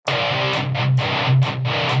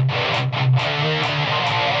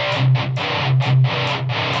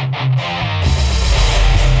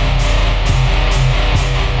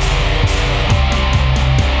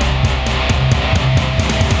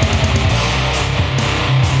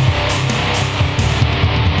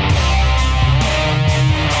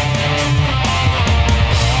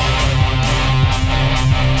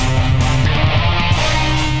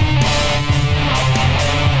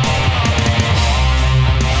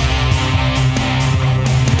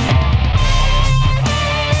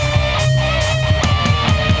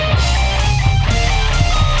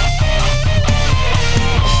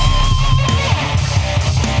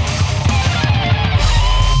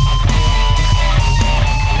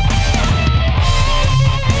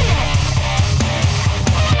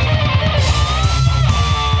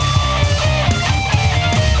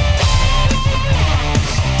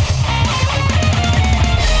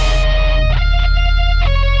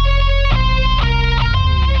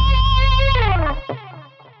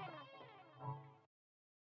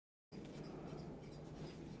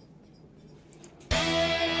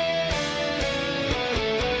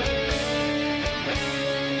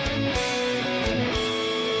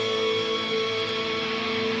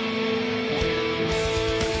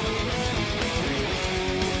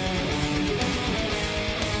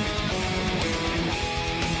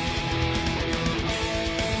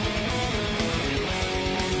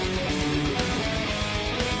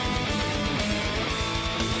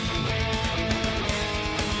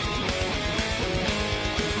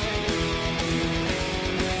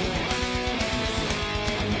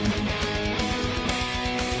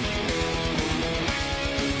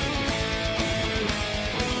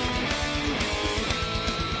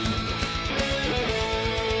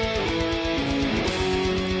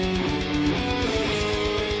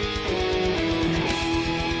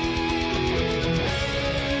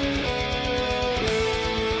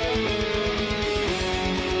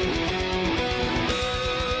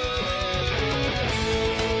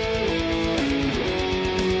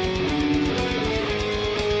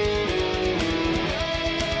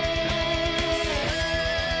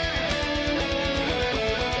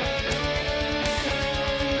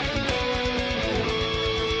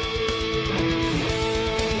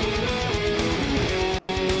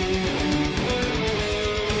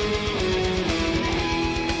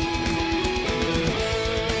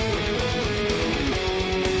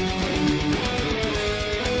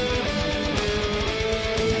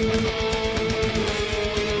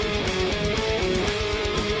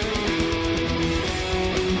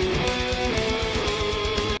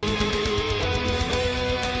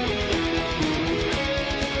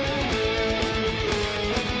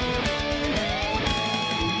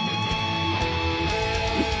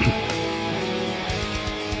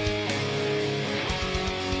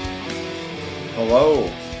Hello,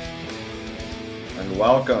 and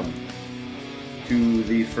welcome to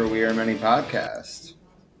the For We Are Many podcast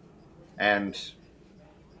and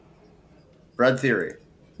Bread Theory.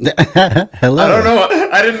 Hello. I don't know.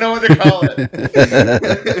 I didn't know what to call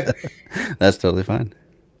it. That's totally fine.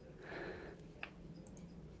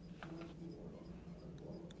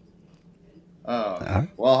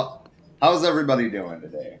 Well, how's everybody doing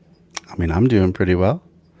today? I mean, I'm doing pretty well.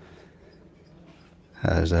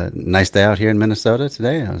 It was a nice day out here in Minnesota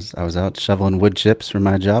today. I was out shoveling wood chips for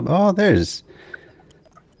my job. Oh, there's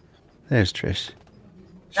Trish.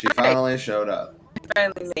 She finally showed up.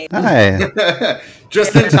 Finally made Hi.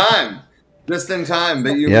 Just in time. Just in time,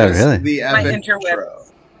 but you missed really? the my epic interweb. intro.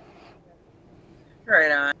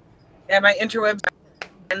 Right on. Yeah, my interwebs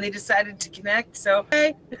finally decided to connect, so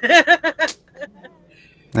hey.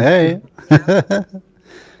 Hey.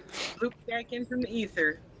 Loop back in from the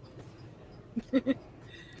ether.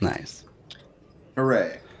 Nice.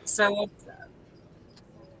 Hooray. So what's up?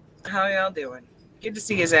 How y'all doing? Good to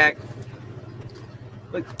see you, Zach.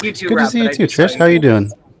 Look, you too, Good Rob, to see but you I too, just saw Trish. How you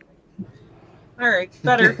doing? All right,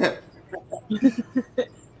 better.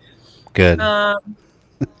 Good. Yeah.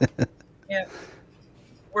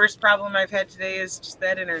 Worst problem I've had today is just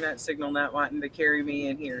that internet signal not wanting to carry me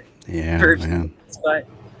in here. Yeah, man. But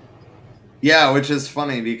Yeah, which is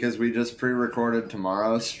funny because we just pre-recorded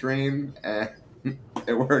tomorrow's stream and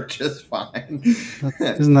it worked just fine.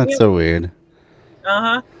 Isn't that so weird?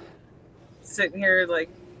 Sitting here like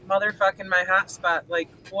motherfucking my hotspot. Like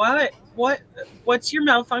what? What's your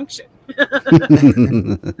malfunction?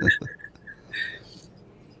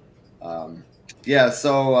 Yeah,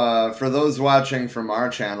 so for those watching from our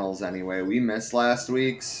channels anyway, we missed last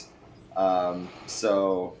week's.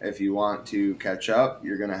 So if you want to catch up,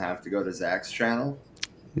 you're going to have to go to Zach's channel.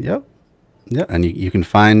 Yep. Yeah, and you can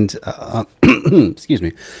find, excuse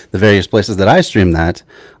me, the various places that I stream that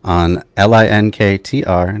on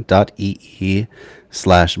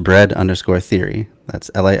linktr.ee/bread_theory. That's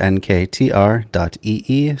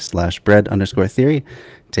linktr.ee/bread_theory.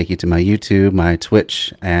 Take you to my YouTube, my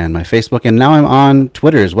Twitch, and my Facebook, and now I'm on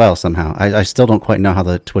Twitter as well somehow. I still don't quite know how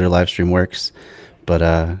the Twitter live stream works, but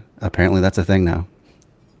apparently that's a thing now.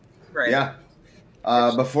 Right. Yeah.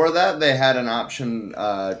 Before that, they had an option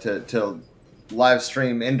to live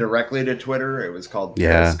stream indirectly to Twitter. It was called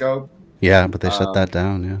Periscope. Yeah, but they shut that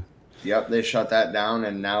down, yeah. Yep, they shut that down,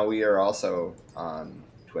 and now we are also on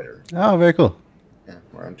Twitter. Oh, very cool. Yeah,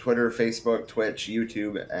 we're on Twitter, Facebook, Twitch,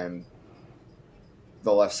 YouTube, and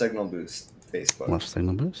the Left Signal Boost Facebook. Left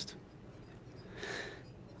Signal Boost.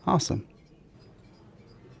 Awesome.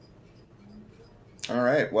 All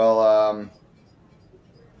right. Well,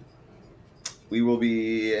 we will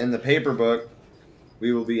be in the paper book.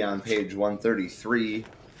 We will be on page 133,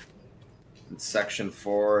 in section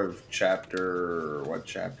 4 of chapter. What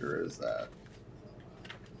chapter is that?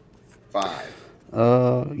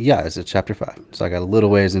 5. Yeah, it's at chapter 5. So I got a little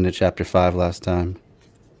ways into chapter 5 last time.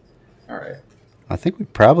 All right. I think we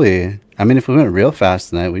probably, I mean, if we went real fast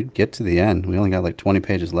tonight, we'd get to the end. We only got like 20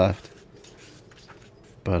 pages left.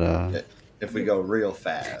 But if we go real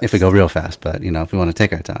fast. If we go real fast, but you know, if we want to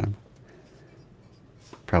take our time,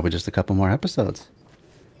 probably just a couple more episodes.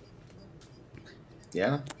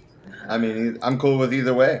 Yeah. I mean, I'm cool with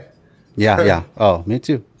either way. Yeah, yeah. Oh, me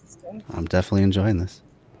too. I'm definitely enjoying this.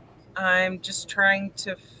 I'm just trying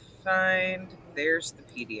to find. There's the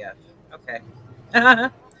PDF. Okay.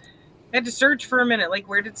 Had to search for a minute. Like,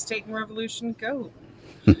 where did State and Revolution go?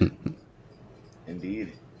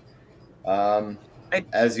 Indeed. I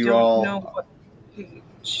as you don't all know what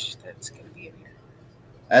page that's going to be in here.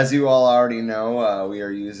 As you all already know, we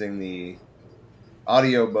are using the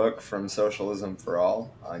audiobook from Socialism for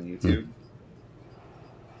All on YouTube.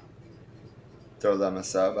 Throw them a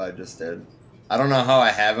sub. I just did. I don't know how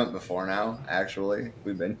I haven't before now, actually.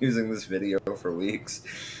 We've been using this video for weeks.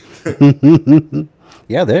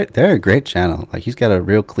 Yeah, they're a great channel. Like, he's got a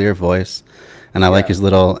real clear voice, and I like his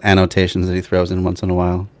little annotations that he throws in once in a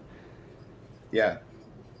while. Yeah.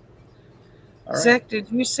 All right. Zach, did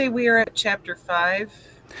you say we are at chapter 5?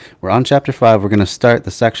 We're on chapter 5. We're going to start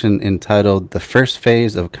the section entitled The First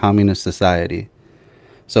Phase of Communist Society.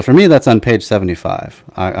 So for me, that's on page 75.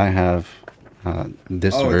 I have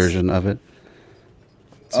this version of it.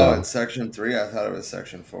 So, it's section 3? I thought it was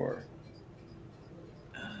section 4.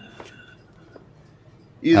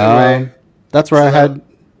 Either way. That's where I had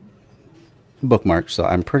bookmarked, so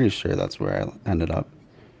I'm pretty sure that's where I ended up.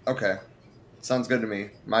 Okay. Sounds good to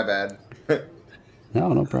me. My bad.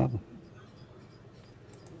 No problem.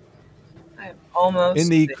 I'm almost in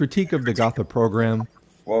the Critique of the Gotha program.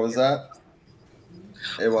 What was that?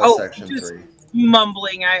 It was section 3.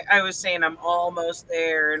 mumbling. I was saying I'm almost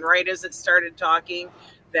there, and right as it started talking,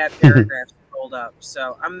 that paragraph rolled up.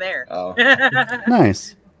 So I'm there. Oh,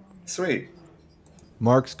 Nice. sweet.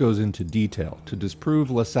 Marx goes into detail to disprove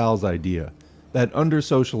Lassalle's idea that under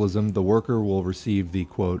socialism the worker will receive the,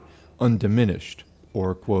 quote, undiminished,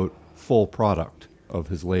 or, quote, full product of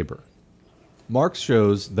his labor. Marx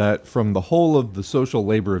shows that from the whole of the social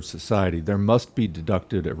labor of society there must be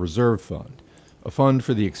deducted a reserve fund, a fund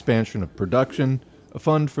for the expansion of production, a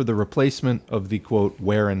fund for the replacement of the, quote,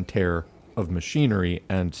 wear and tear of machinery,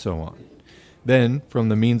 and so on. Then, from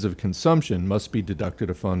the means of consumption must be deducted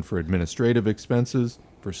a fund for administrative expenses,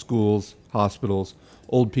 for schools, hospitals,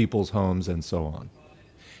 old people's homes, and so on.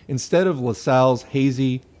 Instead of Lassalle's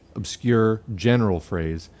hazy, obscure, general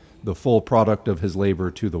phrase, the full product of his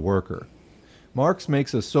labor to the worker, Marx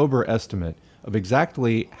makes a sober estimate of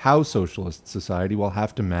exactly how socialist society will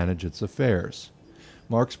have to manage its affairs.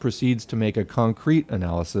 Marx proceeds to make a concrete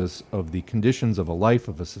analysis of the conditions of a life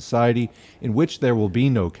of a society in which there will be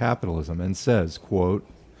no capitalism and says, quote,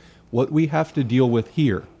 "What we have to deal with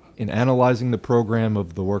here, in analyzing the program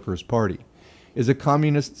of the Workers' Party, is a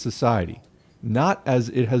communist society, not as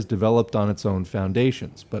it has developed on its own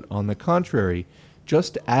foundations, but on the contrary,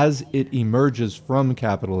 just as it emerges from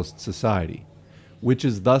capitalist society, which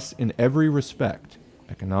is thus in every respect,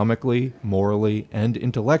 economically, morally, and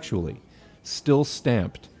intellectually, still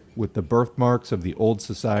stamped with the birthmarks of the old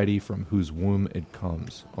society from whose womb it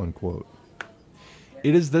comes," unquote.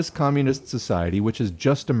 It is this communist society which has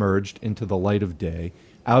just emerged into the light of day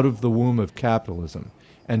out of the womb of capitalism,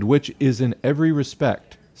 and which is in every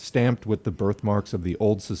respect stamped with the birthmarks of the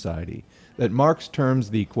old society, that Marx terms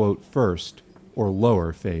the, quote, first or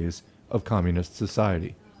lower phase of communist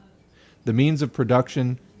society. The means of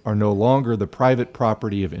production are no longer the private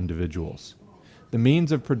property of individuals. The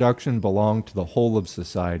means of production belong to the whole of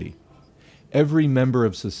society. Every member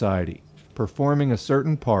of society, performing a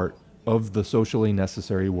certain part of the socially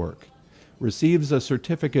necessary work, receives a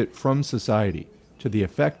certificate from society to the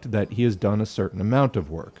effect that he has done a certain amount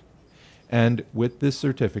of work. And with this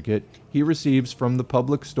certificate, he receives from the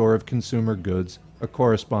public store of consumer goods a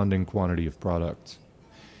corresponding quantity of products.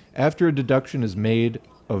 After a deduction is made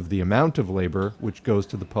of the amount of labor which goes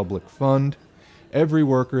to the public fund, every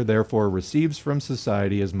worker therefore receives from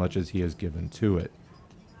society as much as he has given to it.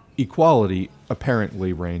 Equality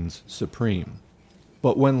apparently reigns supreme.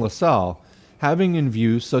 But when Lassalle, having in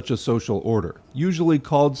view such a social order, usually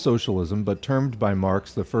called socialism but termed by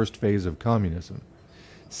Marx the first phase of communism,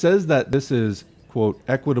 says that this is, quote,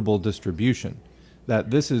 equitable distribution,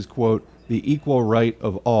 that this is, quote, the equal right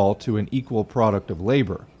of all to an equal product of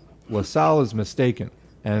labor, Lassalle is mistaken,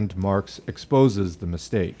 and Marx exposes the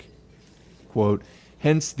mistake. Quote,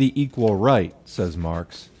 "Hence the equal right," says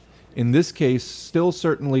Marx, "in this case still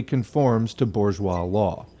certainly conforms to bourgeois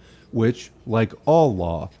law, which, like all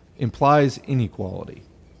law, implies inequality.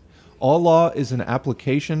 All law is an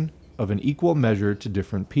application of an equal measure to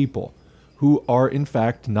different people, who are in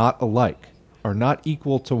fact not alike, are not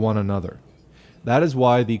equal to one another. That is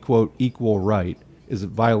why the, quote, equal right is a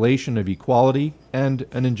violation of equality and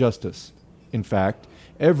an injustice. In fact,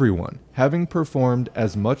 everyone, having performed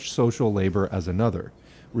as much social labor as another,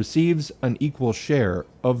 receives an equal share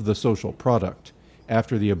of the social product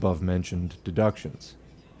after the above-mentioned deductions.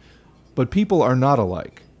 But people are not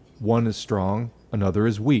alike. One is strong, another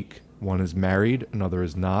is weak. One is married, another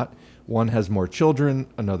is not. One has more children,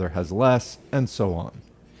 another has less, and so on.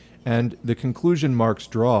 And the conclusion Marx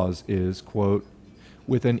draws is, quote,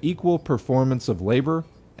 "With an equal performance of labor,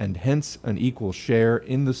 and hence an equal share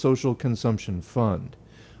in the social consumption fund,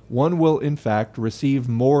 one will in fact receive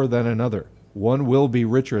more than another, one will be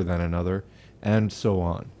richer than another, and so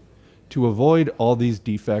on. To avoid all these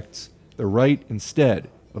defects, the right, instead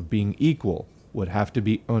of being equal, would have to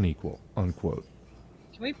be unequal," unquote.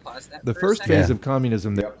 Can we pause that The for first a second? phase of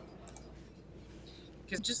communism Yep.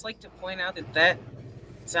 Because I'd just like to point out that that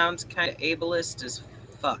sounds kind of ableist as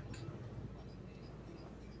fuck.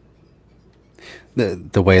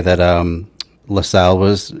 The way that LaSalle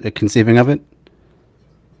was conceiving of it.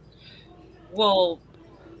 Well,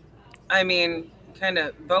 I mean, kind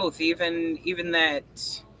of both. Even that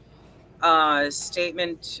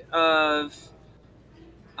statement of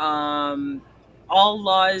all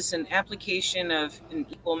laws and application of an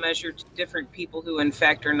equal measure to different people who in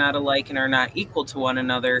fact are not alike and are not equal to one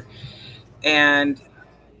another. And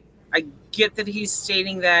I get that he's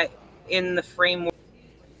stating that in the framework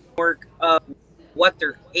of what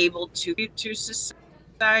they're able to do to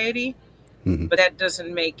society, Mhm. but that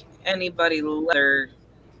doesn't make anybody better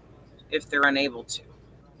if they're unable to.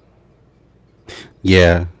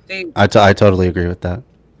 Yeah, They I totally agree with that.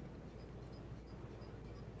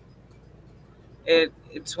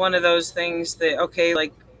 It's one of those things that, okay,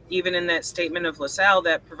 like even in that statement of LaSalle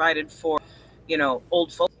that provided for,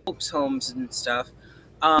 old folks homes and stuff.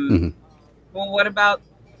 Hmm. Well, what about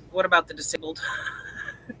the disabled?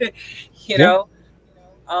 you Yeah. know,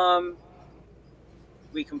 um,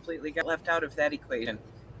 we completely got left out of that equation.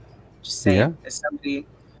 Just saying, Yeah. as somebody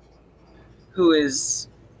who is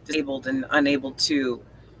disabled and unable to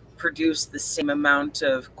produce the same amount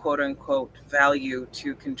of quote unquote value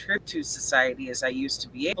to contribute to society as I used to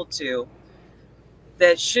be able to,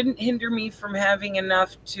 that shouldn't hinder me from having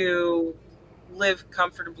enough to live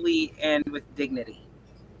comfortably and with dignity,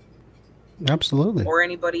 Absolutely. or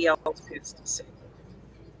anybody else who's disabled.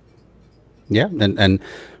 Yeah. And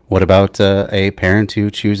what about a parent who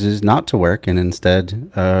chooses not to work and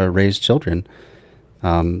instead raise children?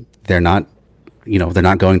 They're not, they're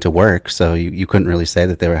not going to work, so you couldn't really say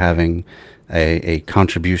that they were having a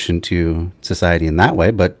contribution to society in that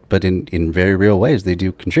way. But in very real ways, they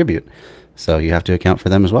do contribute. So you have to account for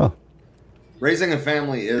them as well. Raising a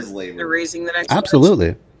family is They're labor. raising the next generation.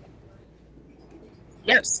 Absolutely.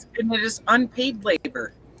 Yes, and it is unpaid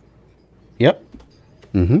labor. Yep.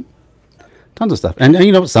 Hmm. Tons of stuff.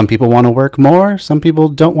 And some people want to work more. Some people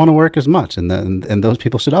don't want to work as much. And those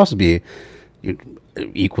people should also be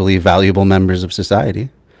equally valuable members of society.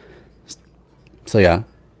 So yeah,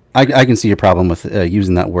 I can see your problem with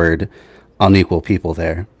using that word unequal people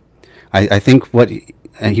there. I think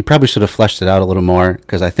and he probably should have fleshed it out a little more,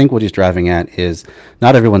 because I think what he's driving at is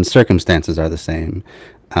not everyone's circumstances are the same.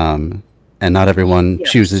 And not everyone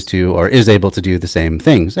Yes. chooses to or is able to do the same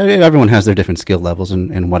things. Everyone has their different skill levels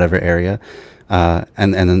in whatever area.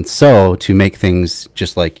 And then so to make things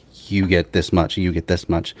just like you get this much, you get this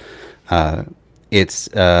much, it's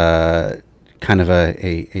kind of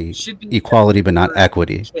a Should be equality but not for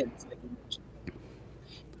equity. kids.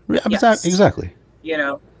 Exactly. Exactly. You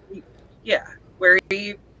know, yeah, where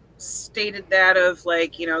he stated that of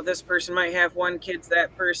like, this person might have one kids,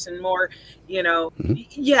 that person more, Mhm.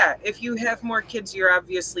 yeah, if you have more kids, you're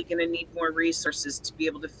obviously going to need more resources to be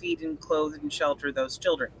able to feed and clothe and shelter those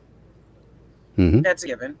children. Hmm. That's a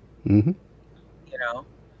given, Hmm. you know.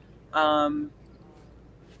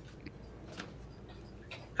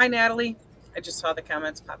 Hi, Natalie. I just saw the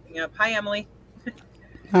comments popping up. Hi, Emily.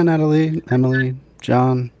 Hi, Natalie, Emily,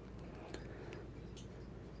 John.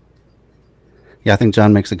 Yeah, I think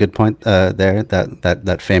John makes a good point there.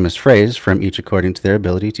 That famous phrase, "From each according to their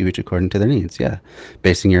ability, to each according to their needs." Yeah,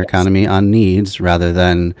 basing your Yes. economy on needs rather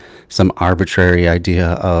than some arbitrary idea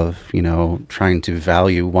of trying to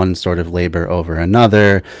value one sort of labor over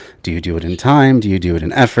another. Do you do it in time? Do you do it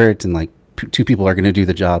in effort? And like two people are going to do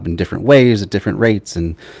the job in different ways at different rates,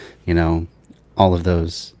 and all of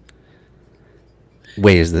those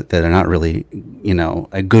ways that are not really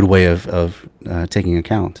a good way of taking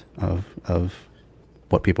account of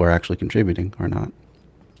what people are actually contributing or not.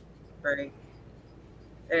 Right.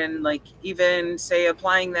 And like even say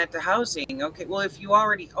applying that to housing. Okay, well, if you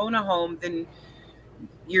already own a home, then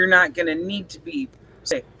you're not going to need to be,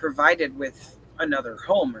 say, provided with another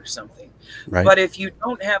home or something. Right. But if you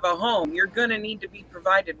don't have a home, you're going to need to be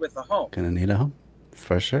provided with a home. Gonna need a home,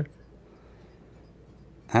 for sure.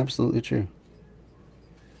 Absolutely true.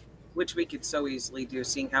 Which we could so easily do,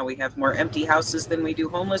 seeing how we have more empty houses than we do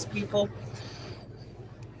homeless people.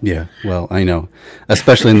 Yeah, well, I know,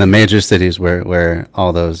 especially in the major cities where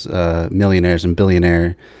all those millionaires and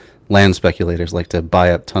billionaire land speculators like to buy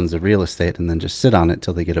up tons of real estate and then just sit on it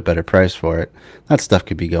till they get a better price for it. That stuff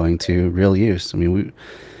could be going to real use. I mean,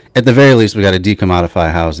 at the very least, we got to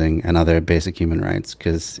decommodify housing and other basic human rights,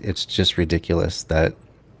 because it's just ridiculous that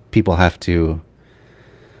people have to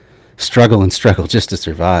struggle and struggle just to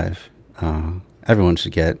survive. Everyone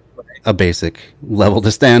should get a basic level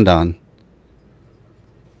to stand on.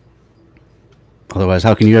 Otherwise,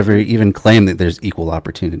 how can you ever even claim that there's equal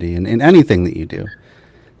opportunity in anything that you do?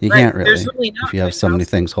 You Right. can't There's really, really not, if you have like, so many housing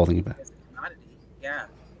things holding you back. as a commodity. Yeah,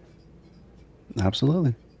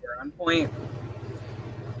 Absolutely. you're on point.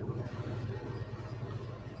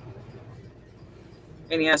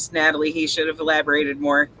 And yes, Natalie, he should have elaborated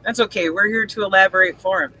more. That's okay. We're here to elaborate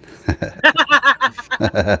for him.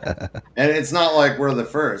 And it's not like we're the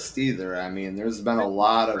first either. I mean, there's been a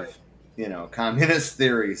lot of, communist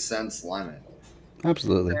theory since Lenin.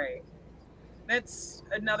 Absolutely. Right. That's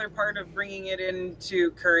another part of bringing it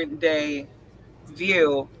into current day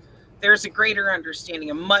view. There's a greater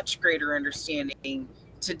understanding, a much greater understanding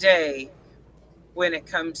today when it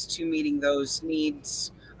comes to meeting those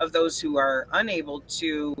needs of those who are unable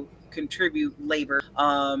to contribute labor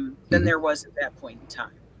than Mhm. there was at that point in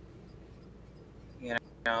time.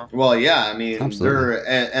 know? Well, yeah, I mean, Absolutely.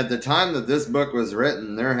 at the time that this book was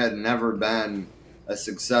written, there had never been a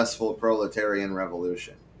successful proletarian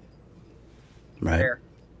revolution. Right. Fair.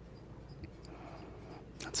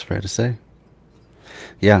 That's fair to say.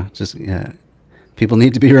 Yeah, people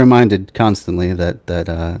need to be reminded constantly that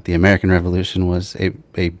the American Revolution was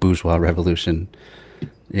a bourgeois revolution.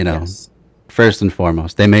 You know, Yes. first and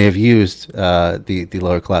foremost, they may have used the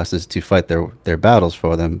lower classes to fight their battles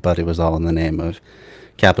for them, but it was all in the name of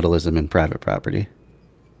capitalism and private property.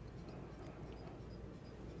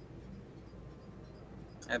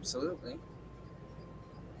 Absolutely.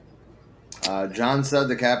 John said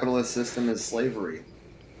the capitalist system is slavery.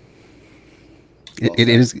 It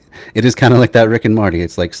is kind of like that Rick and Morty.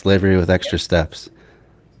 It's like slavery with extra steps.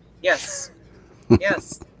 Yes.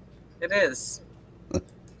 Yes. It is.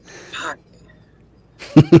 Fuck.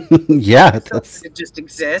 Yeah, So that's it just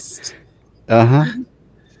exist. uh-huh.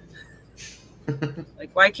 Like,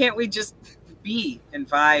 why can't we just be and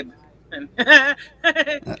vibe? And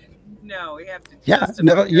no, we have to Yeah, justify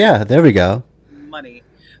no, yeah, there we go. money.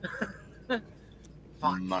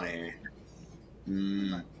 Money.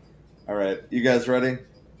 All right, you guys ready?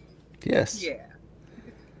 Yes. Yeah.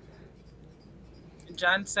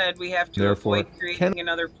 John said we have to Therefore, avoid creating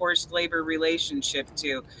another forced labor relationship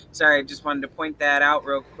too. Sorry, I just wanted to point that out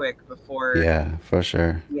real quick before Yeah, for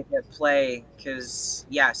sure. you hit play, because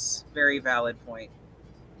yes, very valid point.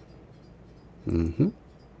 Mm-hmm.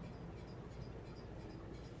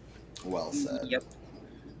 Well said. Yep.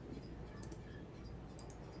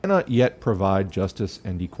 Cannot yet provide justice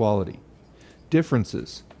and equality.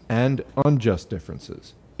 Differences, and unjust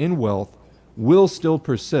differences, in wealth will still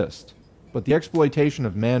persist, but the exploitation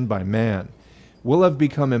of man by man will have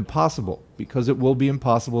become impossible because it will be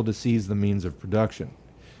impossible to seize the means of production,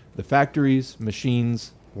 the factories,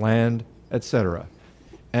 machines, land, etc.,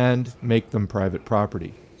 and make them private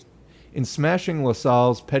property. In smashing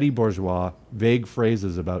Lassalle's petty bourgeois vague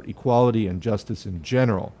phrases about equality and justice in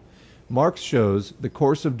general, Marx shows the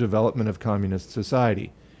course of development of communist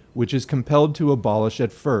society, which is compelled to abolish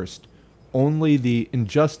at first only the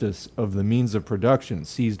injustice of the means of production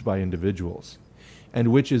seized by individuals, and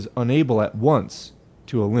which is unable at once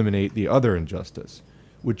to eliminate the other injustice,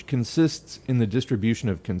 which consists in the distribution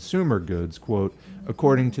of consumer goods, quote,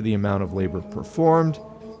 according to the amount of labor performed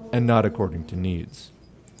and not according to needs.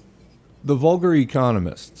 The vulgar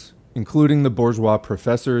economists, including the bourgeois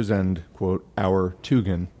professors and, quote, our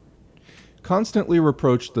Tugend, constantly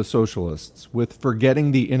reproached the socialists with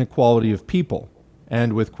forgetting the inequality of people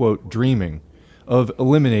and with, quote, dreaming of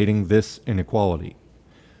eliminating this inequality.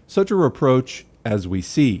 Such a reproach, as we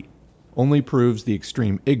see, only proves the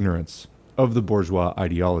extreme ignorance of the bourgeois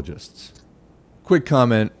ideologists. Quick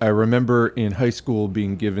comment, I remember in high school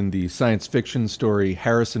being given the science fiction story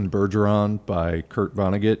Harrison Bergeron by Kurt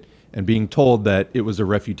Vonnegut and being told that it was a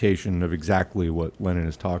refutation of exactly what Lenin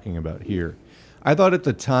is talking about here. I thought at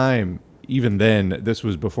the time, even then, this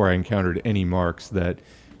was before I encountered any Marx, that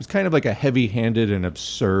it was kind of like a heavy-handed and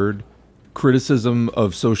absurd criticism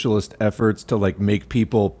of socialist efforts to like make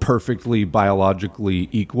people perfectly biologically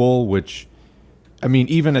equal, which, I mean,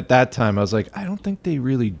 even at that time, I was like, I don't think they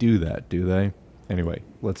really do that, do they? Anyway,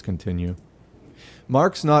 let's continue.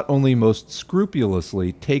 Marx not only most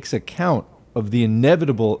scrupulously takes account of the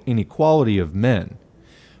inevitable inequality of men,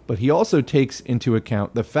 but he also takes into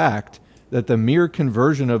account the fact that the mere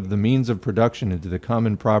conversion of the means of production into the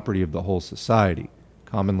common property of the whole society,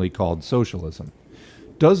 commonly called socialism,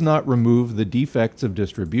 does not remove the defects of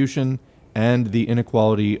distribution and the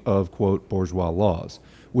inequality of, quote, bourgeois laws,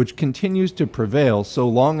 which continues to prevail so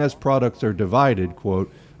long as products are divided,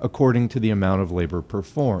 quote, according to the amount of labor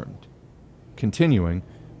performed. Continuing,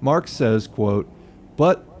 Marx says, quote,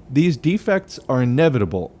 but these defects are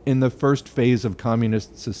inevitable in the first phase of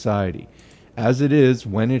communist society, as it is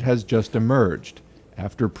when it has just emerged,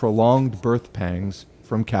 after prolonged birth pangs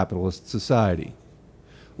from capitalist society.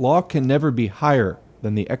 Law can never be higher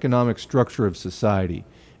than the economic structure of society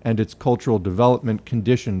and its cultural development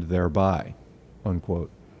conditioned thereby, unquote.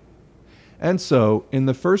 And so, in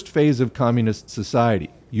the first phase of communist society,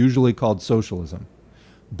 usually called socialism,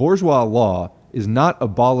 bourgeois law is not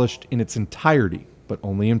abolished in its entirety, but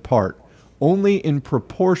only in part, only in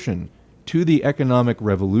proportion to the economic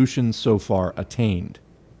revolution so far attained,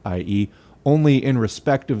 i.e., only in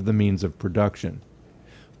respect of the means of production.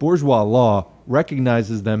 Bourgeois law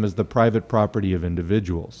recognizes them as the private property of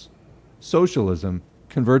individuals. Socialism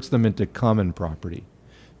converts them into common property.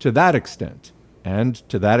 To that extent, and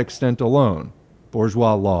to that extent alone,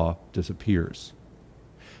 bourgeois law disappears.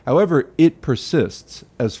 However, it persists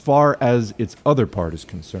as far as its other part is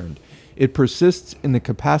concerned. It persists in the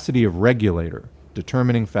capacity of regulator,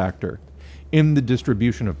 determining factor in the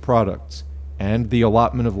distribution of products and the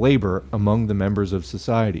allotment of labor among the members of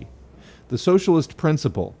society. The socialist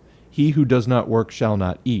principle, he who does not work shall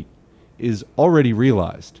not eat, is already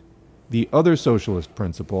realized. The other socialist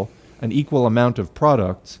principle, an equal amount of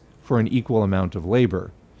products for an equal amount of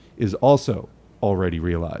labor, is also already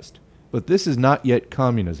realized. But this is not yet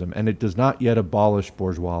communism, and it does not yet abolish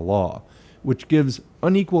bourgeois law, which gives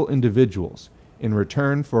unequal individuals, in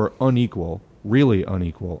return for unequal, really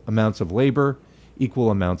unequal, amounts of labor,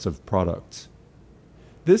 equal amounts of products.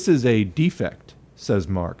 This is a defect, says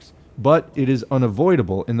Marx, but it is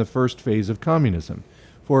unavoidable in the first phase of communism.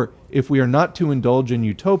 For if we are not to indulge in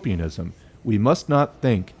utopianism, we must not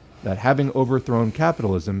think that having overthrown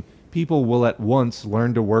capitalism, people will at once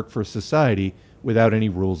learn to work for society without any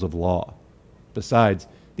rules of law. Besides,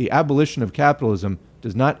 the abolition of capitalism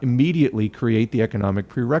does not immediately create the economic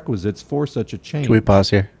prerequisites for such a change. Can we pause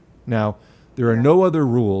here? Now, there are no other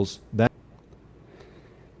rules that...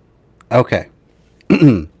 Okay.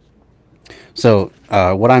 So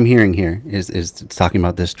what I'm hearing here is talking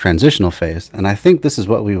about this transitional phase, and I think this is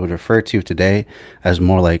what we would refer to today as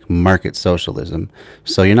more like market socialism.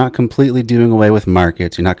 So you're not completely doing away with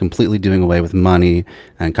markets, you're not completely doing away with money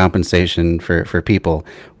and compensation for people.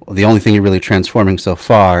 The only thing you're really transforming so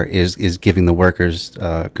far is giving the workers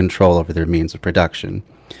control over their means of production.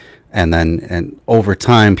 And over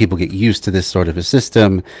time, people get used to this sort of a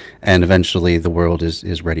system, and eventually the world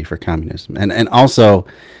is ready for communism. And also,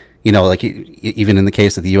 you know, like even in the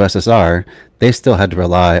case of the USSR, they still had to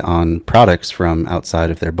rely on products from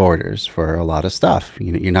outside of their borders for a lot of stuff.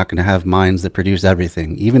 You know, you're not going to have mines that produce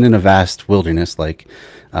everything, even in a vast wilderness like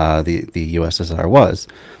the USSR was.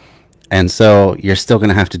 And so you're still going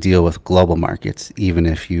to have to deal with global markets, even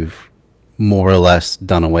if you've more or less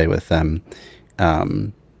done away with them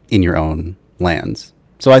in your own lands.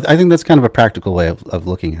 So I think that's kind of a practical way of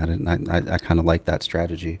looking at it, and I kind of like that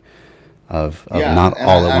strategy of not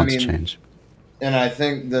all at once change. And I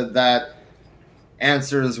think that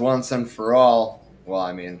answers once and for all. Well,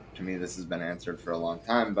 I mean, to me, this has been answered for a long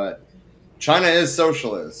time, but China is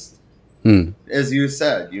socialist. As you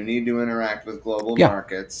said, you need to interact with global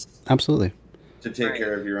markets. Absolutely. To take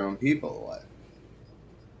care of your own people.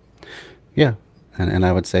 Yeah. And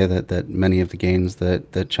I would say that many of the gains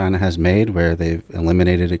that China has made, where they've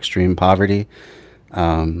eliminated extreme poverty,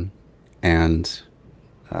 and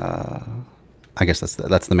I guess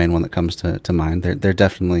that's the main one that comes to mind. They're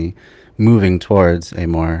definitely moving towards a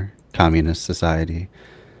more communist society,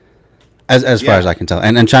 as far as I can tell.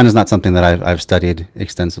 And China's not something that I've studied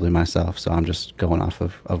extensively myself, so I'm just going off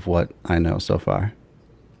of what I know so far.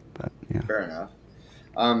 But yeah, fair enough.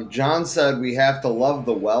 John said we have to love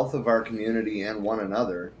the wealth of our community and one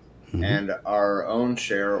another, and our own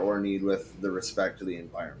share or need with respect to the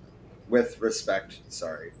environment.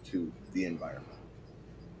 To the environment.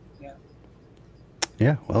 Yeah.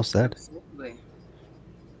 Yeah, well said. Absolutely.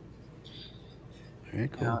 Very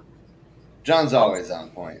cool. Yeah. John's always on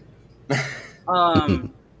point.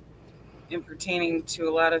 In pertaining to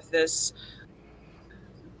a lot of this,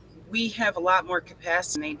 we have a lot more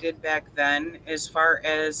capacity than they did back then, as far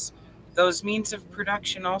as those means of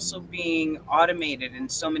production also being automated in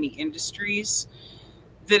so many industries,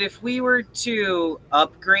 that if we were to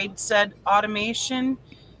upgrade said automation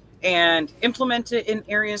and implement it in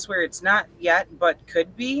areas where it's not yet but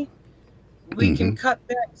could be, we can cut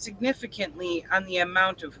back significantly on the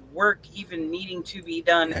amount of work even needing to be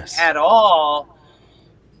done at all,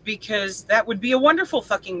 because that would be a wonderful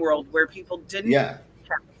fucking world where people didn't have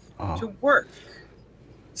to work.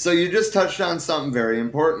 So you just touched on something very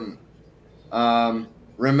important.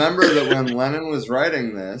 Remember that when Lenin was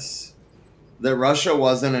writing this, that Russia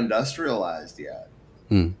wasn't industrialized yet.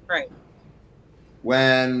 Right.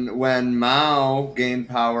 When Mao gained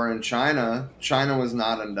power in China, China was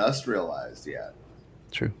not industrialized yet.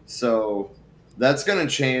 True. So that's going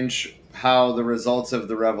to change how the results of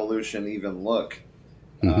the revolution even look.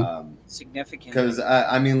 Significant. Because,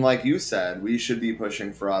 I mean, like you said, we should be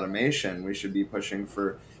pushing for automation. We should be pushing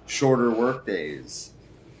for shorter work days.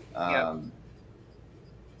 Yeah.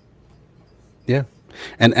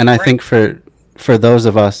 And I think for those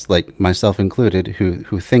of us, like myself included,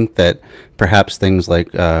 who think that perhaps things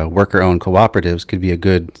like worker-owned cooperatives could be a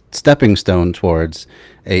good stepping stone towards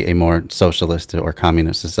a more socialist or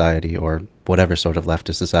communist society or whatever sort of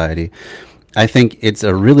leftist society, I think it's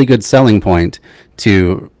a really good selling point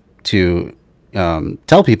to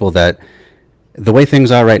tell people that the way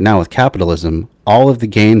things are right now with capitalism, all of the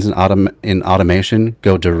gains in automation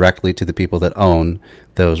go directly to the people that own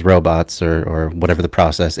those robots or whatever the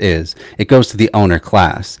process is. It goes to the owner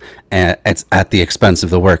class, and it's at the expense of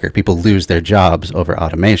the worker. People lose their jobs over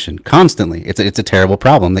automation constantly. It's a terrible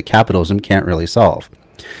problem that capitalism can't really solve.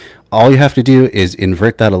 All you have to do is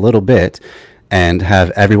invert that a little bit and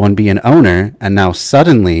have everyone be an owner, and now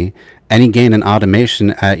suddenly any gain in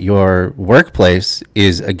automation at your workplace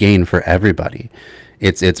is a gain for everybody.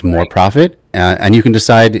 It's more profit, and you can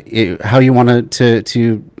decide how you want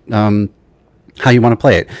to how you want to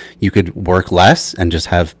play it. You could work less and just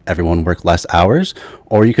have everyone work less hours,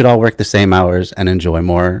 or you could all work the same hours and enjoy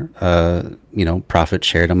more, profit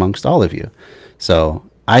shared amongst all of you. So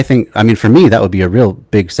I think, I mean, for me, that would be a real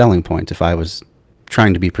big selling point if I was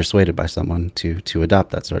trying to be persuaded by someone to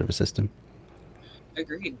adopt that sort of a system.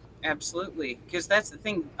 Agreed. Absolutely. Because that's the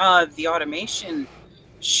thing. The automation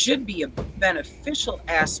should be a beneficial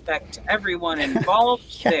aspect to everyone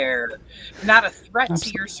involved there, not a threat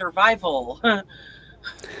to your survival.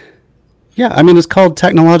 Yeah, I mean, it's called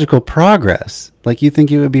technological progress. Like, you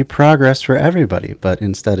think it would be progress for everybody, but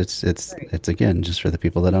instead it's Right. it's again just for the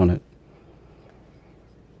people that own it.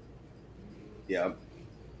 Yep.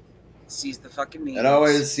 Sees the fucking memes. It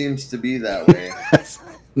always seems to be that way.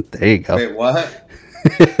 There you go. Wait, what?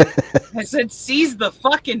 I said, seize the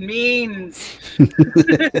fucking means.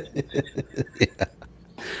 Yeah.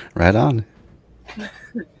 Right on.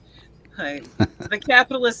 The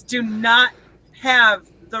capitalists do not have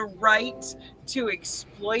the right to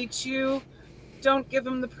exploit you. Don't give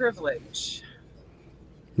them the privilege.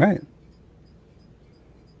 Right.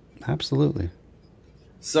 Absolutely.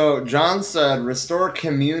 So John said, restore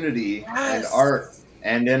community and Yes. art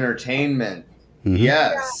and entertainment. Mhm.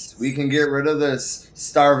 Yes, we can get rid of this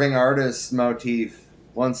starving artist motif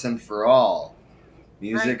once and for all.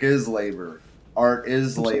 Music is labor. Art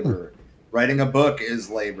is Absolutely. labor. Writing a book is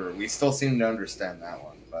labor. We still seem to understand that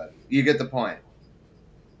one, but you get the point.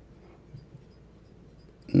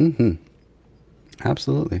 Mm-hmm.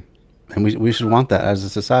 Absolutely. And we should want that as a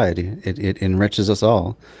society. It enriches us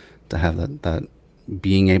all to have that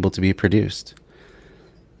being able to be produced.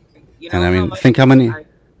 You And I how mean, much think how many. I-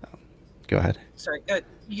 Go ahead. sorry,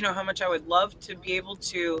 you know how much I would love to be able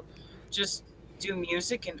to just do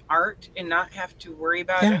music and art and not have to worry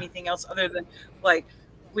about Yeah. anything else other than, like,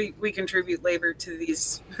 we contribute labor to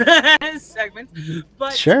these segments,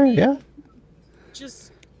 but Sure. Yeah.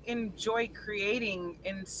 just enjoy creating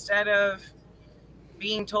instead of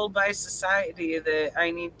being told by society that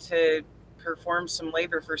I need to perform some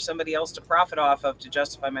labor for somebody else to profit off of to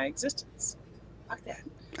justify my existence. Fuck that.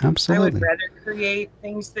 I Absolutely. would rather create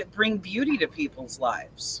things that bring beauty to people's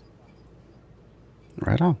lives.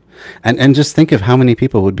 Right on. And just think of how many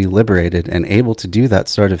people would be liberated and able to do that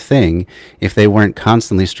sort of thing if they weren't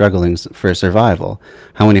constantly struggling for survival.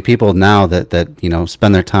 How many people now that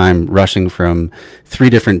spend their time rushing from 3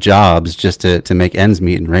 different jobs just to make ends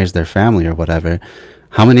meet and raise their family or whatever,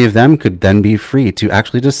 how many of them could then be free to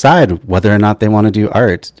actually decide whether or not they want to do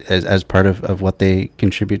art as part of what they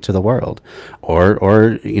contribute to the world,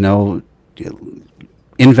 or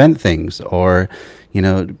invent things, or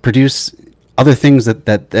produce other things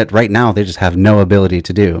that right now they just have no ability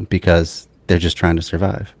to do because they're just trying to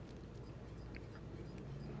survive.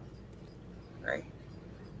 Right.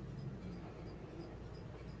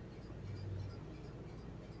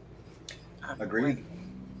 Agreed.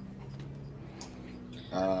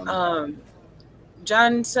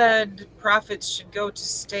 John said profits should go to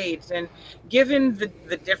state, and given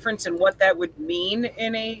the difference in what that would mean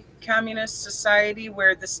in a communist society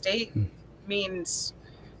where the state means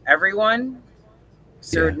everyone,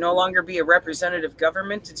 so it would no longer be a representative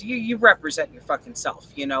government. It's you represent your fucking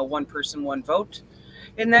self, one person, one vote.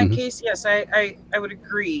 In that case, yes, I would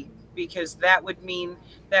agree, because that would mean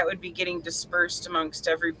that would be getting dispersed amongst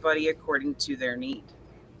everybody according to their need.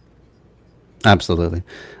 Absolutely.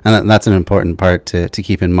 And that's an important part to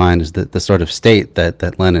keep in mind, is that the sort of state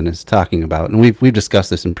that Lenin is talking about. And we've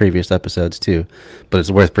discussed this in previous episodes too, but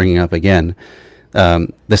it's worth bringing up again.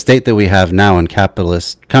 The state that we have now in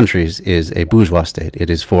capitalist countries is a bourgeois state.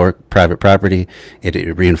 It is for private property. It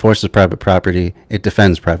reinforces private property. It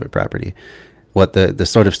defends private property. What the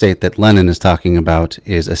sort of state that Lenin is talking about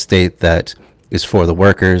is a state that is for the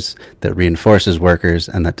workers, that reinforces workers,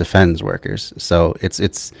 and that defends workers. So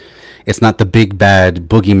it's not the big bad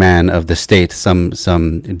boogeyman of the state,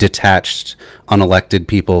 some detached, unelected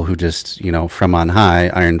people who just, from on high,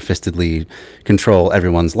 iron-fistedly control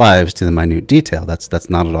everyone's lives to the minute detail. That's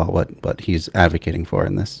not at all what he's advocating for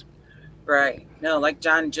in this. Right. No, like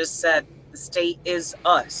John just said, the state is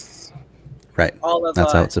us. Right. All of That's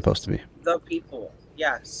us. how it's supposed to be. the people.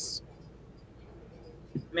 Yes.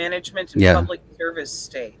 Management and Yeah. public service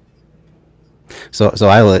state. So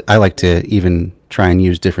I like to even try and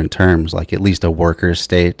use different terms, like at least a worker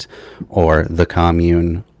state or the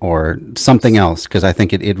commune or something else, because I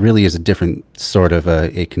think it really is a different sort of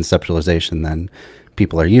a conceptualization than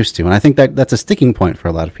people are used to. And I think that that's a sticking point for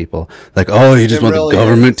a lot of people. Like, oh, you just It want really the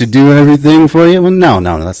government to is. do everything for you? Well, no,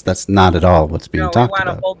 that's not at all what's being No, we talked want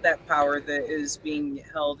to about. hold that power that is being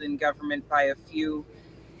held in government by a few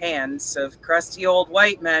hands of crusty old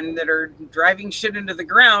white men that are driving shit into the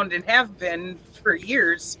ground and have been for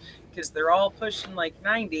years because they're all pushing like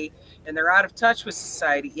 90 and they're out of touch with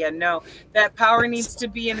society. Yeah, no, that power needs to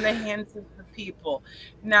be in the hands of the people,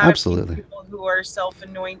 not a few Absolutely. people who are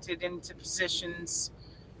self-anointed into positions.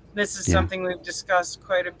 This is Yeah. something we've discussed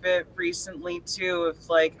quite a bit recently too, of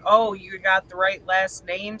like, oh, you got the right last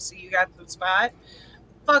name, so you got the spot.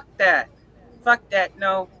 Fuck that. Fuck that.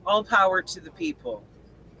 No, all power to the people.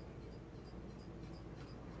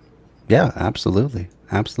 Yeah, absolutely.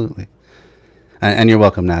 Absolutely. And you're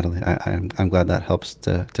welcome, Natalie. I'm glad that helps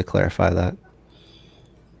to clarify that.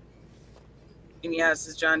 And yes,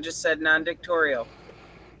 as John just said, non-dictatorial.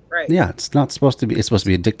 Right. Yeah, it's not supposed to be. It's supposed to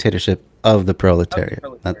be a dictatorship of the proletariat.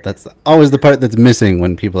 proletariat. That's always the part that's missing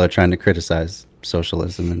when people are trying to criticize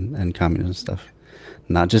socialism and communism stuff.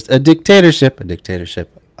 Not just a dictatorship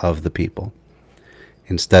of the people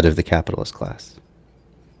instead of the capitalist class.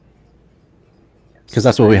 Because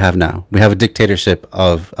that's what we have now. We have a dictatorship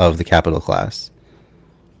of the capital class.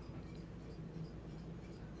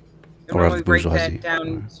 And Or when of we break bourgeoisie. that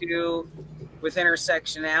down to with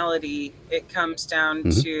intersectionality, it comes down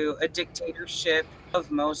Mhm. to a dictatorship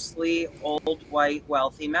of mostly old, white,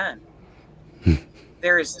 wealthy men.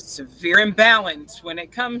 There is a severe imbalance when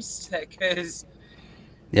it comes to that because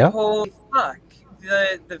Yeah. holy fuck,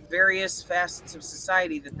 the various facets of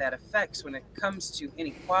society that affects when it comes to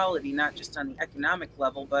inequality, not just on the economic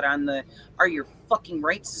level, but on the are your fucking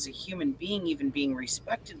rights as a human being even being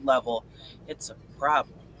respected level, it's a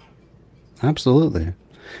problem. Absolutely.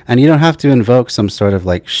 And you don't have to invoke some sort of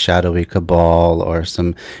like shadowy cabal or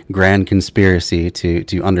some grand conspiracy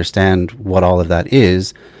to understand what all of that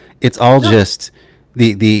is. It's all just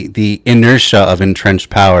the inertia of entrenched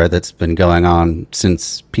power that's been going on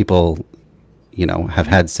since people, have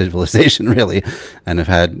had civilization really, and have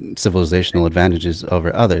had civilizational advantages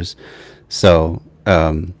over others. So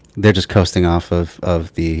they're just coasting off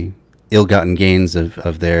of the ill-gotten gains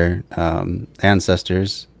of their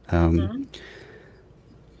ancestors. And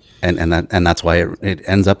that's why it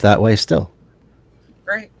ends up that way still.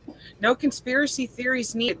 Right. No conspiracy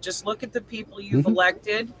theories needed. Just look at the people you've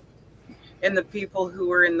elected and the people who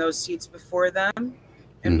were in those seats before them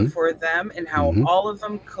and before them, and how all of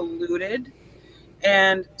them colluded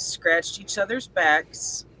and scratched each other's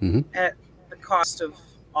backs at the cost of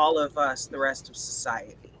all of us, the rest of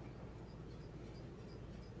society.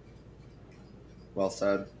 Well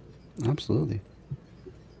said. Absolutely.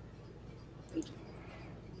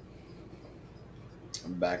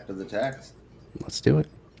 Back to the text. Let's do it.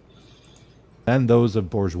 And those of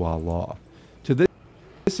bourgeois law. To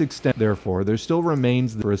this extent, therefore, there still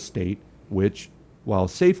remains for a state which, while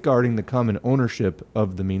safeguarding the common ownership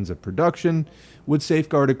of the means of production, would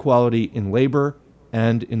safeguard equality in labor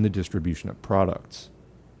and in the distribution of products.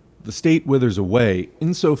 The state withers away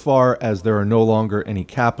insofar as there are no longer any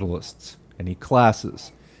capitalists, any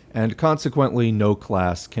classes, and consequently no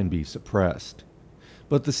class can be suppressed.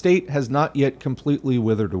 But the state has not yet completely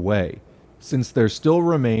withered away, since there still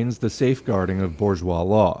remains the safeguarding of bourgeois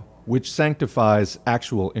law, which sanctifies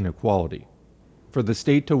actual inequality. For the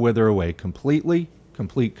state to wither away completely,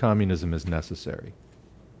 complete communism is necessary.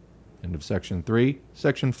 End of section 3.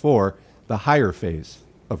 Section 4, the higher phase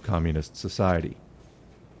of communist society.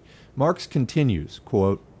 Marx continues,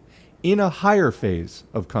 quote, "In a higher phase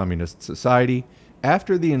of communist society,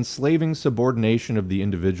 after the enslaving subordination of the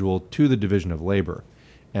individual to the division of labor,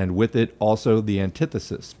 and with it also the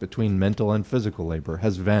antithesis between mental and physical labor,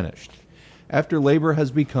 has vanished. After labor has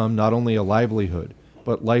become not only a livelihood,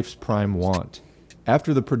 but life's prime want.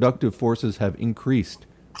 After the productive forces have increased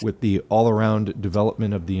with the all-around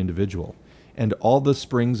development of the individual, and all the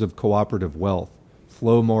springs of cooperative wealth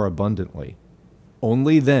flow more abundantly,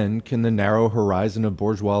 only then can the narrow horizon of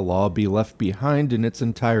bourgeois law be left behind in its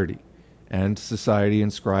entirety, and society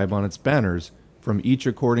inscribe on its banners, from each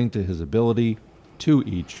according to his ability, to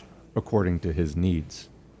each according to his needs."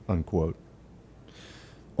 Unquote.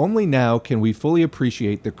 Only now can we fully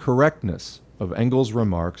appreciate the correctness of Engels'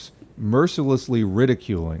 remarks, mercilessly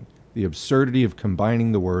ridiculing the absurdity of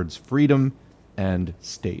combining the words freedom and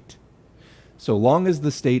state. So long as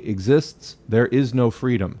the state exists, there is no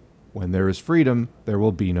freedom, When there is freedom, there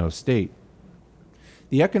will be no state.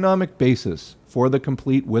 The economic basis for the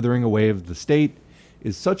complete withering away of the state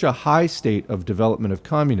is such a high state of development of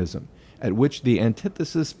communism, at which the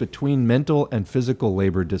antithesis between mental and physical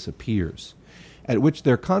labor disappears, at which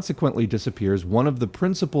there consequently disappears one of the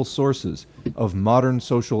principal sources of modern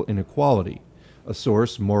social inequality, a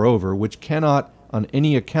source, moreover, which cannot, on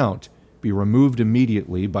any account, be removed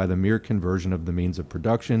immediately by the mere conversion of the means of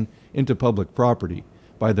production into public property,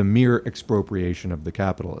 by the mere expropriation of the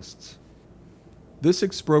capitalists. This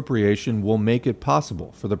expropriation will make it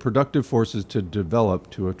possible for the productive forces to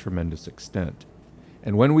develop to a tremendous extent.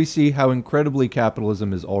 And when we see how incredibly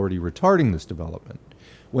capitalism is already retarding this development,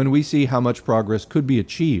 when we see how much progress could be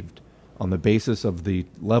achieved on the basis of the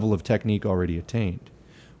level of technique already attained,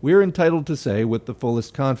 we are entitled to say with the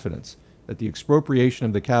fullest confidence that the expropriation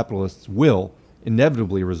of the capitalists will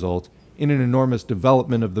inevitably result in an enormous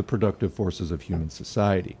development of the productive forces of human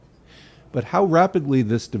society. But how rapidly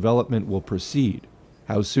this development will proceed,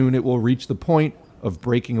 how soon it will reach the point of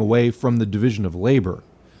breaking away from the division of labor,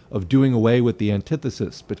 of doing away with the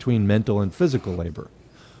antithesis between mental and physical labor,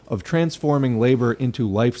 of transforming labor into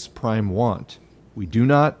life's prime want, we do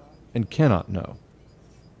not and cannot know.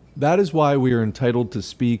 That is why we are entitled to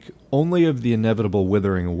speak only of the inevitable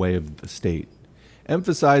withering away of the state,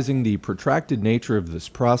 emphasizing the protracted nature of this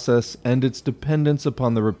process and its dependence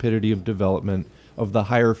upon the rapidity of development of the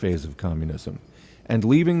higher phase of communism, and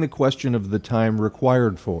leaving the question of the time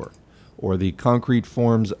required for, or the concrete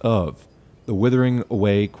forms of, the withering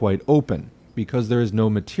away quite open, because there is no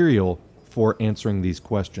material for answering these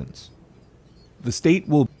questions. The state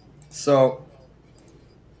will... So,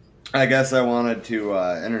 I guess I wanted to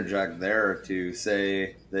interject there to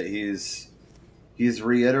say that he's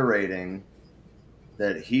reiterating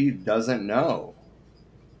that he doesn't know.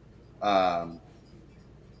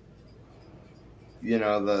 You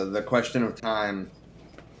know, the question of time,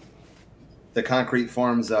 the concrete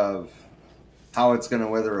forms of how it's going to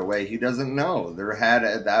wither away, he doesn't know. There had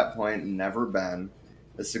at that point never been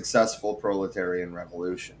a successful proletarian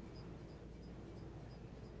revolution.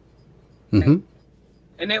 Mm-hmm.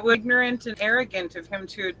 And it was ignorant and arrogant of him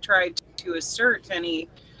to try to assert any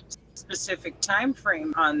specific time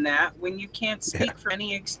frame on that when you can't speak from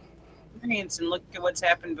any experience and look at what's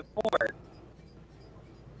happened before,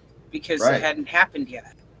 because it hadn't happened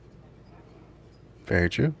yet. Very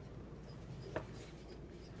true.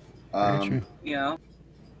 Very true. You know,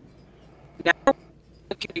 now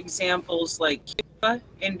look at examples like Cuba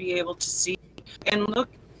and be able to see and look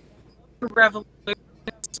at the revolution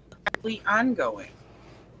is ongoing.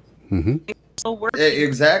 Mm-hmm.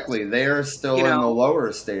 Exactly. They are still in the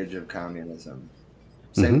lower stage of communism.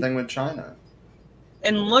 Same thing with China.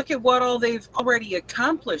 And look at what all they've already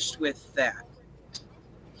accomplished with that.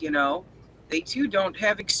 You know, they too don't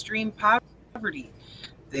have extreme poverty.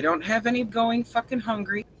 They don't have any going fucking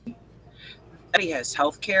hungry. Everybody has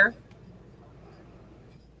health care.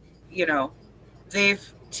 You know, they've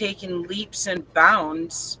taken leaps and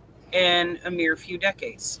bounds in a mere few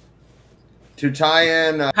decades. To tie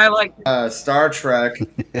in Star Trek.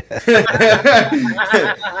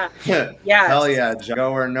 Yes. Hell yeah,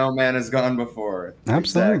 go where no man has gone before.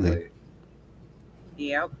 Absolutely. Exactly.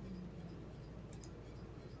 Yep.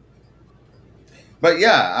 But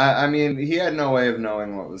yeah, I mean, he had no way of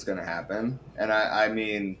knowing what was going to happen. And I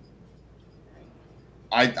mean,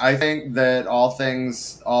 I think that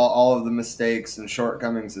all of the mistakes and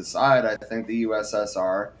shortcomings aside, I think the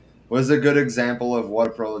USSR was a good example of what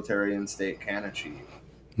a proletarian state can achieve.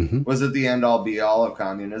 Mm-hmm. Was it the end-all be-all of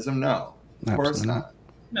communism? No. Of course not.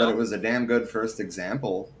 No. But it was a damn good first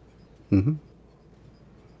example. Mm-hmm.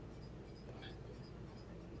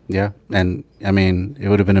 Yeah, and I mean, it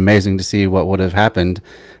would have been amazing to see what would have happened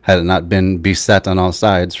had it not been beset on all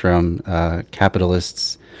sides from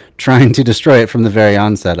capitalists trying to destroy it from the very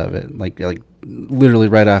onset of it, like literally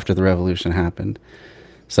right after the revolution happened.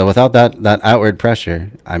 So without that outward pressure,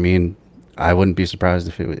 I mean, I wouldn't be surprised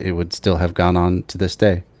if it would still have gone on to this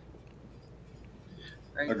day.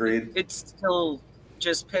 Right. Agreed. It still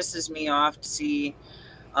just pisses me off to see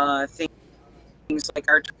things like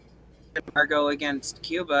our embargo against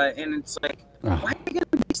Cuba, and it's like, why are you going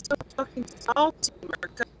to be so fucking salty,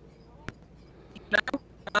 America? You know?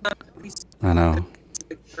 I know.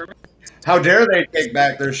 How dare they take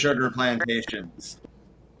back their sugar plantations?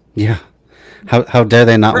 Yeah. How dare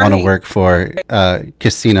they not want to work for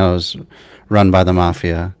casinos run by the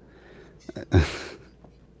mafia?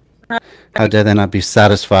 How dare they not be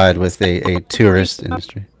satisfied with a tourist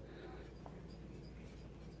industry?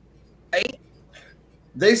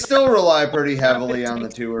 They still rely pretty heavily on the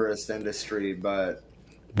tourist industry, but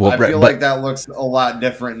Well, I feel but like that looks a lot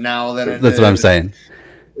different now than it that's did. what I'm saying.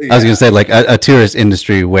 Yeah. I was going to say, like, a tourist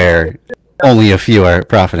industry where only a few are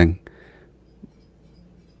profiting.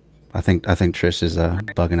 I think Trish is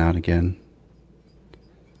bugging out again.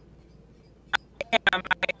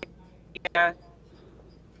 Yeah,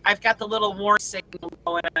 I've got the little warning signal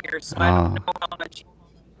going on here, so I Ah. don't know how much.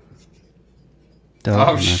 Don't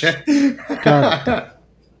Oh mess- shit! God.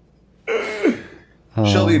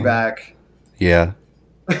 She'll be Oh. back. Yeah.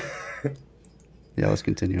 Yeah, let's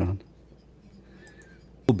continue on.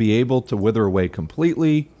 Will be able to wither away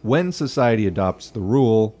completely when society adopts the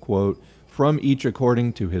rule, quote, from each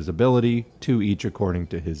according to his ability, to each according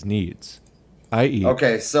to his needs. I.e.,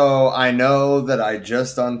 Okay, so I know that I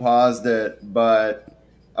just unpaused it, but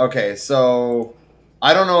okay, so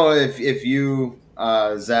I don't know if you,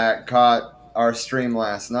 Zach, caught our stream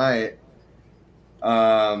last night,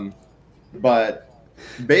 but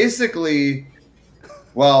basically,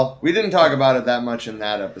 well, we didn't talk about it that much in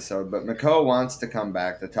that episode, but Mako wants to come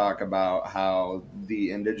back to talk about how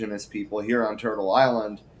the indigenous people here on Turtle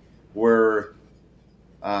Island were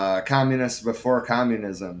communists before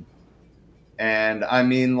communism. And I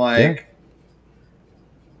mean, like,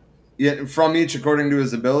 yeah, from each according to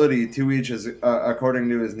his ability, to each according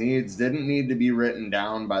to his needs, didn't need to be written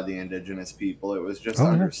down by the indigenous people. It was just Oh,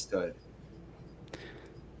 yeah. understood.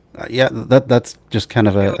 Yeah, that's just kind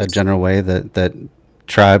of a general way that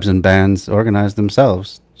tribes and bands organize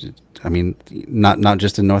themselves. I mean, not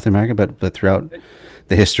just in North America, but throughout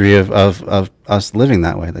the history of us living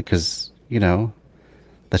that way. Because, you know,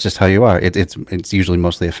 that's just how you are. It's usually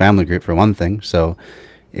mostly a family group for one thing. So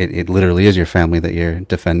it literally is your family that you're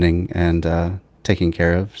defending and taking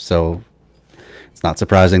care of. So it's not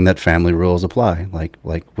surprising that family rules apply. Like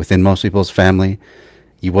within most people's family,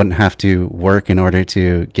 you wouldn't have to work in order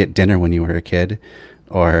to get dinner when you were a kid,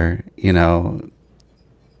 or, you know,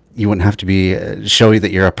 you wouldn't have to be show you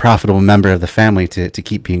that you're a profitable member of the family to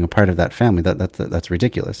keep being a part of that family. That's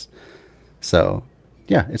ridiculous. So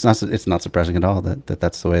yeah, it's not surprising at all that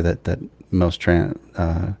that's the way that most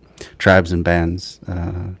tribes and bands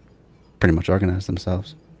pretty much organize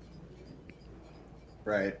themselves.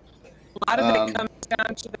 Right. A lot of it comes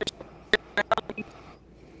down to their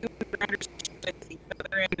understanding with each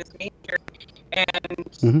other and with nature,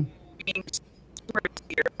 and being stewards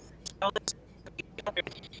here. Tell this to each other.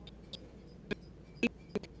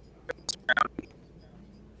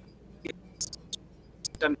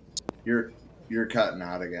 You're cutting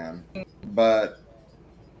out again, but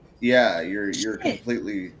yeah, you're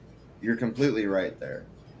completely right there.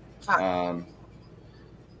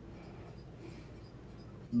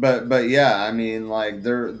 But yeah, I mean, like,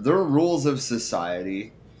 their rules of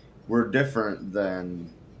society were different than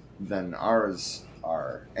ours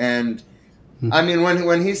are, and I mean,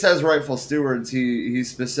 when he says rightful stewards, he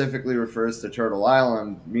specifically refers to Turtle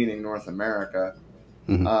Island, meaning North America.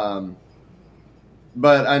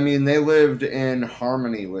 But I mean, they lived in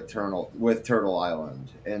harmony with Turtle Island,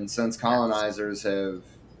 and since colonizers have,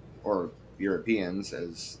 or Europeans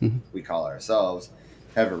as we call ourselves,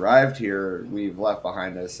 have arrived here, we've left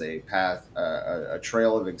behind us a path, a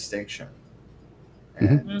trail of extinction,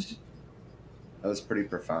 and that was pretty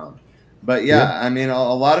profound. But yeah, I mean,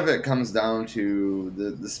 a lot of it comes down to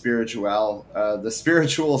the spiritual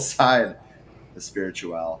side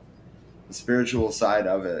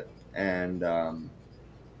of it, and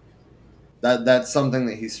that's something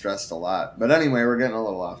that he stressed a lot. But anyway, we're getting a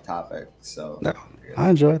little off topic. So No, I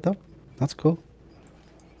enjoy it though. That's cool.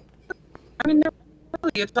 I mean,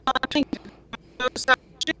 really, it's all I think those how it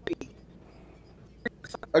should be.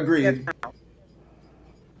 Agreed.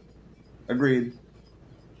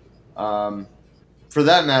 For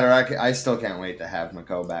that matter, I still can't wait to have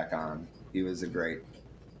Mako back on. He was a great.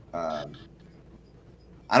 I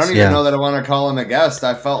don't even know that I want to call him a guest.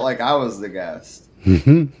 I felt like I was the guest.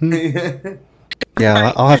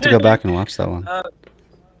 Yeah, I'll have to go back and watch that one.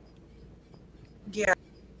 Yeah,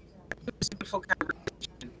 it was a beautiful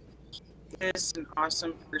conversation. He is an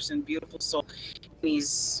awesome person, beautiful soul.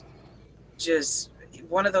 He's just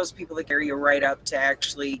one of those people that carry you right up to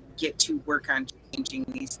actually get to work on changing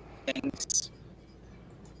these things.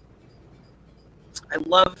 I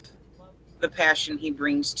love the passion he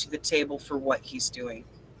brings to the table for what he's doing.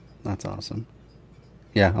 That's awesome.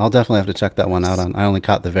 Yeah, I'll definitely have to check that one out. I only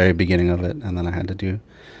caught the very beginning of it, and then I had to do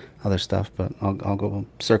other stuff. But I'll go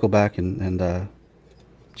circle back and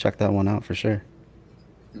check that one out for sure.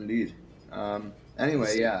 Indeed.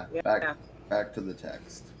 Anyway, back to the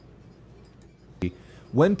text.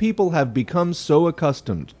 When people have become so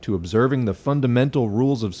accustomed to observing the fundamental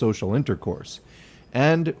rules of social intercourse,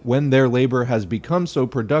 and when their labor has become so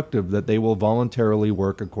productive that they will voluntarily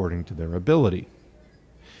work according to their ability.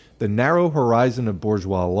 The narrow horizon of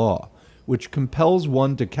bourgeois law, which compels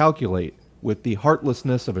one to calculate, with the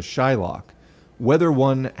heartlessness of a Shylock, whether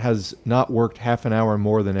one has not worked half an hour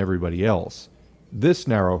more than everybody else, this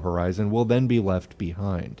narrow horizon will then be left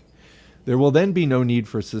behind. There will then be no need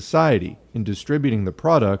for society, in distributing the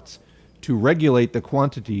products, to regulate the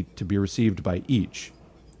quantity to be received by each.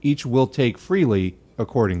 Each will take freely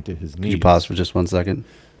according to his needs. Could you pause for just 1 second?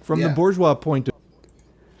 From the bourgeois point of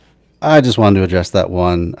I just wanted to address that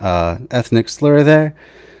one ethnic slur there.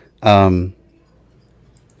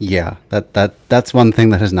 Yeah, that's one thing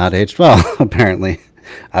that has not aged well, apparently.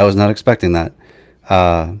 I was not expecting that.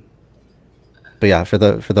 But yeah, for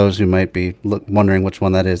those who might be wondering which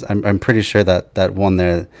one that is, I'm pretty sure that one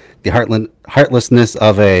there, the heartlessness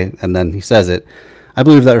of a, and then he says it, I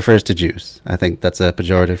believe that refers to Jews. I think that's a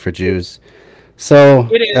pejorative for Jews. So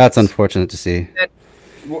that's unfortunate to see.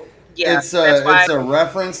 Yeah, it's a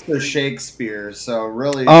reference to Shakespeare, so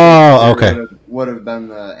really, okay, would have been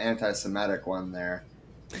the anti-Semitic one there,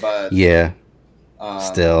 but yeah,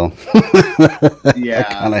 still, yeah,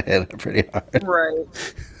 kind of hit it pretty hard,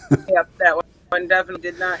 right? Yep, that one definitely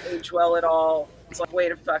did not age well at all. It's like,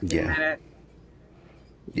 wait a fucking minute.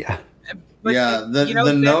 Yeah, but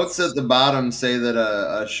the notes at the bottom say that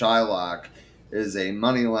a Shylock is a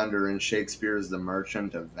moneylender in Shakespeare's The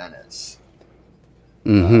Merchant of Venice.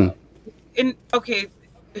 Mm-hmm. Okay,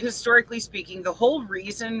 historically speaking, the whole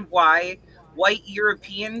reason why white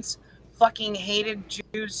Europeans fucking hated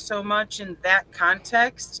Jews so much in that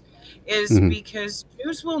context is because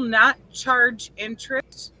Jews will not charge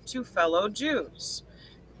interest to fellow Jews.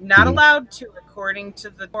 Not allowed to, according to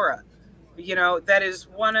the Torah. You know, that is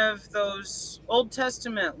one of those Old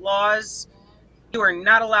Testament laws. You are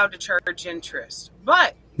not allowed to charge interest,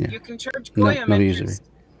 but you can charge goyim interest.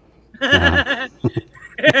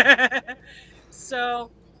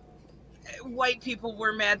 So white people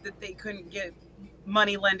were mad that they couldn't get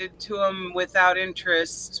money lended to them without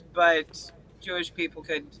interest, but Jewish people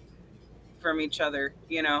could from each other,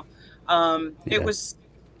 you know. It was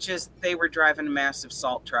just, they were driving a massive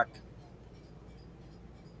salt truck.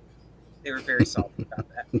 They were very salty about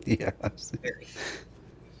that. Yeah. Very.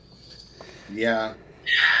 Yeah.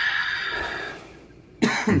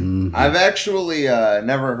 I've actually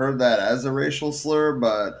never heard that as a racial slur,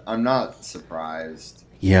 but I'm not surprised.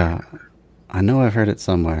 Yeah, I know I've heard it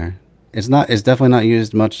somewhere. It's definitely not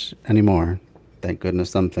used much anymore. Thank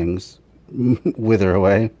goodness some things wither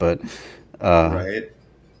away, but right.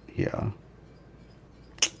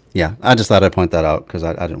 Yeah, I just thought I'd point that out because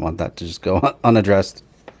I didn't want that to just go unaddressed.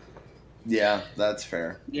 Yeah, that's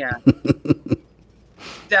fair. Yeah.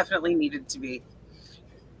 Definitely needed to be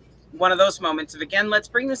one of those moments of, again, let's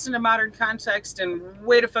bring this into modern context and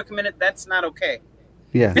wait a fucking minute, that's not okay.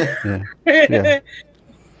 Yeah. Yeah.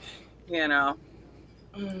 You know.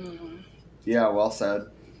 Yeah, well said.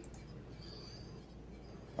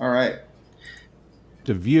 All right.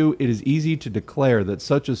 To view, it is easy to declare that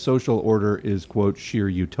such a social order is, quote, sheer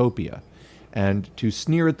utopia, and to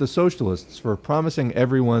sneer at the socialists for promising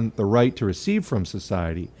everyone the right to receive from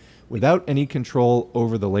society without any control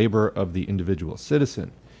over the labor of the individual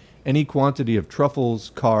citizen, any quantity of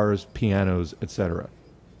truffles, cars, pianos, etc.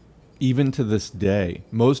 Even to this day,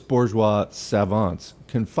 most bourgeois savants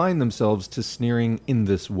confine themselves to sneering in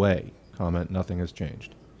this way. Comment, nothing has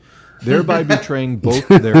changed. Thereby betraying both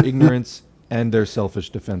their ignorance and their selfish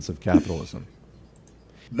defense of capitalism.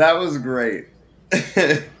 That was great.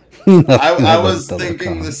 I was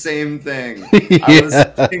thinking the same thing. I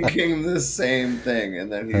was thinking the same thing,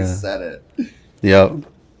 and then he said it. Yep.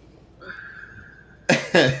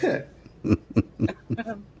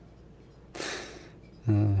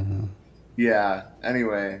 Yeah,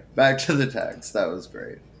 anyway, back to the text. That was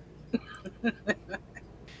great.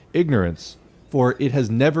 Ignorance, for it has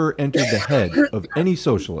never entered the head of any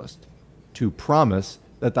socialist to promise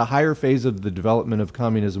that the higher phase of the development of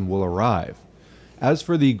communism will arrive. As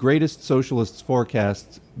for the greatest socialists'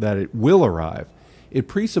 forecasts that it will arrive, it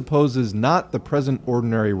presupposes not the present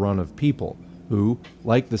ordinary run of people, who,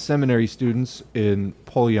 like the seminary students in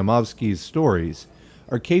Polyamovsky's stories,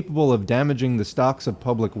 are capable of damaging the stocks of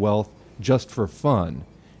public wealth just for fun,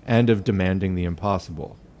 and of demanding the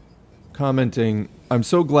impossible. Commenting, I'm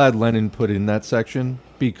so glad Lenin put in that section,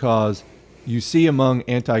 because you see among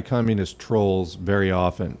anti-communist trolls very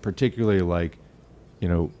often, particularly like, you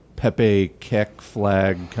know, Pepe Kek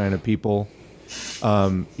flag kind of people,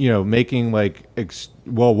 you know, making like,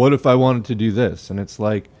 well, what if I wanted to do this? And it's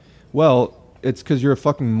like, well, it's because you're a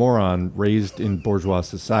fucking moron raised in bourgeois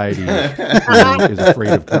society who is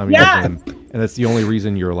afraid of communism and that's the only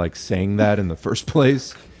reason you're like saying that in the first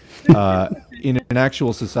place. In an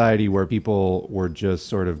actual society where people were just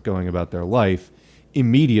sort of going about their life,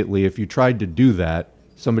 immediately, if you tried to do that,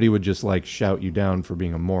 somebody would just like shout you down for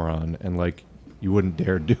being a moron, and like you wouldn't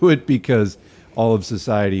dare do it because all of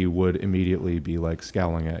society would immediately be like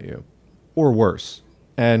scowling at you, or worse.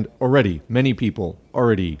 And already, many people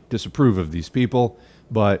already disapprove of these people,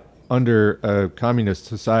 but under a communist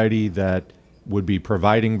society that would be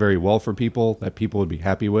providing very well for people, that people would be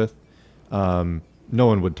happy with, no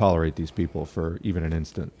one would tolerate these people for even an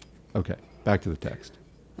instant. Okay, back to the text.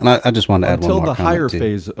 And I just want to add one more Until the comment higher too.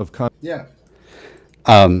 phase of Yeah.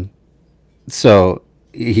 So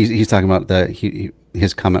he's talking about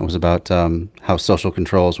his comment was about how social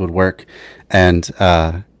controls would work, and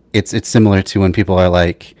it's similar to when people are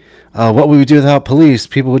like, what would we do without police?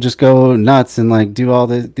 People would just go nuts and like do all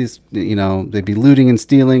this, you know, they'd be looting and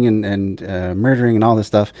stealing and murdering and all this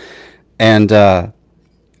stuff. And I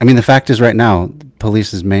mean, the fact is, right now,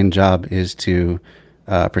 police's main job is to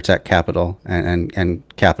protect capital and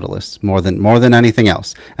capitalists more than anything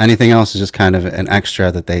else. Anything else is just kind of an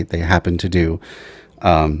extra that they happen to do.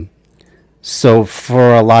 So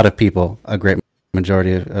for a lot of people, a great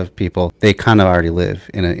majority of people, they kind of already live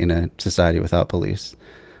in a society without police.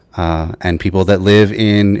 And people that live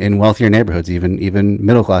in wealthier neighborhoods, even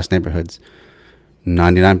middle class neighborhoods,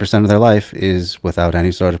 99% of their life is without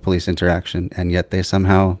any sort of police interaction, and yet they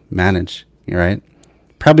somehow manage. Right?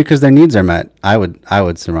 Probably because their needs are met. I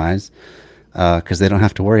would surmise, because they don't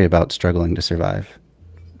have to worry about struggling to survive.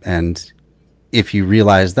 And if you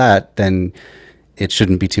realize that, then it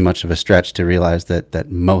shouldn't be too much of a stretch to realize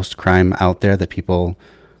that most crime out there that people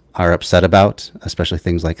are upset about, especially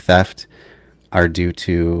things like theft, are due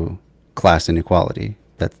to class inequality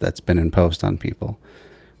that's been imposed on people,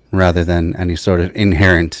 rather than any sort of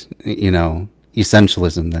inherent, you know,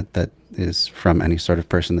 essentialism that is from any sort of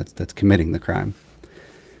person that's committing the crime.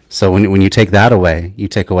 So when you take that away, you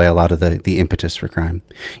take away a lot of the impetus for crime.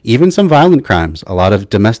 Even some violent crimes, a lot of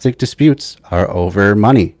domestic disputes are over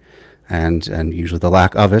money, and usually the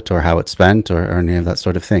lack of it, or how it's spent, or any of that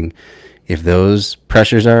sort of thing. If those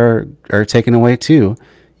pressures are taken away too,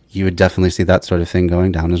 you would definitely see that sort of thing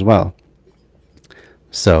going down as well.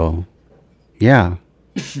 So, yeah.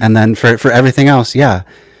 And then for everything else, yeah,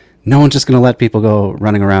 no one's just going to let people go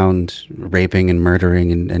running around raping and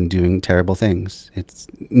murdering and doing terrible things.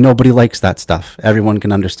 Nobody likes that stuff. Everyone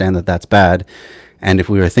can understand that that's bad. And if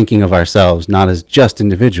we were thinking of ourselves not as just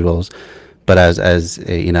individuals, but as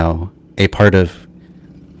a, you know, a part of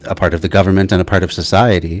the government and a part of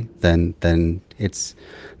society, then it's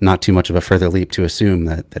not too much of a further leap to assume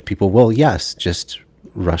that people will, yes, just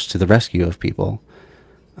rush to the rescue of people,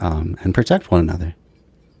 and protect one another.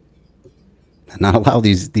 And not allow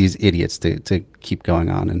these idiots to keep going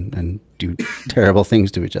on and do terrible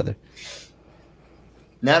things to each other.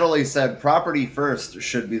 Natalie said, "Property first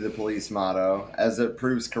should be the police motto, as it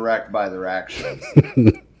proves correct by their actions."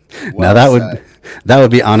 Now that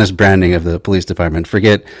would be honest branding of the police department.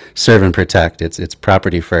 Forget serve and protect. It's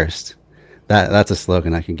property first. That's a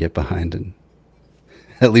slogan I can get behind, and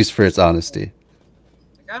at least for its honesty.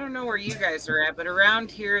 I don't know where you guys are at, but around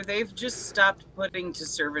here, they've just stopped putting to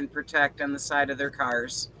serve and protect on the side of their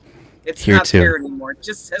cars. It's Here not too. there anymore. It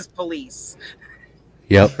just says police.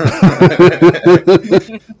 Yep.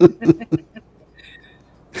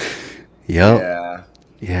 Yep. Yeah.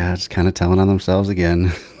 Yeah, just kind of telling on themselves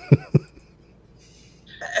again.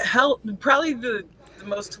 Hell, probably the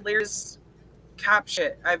most hilarious cop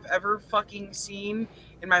shit I've ever fucking seen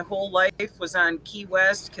in my whole life was on Key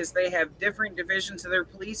West, because they have different divisions of their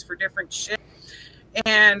police for different shit.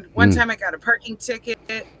 And one time I got a parking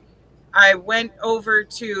ticket. I went over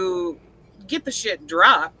to get the shit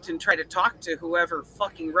dropped and try to talk to whoever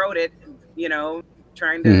fucking wrote it, you know,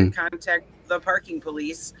 trying to contact the parking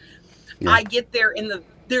police. Yeah. I get there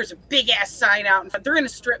there's a big ass sign out in front. They're in a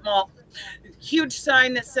strip mall. Huge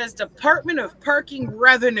sign that says Department of Parking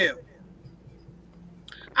Revenue.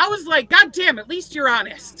 I was like, God damn, at least you're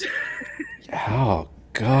honest. Oh,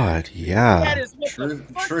 God, yeah. That is what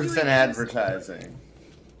Truth in advertising.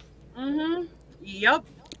 Mm-hmm. Yep.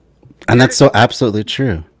 And that's so absolutely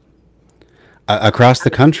true. Across the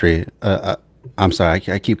country, I'm sorry,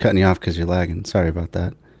 I keep cutting you off because you're lagging. Sorry about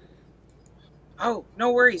that. Oh,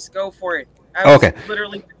 no worries. Go for it. I was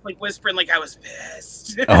literally like whispering like I was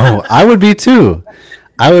pissed. Oh, I would be too.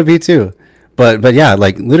 But yeah,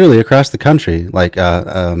 like literally across the country, like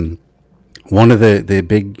one of the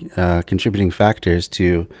big contributing factors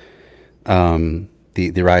to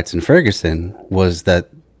the riots in Ferguson was that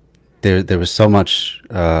there was so much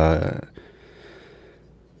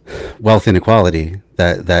wealth inequality,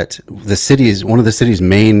 that one of the city's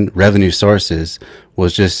main revenue sources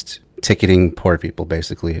was just ticketing poor people,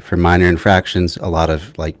 basically, for minor infractions, a lot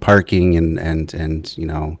of like parking and you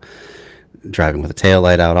know, driving with a tail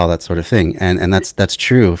light out, all that sort of thing. And that's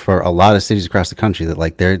true for a lot of cities across the country, that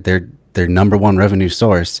like their number one revenue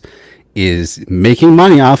source is making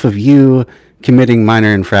money off of you committing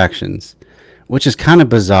minor infractions, which is kind of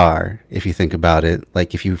bizarre if you think about it.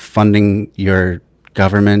 Like, if you funding your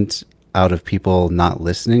government out of people not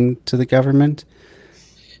listening to the government,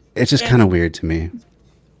 it's just kind of weird to me.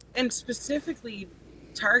 And specifically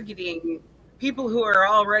targeting people who are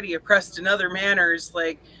already oppressed in other manners,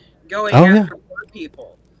 like going after poor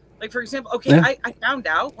people. Like, for example, I found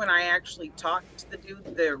out when I actually talked to the dude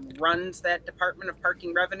that runs that Department of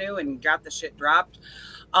Parking Revenue and got the shit dropped,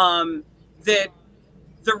 that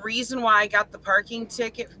the reason why I got the parking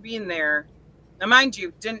ticket for being there, now mind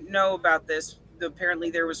you, didn't know about this. Apparently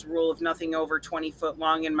there was a rule of nothing over 20 foot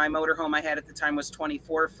long, and my motorhome I had at the time was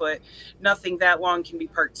 24 foot. Nothing that long can be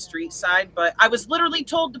parked street side, but I was literally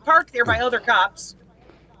told to park there by other cops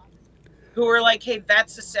who were like, hey,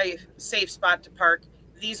 that's a safe spot to park.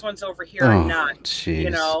 These ones over here are not. Geez. You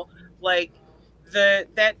know, like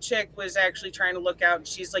that chick was actually trying to look out, and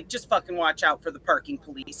she's like, just fucking watch out for the parking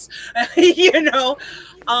police. You know?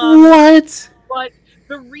 What? But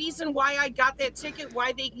the reason why I got that ticket,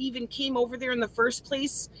 why they even came over there in the first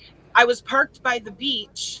place, I was parked by the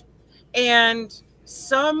beach, and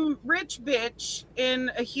some rich bitch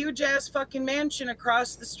in a huge ass fucking mansion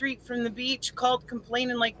across the street from the beach called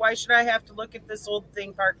complaining, like, why should I have to look at this old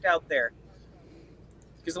thing parked out there?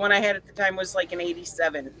 Because the one I had at the time was like an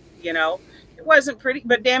 87, you know? It wasn't pretty,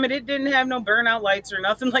 but damn it, it didn't have no burnout lights or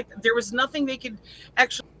nothing like that. There was nothing they could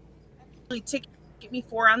actually ticket me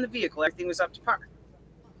for on the vehicle. Everything was up to par.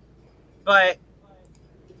 But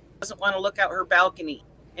doesn't want to look out her balcony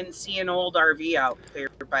and see an old RV out there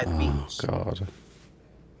by the beach. Oh, God.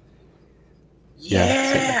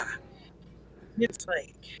 Yeah. It's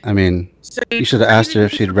like... I mean, so you should have asked her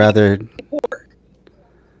if she'd rather...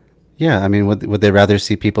 Yeah, I mean, would they rather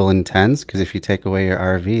see people in tents? Because if you take away your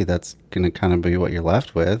RV, that's going to kind of be what you're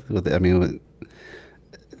left with. I mean,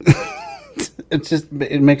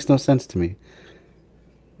 it makes no sense to me,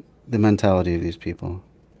 the mentality of these people.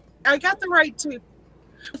 I got the right to.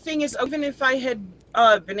 The thing is, even if I had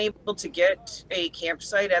been able to get a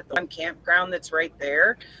campsite at the one campground that's right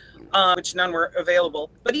there, which none were available,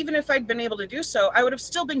 but even if I'd been able to do so, I would have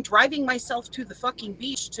still been driving myself to the fucking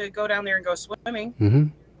beach to go down there and go swimming. Mm-hmm.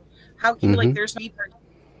 How can you, like, there's no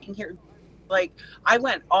parking here? Like, I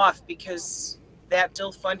went off because that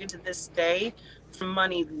still funded to this day from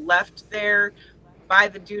money left there by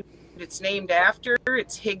the dude it's named after.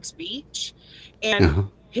 It's Higgs Beach. And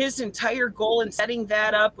his entire goal in setting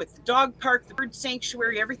that up with the dog park, the bird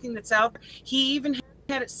sanctuary, everything that's out there, he even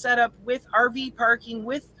had it set up with RV parking,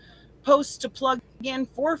 with posts to plug in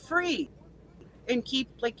for free and keep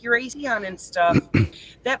like your AC on and stuff.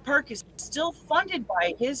 That park is still funded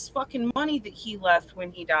by his fucking money that he left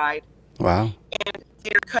when he died. Wow. And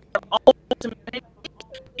they're cut all the money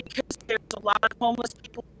because there's a lot of homeless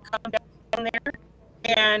people who come down there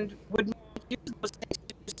and would use those things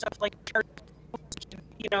to do stuff like,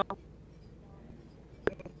 you know,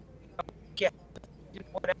 get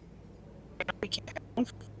whatever. We can't have them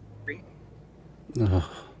for free.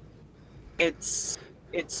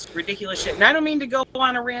 It's ridiculous shit. And I don't mean to go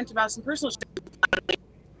on a rant about some personal shit.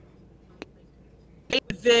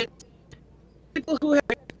 That people who have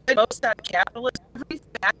most out of capitalism,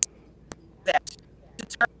 that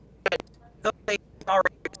though they've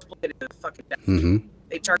already exploited the fucking death. Mm-hmm.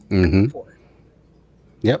 They charge for.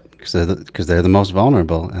 Yep, because they're the most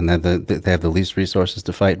vulnerable, and they have the least resources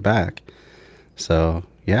to fight back. So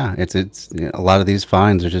yeah, it's you know, a lot of these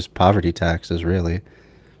fines are just poverty taxes, really.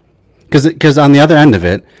 Because on the other end of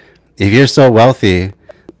it, if you're so wealthy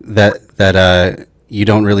that you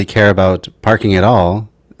don't really care about parking at all,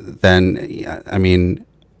 then I mean,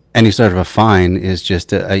 any sort of a fine is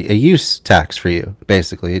just a use tax for you.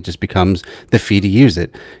 Basically, it just becomes the fee to use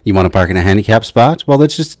it. You want to park in a handicap spot? Well,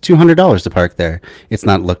 it's just $200 to park there. It's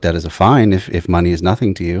not looked at as a fine if money is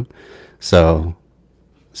nothing to you. So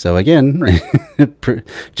again,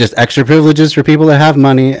 just extra privileges for people that have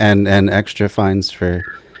money, and extra fines for,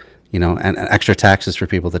 you know, and extra taxes for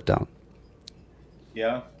people that don't.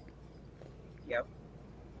 Yeah. Yep.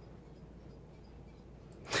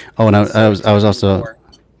 Oh, and I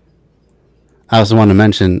also want to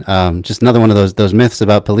mention just another one of those myths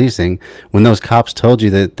about policing. When those cops told you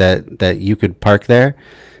that you could park there,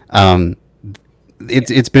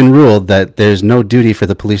 it's been ruled that there's no duty for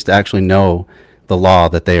the police to actually know the law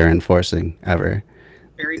that they are enforcing ever.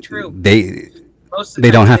 Very true. They Most of the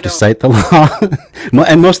they don't times have to cite the law,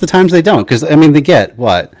 and most of the times they don't, because I mean they get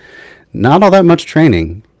what, not all that much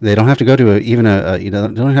training. They don't have to go to even a they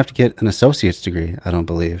don't have to get an associate's degree. I don't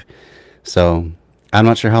believe. So I'm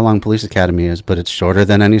not sure how long police academy is, but it's shorter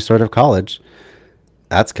than any sort of college.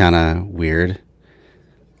 That's kind of weird.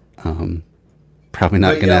 Probably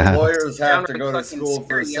not But gonna yeah, have. lawyers have to Downright go to fucking school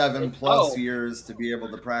for scary. 7+ Oh. years to be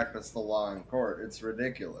able to practice the law in court. It's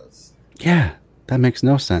ridiculous. Yeah, that makes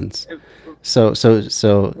no sense. So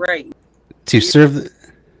Right. to serve.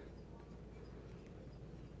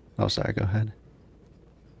 Oh, sorry. Go ahead.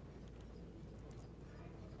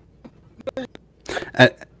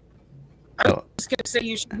 I Oh, was going to say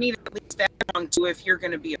you should need at least that long too if you're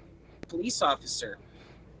going to be a police officer.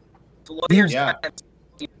 The lawyers Yeah. why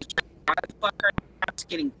the fuck are cops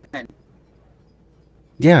getting pen?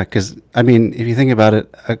 yeah, because I mean, if you think about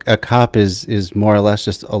it, a cop is more or less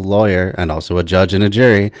just a lawyer and also a judge and a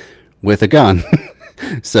jury with a gun.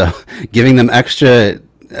 So giving them extra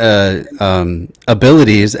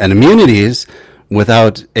abilities and immunities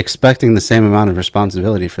without expecting the same amount of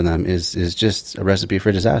responsibility for them is just a recipe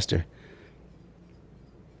for disaster.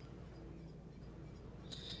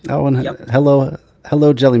 Oh, and Yep.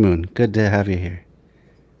 hello, Jelly Moon. Good to have you here.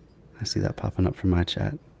 I see that popping up from my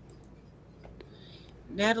chat.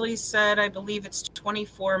 Natalie said, I believe it's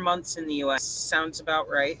 24 months in the U.S. Sounds about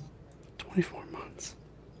right. 24 months.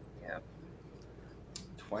 Yeah.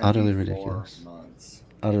 Utterly 24 ridiculous. months.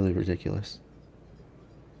 Utterly ridiculous.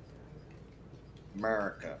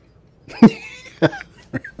 America.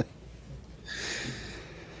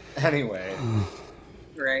 Anyway,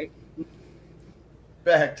 Right.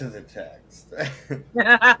 back to the text.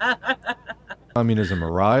 Communism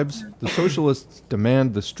arrives, the socialists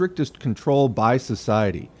demand the strictest control by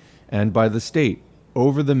society and by the state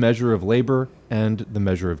over the measure of labor and the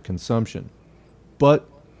measure of consumption. But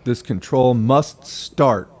this control must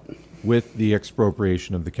start with the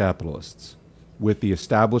expropriation of the capitalists, with the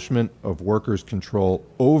establishment of workers' control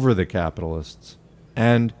over the capitalists,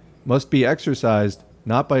 and must be exercised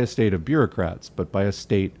not by a state of bureaucrats, but by a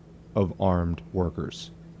state of armed workers.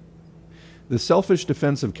 The selfish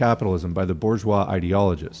defense of capitalism by the bourgeois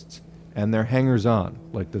ideologists and their hangers-on,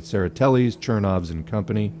 like the Tseretellis, Chernovs, and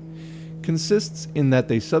company, consists in that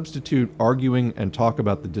they substitute arguing and talk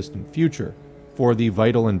about the distant future for the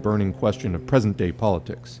vital and burning question of present-day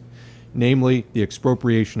politics, namely the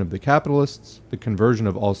expropriation of the capitalists, the conversion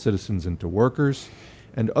of all citizens into workers,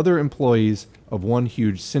 and other employees of one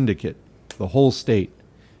huge syndicate, the whole state,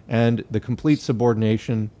 and the complete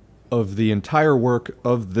subordination of the entire work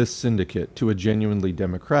of this syndicate to a genuinely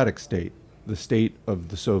democratic state, the state of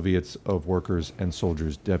the Soviets of workers and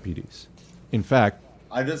soldiers' deputies. In fact,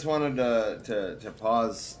 I just wanted to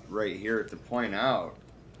pause right here to point out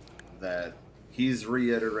that he's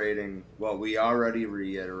reiterating what we already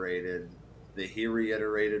reiterated, that he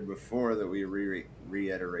reiterated before, that we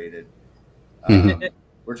reiterated.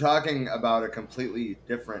 We're talking about a completely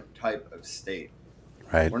different type of state.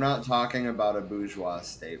 Right. We're not talking about a bourgeois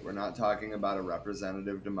state. We're not talking about a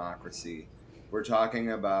representative democracy. We're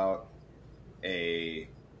talking about a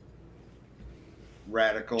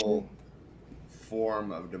radical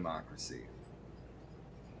form of democracy.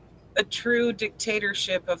 A true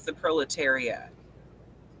dictatorship of the proletariat.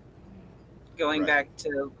 Going Right. back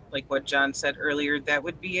to like what John said earlier, that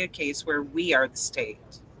would be a case where we are the state.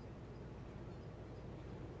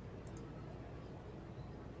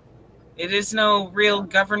 It is no real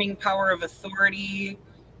governing power of authority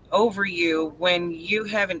over you when you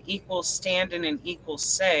have an equal stand and an equal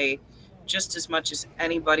say just as much as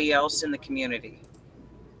anybody else in the community.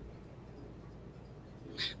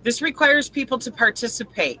 This requires people to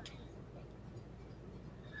participate.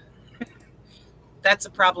 That's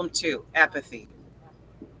a problem too, apathy.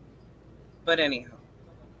 But anyhow.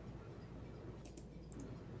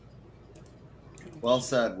 Well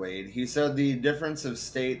said, Wade. He said the difference of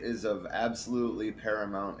state is of absolutely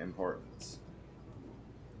paramount importance.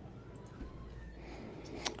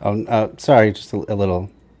 Oh, sorry, just a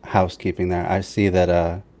little housekeeping there. I see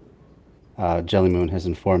that Jelly Moon has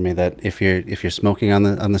informed me that if you're smoking on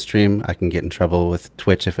the stream, I can get in trouble with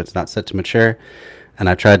Twitch if it's not set to mature. And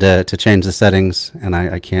I tried to change the settings, and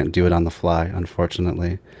I can't do it on the fly,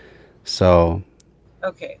 unfortunately. So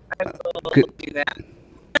Okay, I will do that.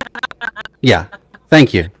 yeah,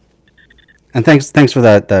 thank you, and thanks for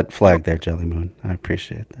that flag there, Jelly Moon. I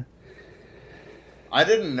appreciate that. I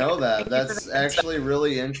didn't know that. Thank you for That's the actually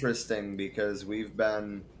really interesting because we've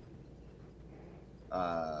been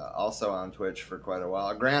also on Twitch for quite a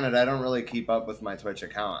while. Granted, I don't really keep up with my Twitch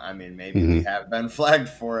account. I mean, maybe we have been flagged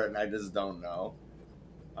for it and I just don't know.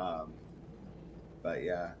 But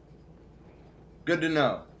yeah, good to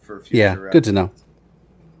know for future. Yeah, good to know.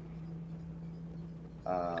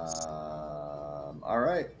 All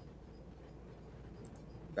right.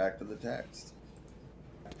 Back to the text.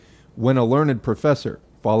 When a learned professor,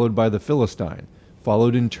 followed by the Philistine,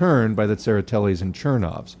 followed in turn by the Tseretellis and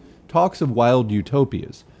Chernovs, talks of wild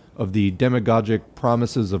utopias, of the demagogic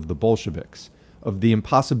promises of the Bolsheviks, of the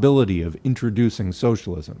impossibility of introducing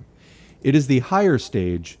socialism, it is the higher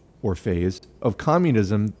stage or phase of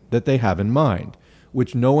communism that they have in mind,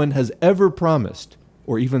 which no one has ever promised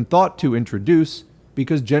or even thought to introduce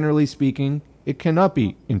because, generally speaking, it cannot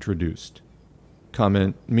be introduced.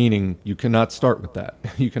 Comment meaning you cannot start with that.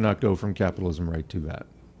 You cannot go from capitalism right to that.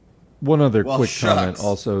 One other quick comment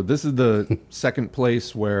also. This is the second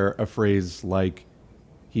place where a phrase like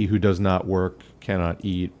 "he who does not work cannot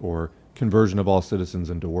eat" or "conversion of all citizens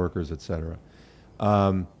into workers," etc.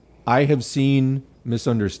 I have seen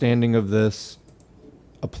misunderstanding of this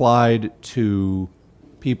applied to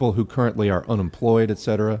people who currently are unemployed,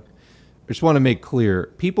 etc. I just want to make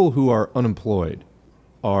clear, people who are unemployed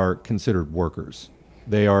are considered workers.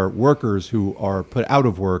 They are workers who are put out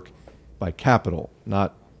of work by capital,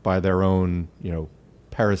 not by their own,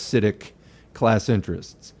 parasitic class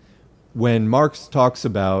interests. When Marx talks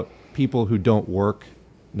about people who don't work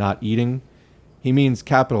not eating, he means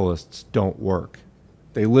capitalists don't work.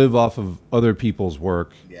 They live off of other people's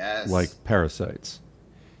work, like parasites.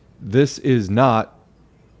 This is not,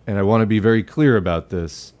 and I want to be very clear about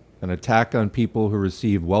this, an attack on people who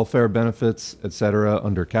receive welfare benefits, etc.,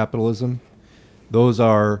 under capitalism. Those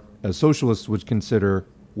are, as socialists would consider,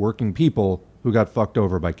 working people who got fucked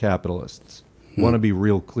over by capitalists. Want to be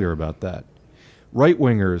real clear about that.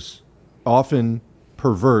 Right-wingers often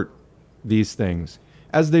pervert these things,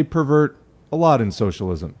 as they pervert a lot in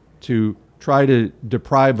socialism, to try to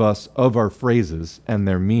deprive us of our phrases and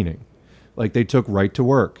their meaning. Like they took right to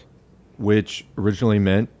work, which originally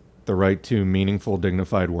meant the right to meaningful,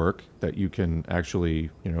 dignified work that you can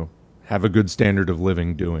actually, have a good standard of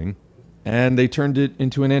living doing. And they turned it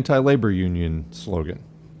into an anti-labor union slogan.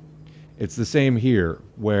 It's the same here,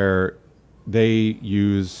 where they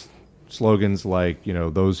use slogans like,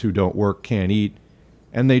 those who don't work can't eat,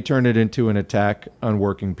 and they turn it into an attack on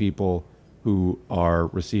working people who are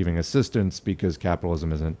receiving assistance because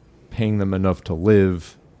capitalism isn't paying them enough to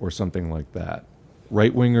live or something like that.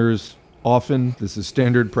 Right-wingers often, this is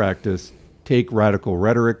standard practice, take radical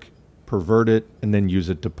rhetoric, pervert it, and then use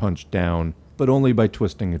it to punch down, but only by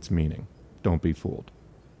twisting its meaning. Don't be fooled.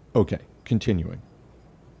 Okay, continuing.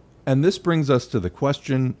 And this brings us to the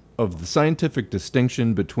question of the scientific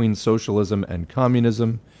distinction between socialism and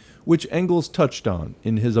communism, which Engels touched on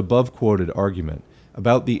in his above-quoted argument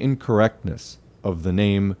about the incorrectness of the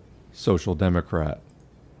name Social Democrat.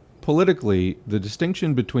 Politically, the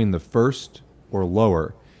distinction between the first, or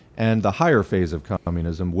lower, and the higher phase of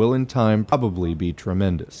communism will in time probably be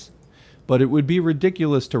tremendous. But it would be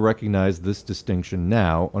ridiculous to recognize this distinction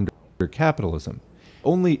now under capitalism.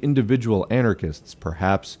 Only individual anarchists,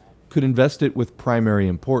 perhaps, could invest it with primary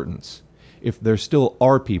importance, if there still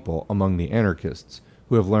are people among the anarchists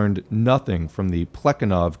who have learned nothing from the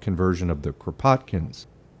Plekhanov conversion of the Kropotkins,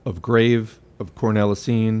 of Grave, of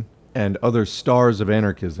Cornelisine, and other stars of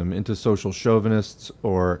anarchism into social chauvinists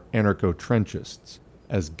or anarcho-trenchists,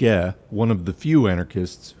 as Gué, one of the few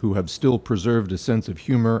anarchists who have still preserved a sense of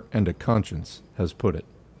humor and a conscience, has put it.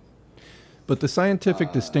 But the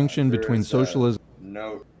scientific distinction between socialism...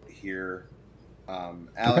 Note here,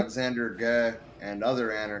 Alexander Gué and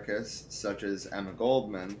other anarchists, such as Emma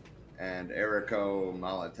Goldman and Errico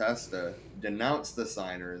Malatesta, denounced the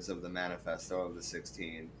signers of the Manifesto of the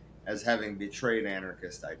 16 as having betrayed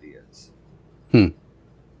anarchist ideas.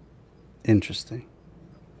 Interesting.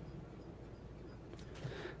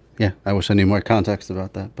 Yeah, I wish I knew more context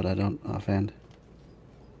about that, but I don't offhand.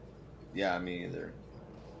 Yeah, me either.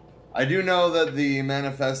 I do know that the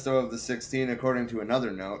Manifesto of the 16, according to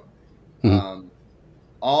another note,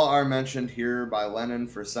 all are mentioned here by Lenin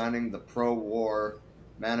for signing the pro-war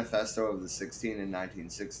Manifesto of the 16 in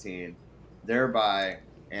 1916, thereby,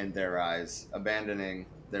 in their eyes, abandoning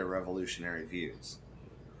their revolutionary views.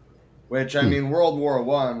 Which, I mean, World War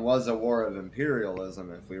I was a war of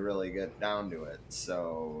imperialism, if we really get down to it.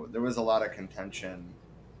 So there was a lot of contention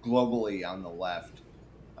globally on the left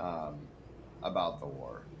about the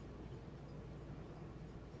war.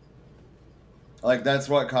 Like, that's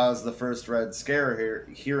what caused the first Red Scare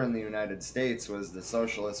here in the United States, was the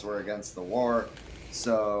socialists were against the war.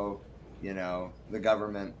 So, the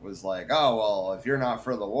government was like, oh, well, if you're not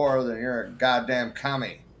for the war, then you're a goddamn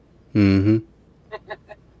commie. Mm-hmm.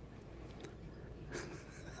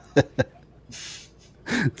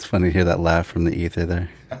 It's funny to hear that laugh from the ether there.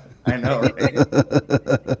 I know, right?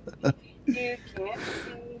 You can't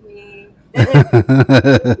see me.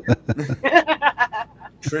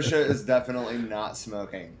 Trisha is definitely not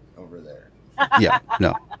smoking over there. Yeah,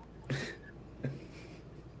 no.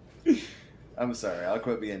 I'm sorry, I'll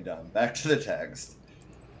quit being dumb. Back to the text.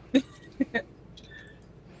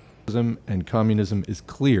 And communism is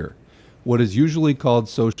clear. What is usually called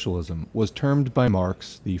socialism was termed by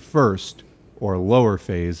Marx the first or lower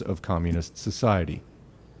phase of communist society.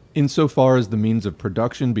 Insofar as the means of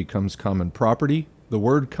production becomes common property, the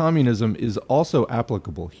word communism is also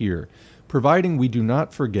applicable here, providing we do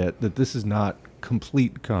not forget that this is not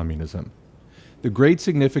complete communism. The great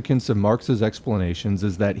significance of Marx's explanations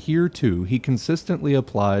is that here too he consistently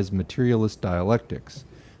applies materialist dialectics,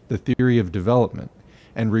 the theory of development,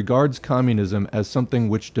 and regards communism as something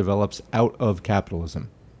which develops out of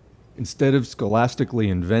capitalism. Instead of scholastically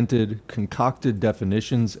invented, concocted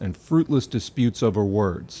definitions and fruitless disputes over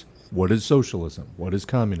words, what is socialism? What is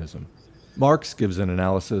communism? Marx gives an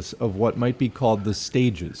analysis of what might be called the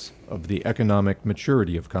stages of the economic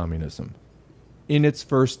maturity of communism. In its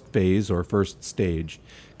first phase or first stage,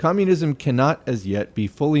 communism cannot as yet be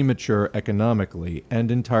fully mature economically and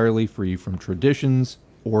entirely free from traditions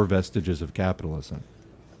or vestiges of capitalism.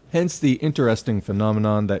 Hence the interesting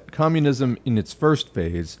phenomenon that communism in its first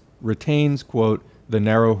phase retains, quote, the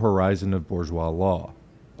narrow horizon of bourgeois law.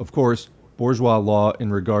 Of course, bourgeois law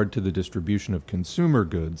in regard to the distribution of consumer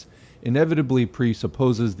goods inevitably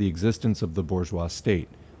presupposes the existence of the bourgeois state,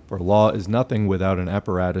 for law is nothing without an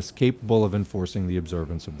apparatus capable of enforcing the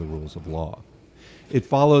observance of the rules of law. It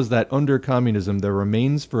follows that under communism there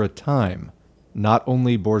remains for a time not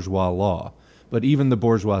only bourgeois law, but even the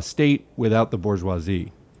bourgeois state without the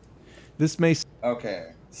bourgeoisie. This may...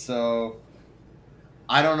 Okay, so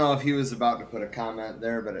I don't know if he was about to put a comment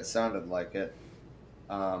there, but it sounded like it.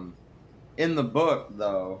 In the book,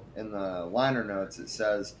 though, in the liner notes, it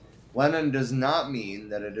says, Lenin does not mean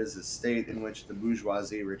that it is a state in which the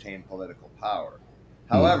bourgeoisie retain political power.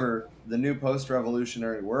 However, the new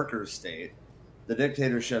post-revolutionary workers' state, the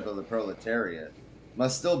dictatorship of the proletariat,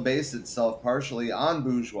 must still base itself partially on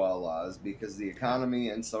bourgeois laws because the economy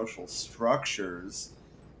and social structures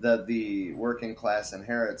that the working class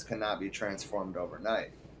inherits cannot be transformed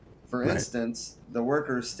overnight. For instance, the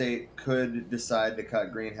workers' state could decide to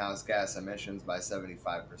cut greenhouse gas emissions by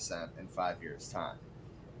 75% in 5 years' time.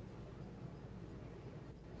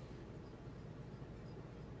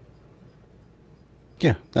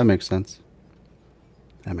 Yeah, that makes sense.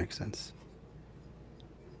 That makes sense.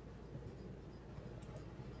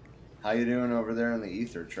 How you doing over there in the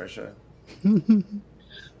ether, Trisha?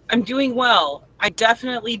 I'm doing well. I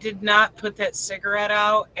definitely did not put that cigarette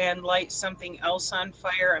out and light something else on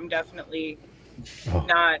fire. I'm definitely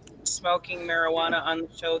not smoking marijuana on the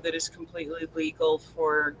show that is completely legal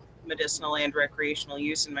for medicinal and recreational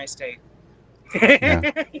use in my state.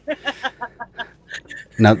 Yeah.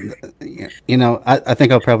 Now, you know, I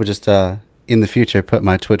think I'll probably just in the future put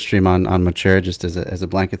my Twitch stream on mature just as a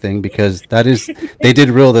blanket thing, because that is, they did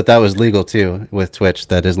rule that was legal too with Twitch,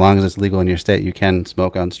 that as long as it's legal in your state you can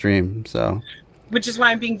smoke on stream. So which is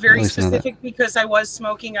why I'm being very specific, because I was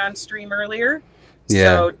smoking on stream earlier.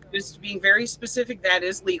 Yeah. So just being very specific, that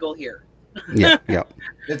is legal here. Yeah. Yeah.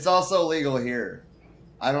 It's also legal here.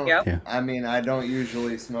 I don't. Yep. Yeah. I mean, I don't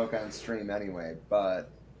usually smoke on stream anyway, but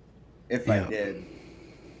if I did,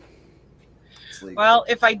 it's legal. Well,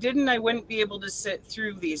 if I didn't, I wouldn't be able to sit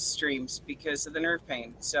through these streams because of the nerve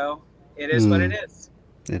pain. So it is what it is.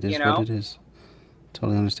 It is what it is.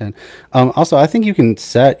 Totally understand. Also, I think you can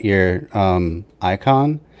set your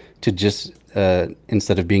icon to just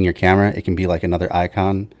instead of being your camera, it can be like another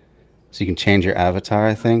icon. So you can change your avatar.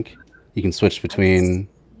 I think you can switch between.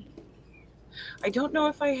 I don't know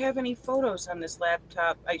if I have any photos on this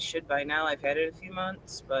laptop. I should by now. I've had it a few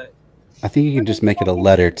months, but I think you can just make it a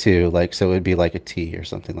letter too, like so it would be like a T or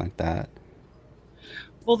something like that.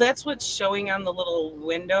 Well, that's what's showing on the little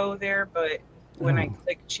window there, but when I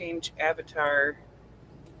click change avatar,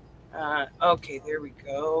 okay, there we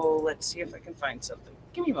go. Let's see if I can find something.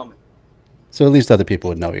 Give me a moment. So at least other people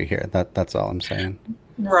would know you're here. That's all I'm saying.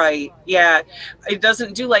 Right. Yeah. It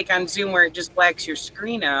doesn't do like on Zoom where it just blacks your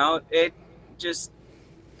screen out. It just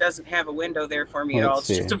doesn't have a window there for me at all. It's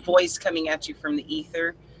just a voice coming at you from the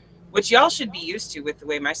ether, which y'all should be used to with the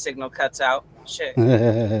way my signal cuts out. Shit.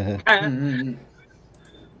 Indeed.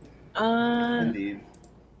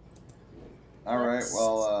 All right.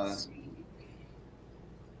 Well.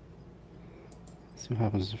 See what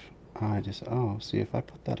happens if I just see if I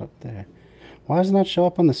put that up there. Why doesn't that show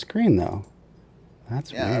up on the screen though?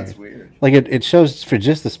 That's Yeah, weird. that's weird. Like it shows for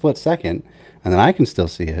just a split second, and then I can still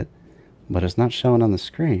see it, but it's not showing on the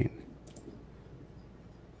screen.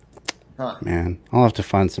 Huh. Man, I'll have to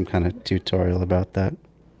find some kind of tutorial about that.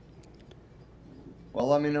 Well,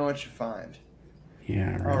 let me know what you find.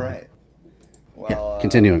 Yeah. Right. All right. Yeah. Well,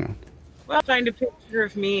 Continuing on. Well, I'll find a picture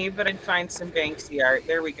of me, but I'd find some Banksy art.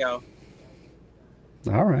 There we go.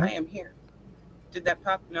 All I right. am here. Did that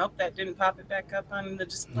pop? Nope, that didn't pop it back up on the No,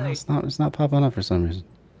 display. it's not. It's not popping up for some reason.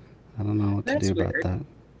 I don't know what That's to do about weird. that.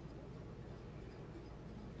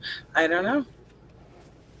 I don't know.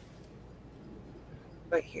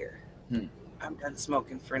 But here. Hmm. I'm done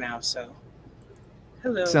smoking for now, so.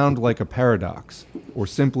 Hello. Sound like a paradox, or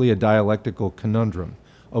simply a dialectical conundrum,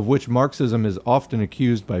 of which Marxism is often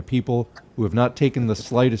accused by people who have not taken the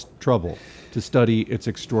slightest trouble to study its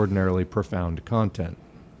extraordinarily profound content.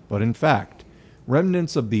 But in fact,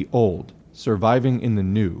 remnants of the old, surviving in the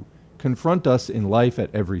new, confront us in life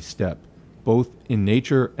at every step, both in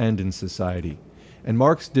nature and in society. And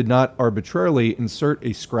Marx did not arbitrarily insert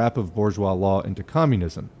a scrap of bourgeois law into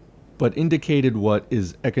communism, but indicated what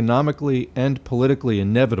is economically and politically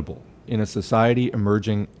inevitable in a society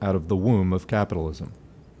emerging out of the womb of capitalism.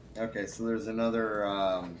 okay, so there's another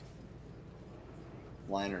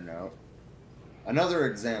liner note. Another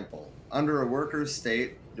example. Under a workers'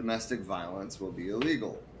 state, domestic violence will be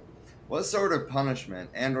illegal. What sort of punishment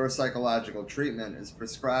and or psychological treatment is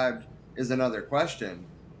prescribed is another question,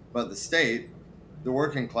 but the state, the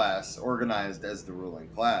working class organized as the ruling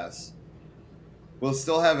class, will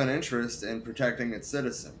still have an interest in protecting its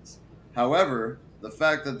citizens. However, the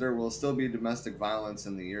fact that there will still be domestic violence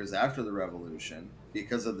in the years after the revolution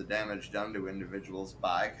because of the damage done to individuals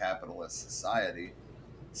by capitalist society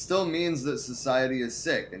still means that society is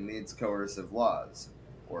sick and needs coercive laws,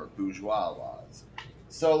 or bourgeois laws.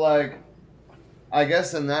 So, like, I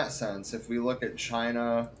guess in that sense, if we look at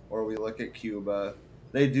China or we look at Cuba,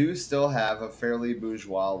 they do still have a fairly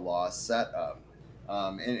bourgeois law set up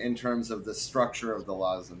in terms of the structure of the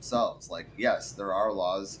laws themselves. Like, yes, there are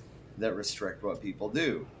laws that restrict what people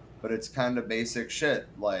do, but it's kind of basic shit.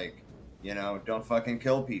 Like, you know, don't fucking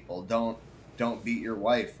kill people. Don't beat your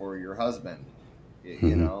wife or your husband.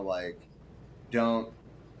 You know, like, don't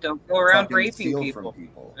Don't go around fucking raping steal people. from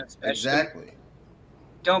people. Especially. Exactly.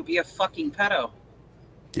 Don't be a fucking pedo.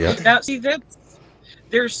 Yep. Now, see,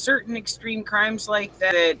 there's certain extreme crimes like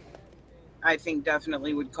that I think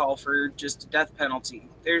definitely would call for just a death penalty.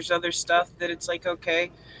 There's other stuff that it's like,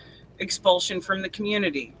 okay, expulsion from the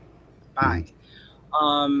community. Bye.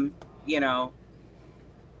 You know,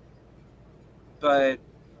 but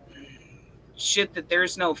shit that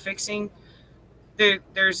there's no fixing.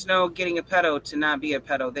 There's no getting a pedo to not be a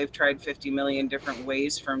pedo. They've tried 50 million different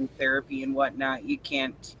ways from therapy and whatnot. You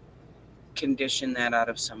can't condition that out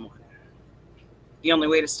of someone. The only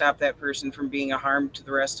way to stop that person from being a harm to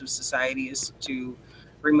the rest of society is to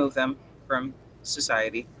remove them from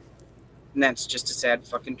society. And that's just a sad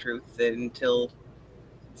fucking truth, that until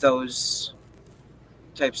those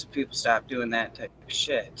types of people stop doing that type of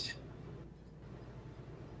shit,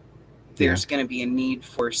 there's going to be a need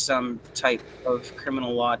for some type of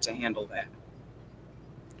criminal law to handle that.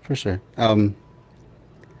 For sure.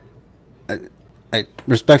 I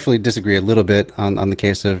respectfully disagree a little bit on the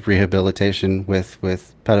case of rehabilitation with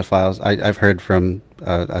pedophiles. I've heard from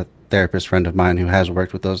a therapist friend of mine who has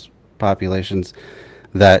worked with those populations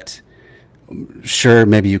that sure,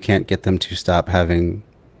 maybe you can't get them to stop having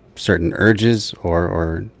certain urges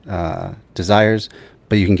or desires,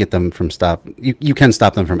 but you can get them from you can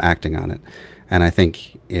stop them from acting on it. And I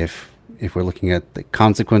think if we're looking at the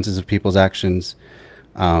consequences of people's actions,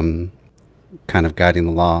 kind of guiding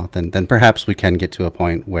the law, then perhaps we can get to a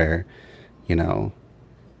point where, you know,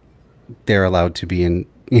 they're allowed to be in,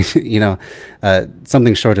 you know,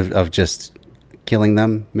 something short of just killing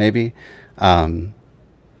them, maybe. I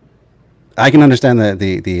can understand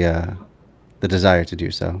the desire to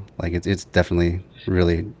do so. Like it's definitely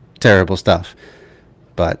really terrible stuff,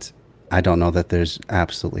 but I don't know that there's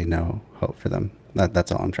absolutely no hope for them.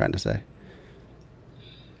 That's all I'm trying to say.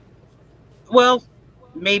 Well,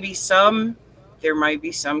 maybe there might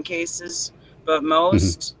be some cases, but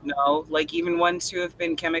most, no. Like even ones who have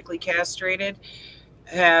been chemically castrated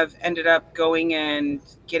have ended up going and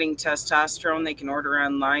getting testosterone they can order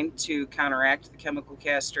online to counteract the chemical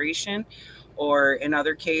castration, or in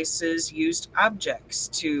other cases used objects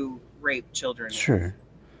to rape children. Sure.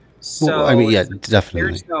 So well, I mean, yeah,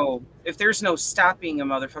 definitely. If there's no stopping a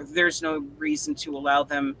motherfucker, there's no reason to allow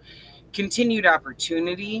them continued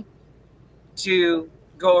opportunity to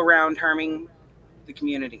go around harming the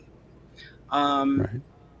community. Right.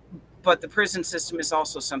 but the prison system is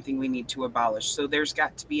also something we need to abolish. So there's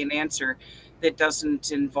got to be an answer that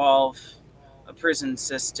doesn't involve a prison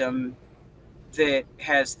system that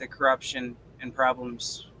has the corruption and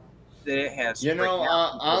problems that it has You right know,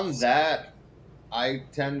 now. on that, I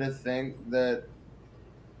tend to think that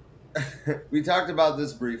we talked about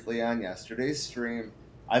this briefly on yesterday's stream.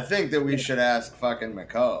 I think that we should ask fucking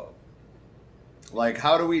McCo. Like,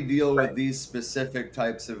 how do we deal with these specific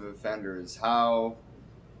types of offenders? How?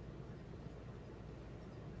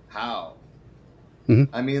 Mhm.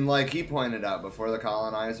 I mean, like he pointed out, before the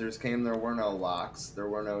colonizers came, there were no locks, there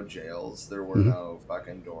were no jails, there were no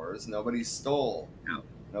fucking doors. Nobody stole. No.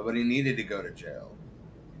 Nobody needed to go to jail.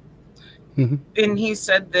 And he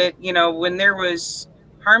said that, you know, when there was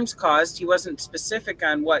harms caused, he wasn't specific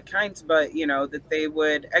on what kinds, but, you know, that they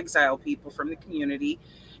would exile people from the community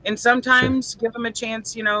and sometimes give them a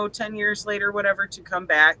chance, you know, 10 years later, whatever, to come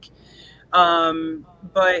back.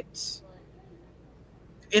 But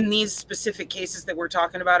in these specific cases that we're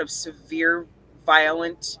talking about of severe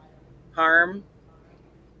violent harm,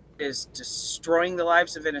 is destroying the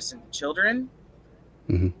lives of innocent children,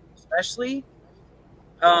 especially,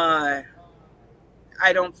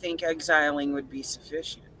 I don't think exiling would be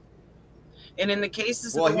sufficient. And in the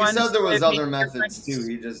cases of the ones, he said there was that other make methods difference- too.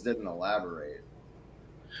 He just didn't elaborate.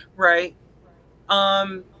 right?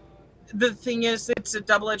 The thing is, it's a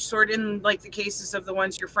double-edged sword. In like the cases of the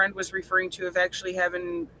ones your friend was referring to, of actually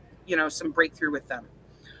having, you know, some breakthrough with them.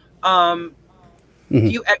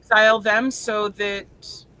 You exile them so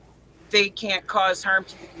that they can't cause harm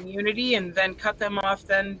to the community, and then cut them off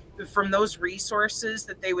then from those resources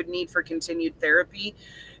that they would need for continued therapy,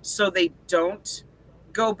 so they don't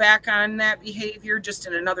go back on that behavior just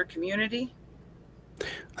in another community.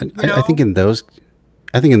 I think in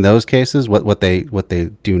those cases, what they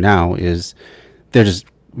do now is they're just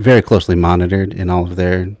very closely monitored in all of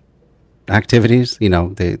their activities. You know,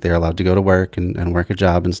 they're allowed to go to work and work a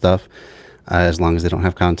job and stuff, as long as they don't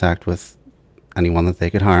have contact with anyone that they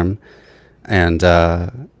could harm. And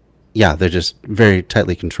yeah, they're just very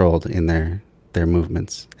tightly controlled in their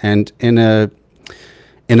movements. And in a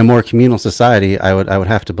more communal society, I would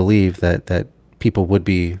have to believe that people would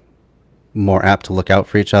be more apt to look out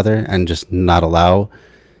for each other and just not allow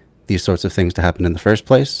these sorts of things to happen in the first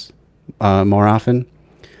place more often.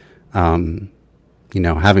 You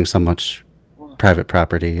know, having so much private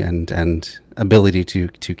property and ability to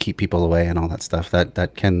keep people away and all that stuff,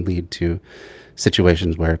 that can lead to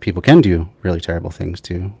situations where people can do really terrible things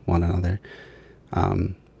to one another.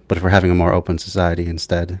 But if we're having a more open society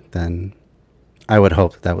instead, then I would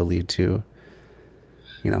hope that would lead to,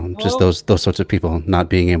 you know, just those sorts of people not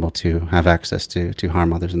being able to have access to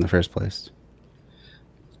harm others in the first place.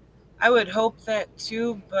 I would hope that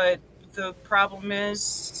too, but the problem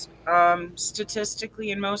is, statistically,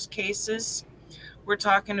 in most cases, we're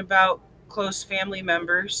talking about close family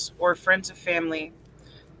members or friends of family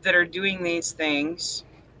that are doing these things.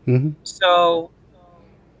 So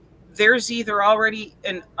there's either already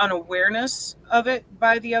an unawareness of it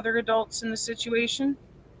by the other adults in the situation,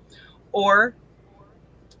 or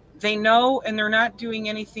they know and they're not doing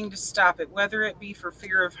anything to stop it, whether it be for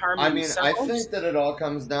fear of harming themselves. I think that it all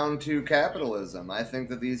comes down to capitalism. I think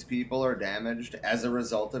that these people are damaged as a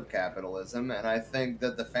result of capitalism, and I think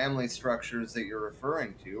that the family structures that you're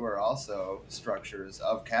referring to are also structures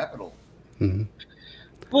of capital.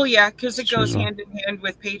 Well, yeah, because it goes hand in hand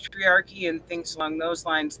with patriarchy and things along those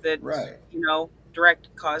lines that, you know,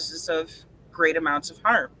 direct causes of great amounts of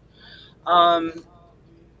harm.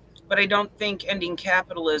 But I don't think ending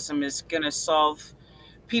capitalism is going to solve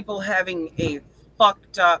people having a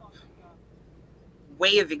fucked up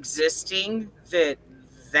way of existing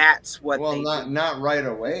that's what they do. Not right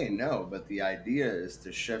away, no, but the idea is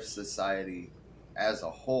to shift society as a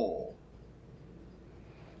whole.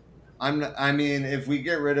 I mean, if we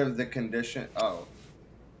get rid of the condition... Oh,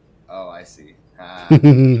 I see.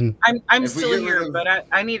 I'm still here, but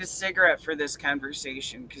I need a cigarette for this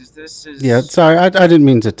conversation, because this is... Yeah, sorry, I didn't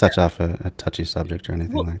mean to touch off a touchy subject or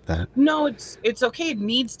anything like that. No, it's okay. It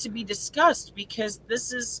needs to be discussed, because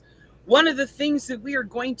this is one of the things that we are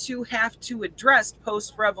going to have to address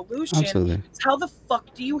post-revolution. Absolutely. Is how the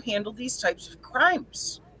fuck do you handle these types of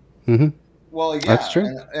crimes? Well, yeah, that's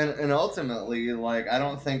true. And ultimately, like,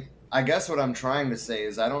 I guess what I'm trying to say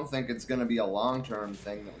is I don't think it's going to be a long-term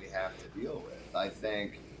thing that we have to deal with. I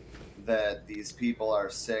think that these people are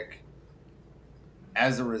sick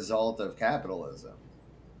as a result of capitalism.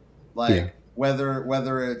 Like, whether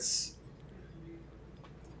it's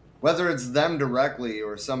them directly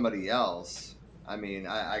or somebody else, I mean,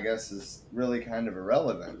 I guess is really kind of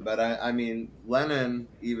irrelevant. But I mean, Lenin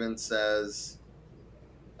even says,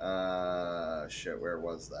 Shit, where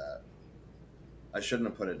was that? I shouldn't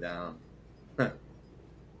have put it down.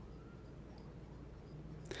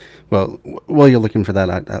 Well, while you're looking for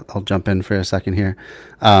that, I'll jump in for a second here.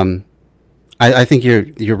 I think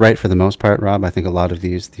you're right for the most part, Rob. I think a lot of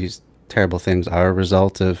these terrible things are a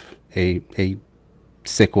result of a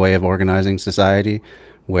sick way of organizing society,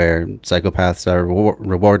 where psychopaths are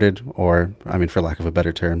rewarded, or, I mean, for lack of a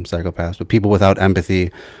better term, psychopaths, but people without empathy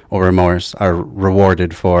or remorse are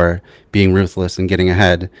rewarded for being ruthless and getting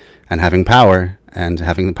ahead and having power and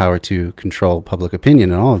having the power to control public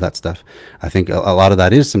opinion and all of that stuff. I think a lot of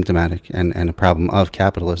that is symptomatic and a problem of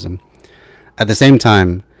capitalism. At the same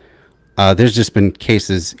time, there's just been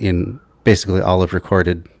cases in basically all of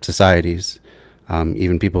recorded societies,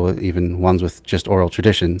 even ones with just oral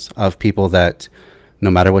traditions, of people that no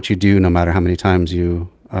matter what you do, no matter how many times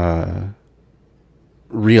you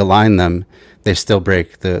realign them, they still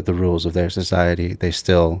break the rules of their society. They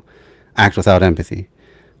still act without empathy.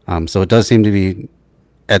 So it does seem to be,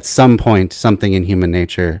 at some point, something in human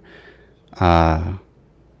nature,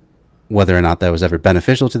 whether or not that was ever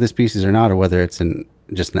beneficial to the species or not, or whether it's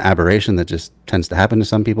just an aberration that just tends to happen to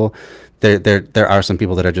some people. There are some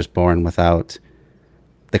people that are just born without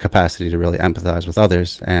the capacity to really empathize with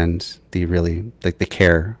others and the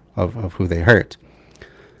care of who they hurt.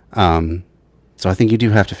 So I think you do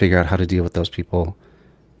have to figure out how to deal with those people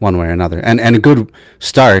one way or another. And a good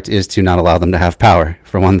start is to not allow them to have power,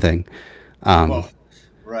 for one thing. Well,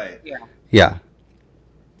 right. Yeah. Yeah.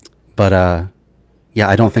 But yeah,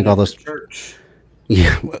 I don't think all those church.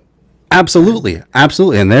 Yeah, absolutely,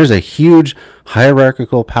 absolutely. And there's a huge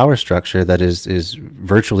hierarchical power structure that is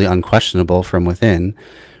virtually unquestionable from within,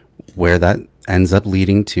 where that ends up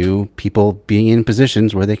leading to people being in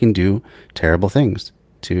positions where they can do terrible things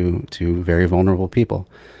to very vulnerable people.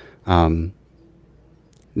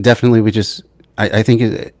 Definitely, I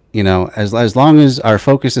think, you know, as long as our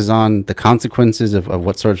focus is on the consequences of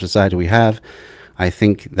what sort of society we have, I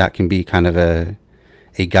think that can be kind of a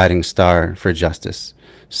guiding star for justice.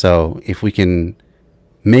 So if we can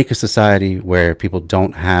make a society where people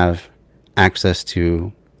don't have access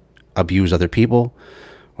to abuse other people,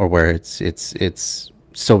 or where it's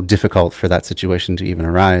so difficult for that situation to even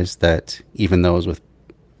arise that even those with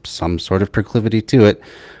some sort of proclivity to it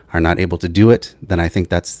are not able to do it, then I think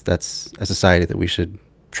that's a society that we should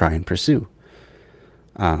try and pursue.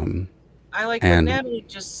 I like what Natalie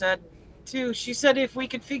just said too. She said if we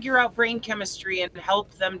could figure out brain chemistry and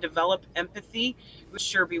help them develop empathy, it would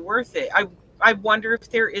sure be worth it. I wonder if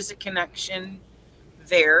there is a connection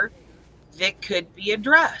there that could be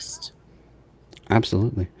addressed.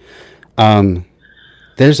 Absolutely.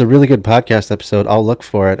 There's a really good podcast episode. I'll look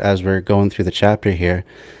for it as we're going through the chapter here.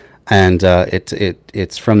 And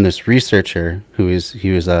it's from this researcher he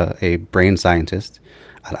was a brain scientist.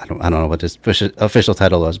 I don't know what his official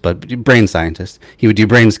title was, but brain scientist. He would do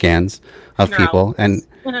brain scans of people, and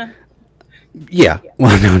yeah.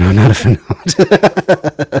 Well, no, not a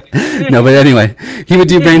no, but anyway, he would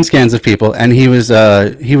do brain scans of people, and he was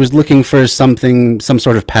looking for some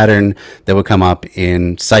sort of pattern that would come up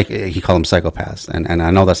in he called them psychopaths, and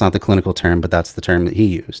I know that's not the clinical term, but that's the term that he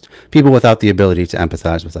used. People without the ability to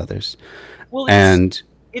empathize with others. Well, and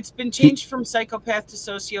it's been changed from psychopath to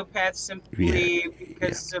sociopath simply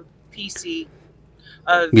because of PC.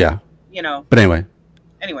 Yeah. You know. But anyway.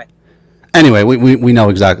 Anyway, we know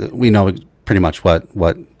exactly. We know pretty much what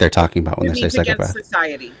they're talking about when they say psychopath.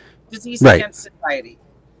 Disease against society.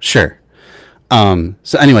 Sure.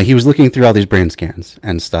 So anyway, he was looking through all these brain scans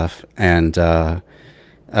and stuff, and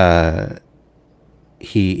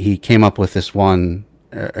he came up with this one.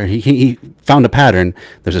 He found a pattern.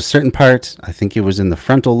 There's a certain part, I think it was in the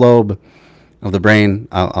frontal lobe of the brain.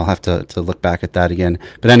 I'll have to look back at that again.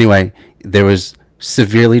 But anyway, there was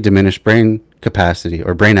severely diminished brain capacity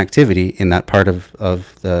or brain activity in that part of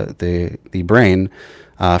the brain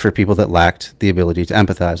for people that lacked the ability to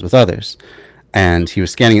empathize with others. And he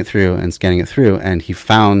was scanning it through, and he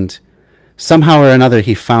found, somehow or another,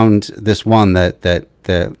 this one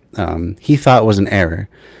that he thought was an error.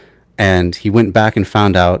 And he went back and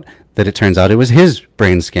found out that it turns out it was his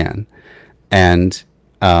brain scan. And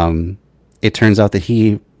it turns out that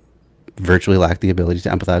he virtually lacked the ability to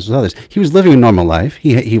empathize with others. He was living a normal life.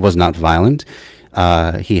 He was not violent.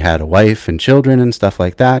 He had a wife and children and stuff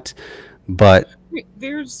like that. But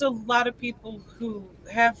there's a lot of people who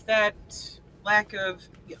have that lack of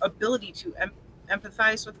ability to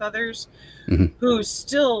empathize with others, who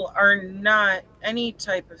still are not any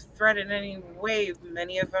type of threat in any way.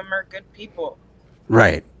 Many of them are good people.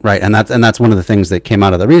 Right. And that's one of the things that came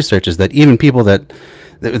out of the research, is that even people that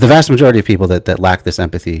the vast majority of people that lack this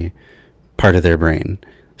empathy part of their brain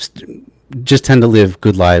just tend to live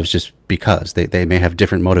good lives just because they may have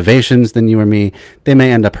different motivations than you or me. They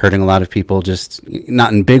may end up hurting a lot of people, just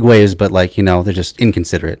not in big ways, but like, they're just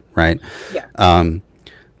inconsiderate, right? Yeah.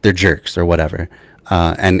 They're jerks or whatever.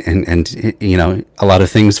 And a lot of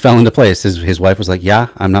things fell into place. His wife was like, yeah,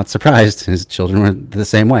 I'm not surprised. His children were the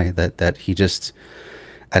same way, that he just,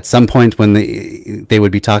 at some point when they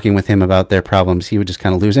would be talking with him about their problems, he would just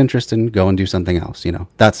kind of lose interest and go and do something else,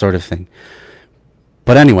 that sort of thing.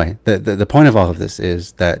 But anyway, the point of all of this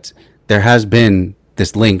is that there has been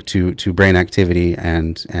this link to brain activity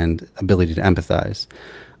and ability to empathize.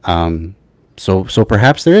 So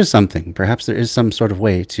perhaps there is something. Perhaps there is some sort of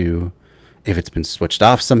way to, if it's been switched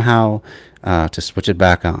off somehow, to switch it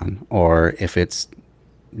back on, or if it's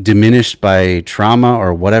diminished by trauma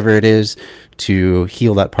or whatever it is, to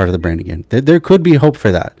heal that part of the brain again. There could be hope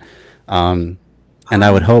for that. And I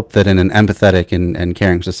would hope that in an empathetic and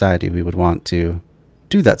caring society, we would want to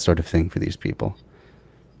do that sort of thing for these people.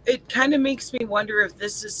 It kind of makes me wonder if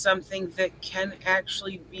this is something that can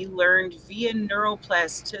actually be learned via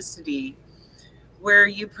neuroplasticity, where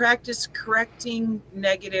you practice correcting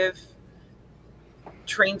negative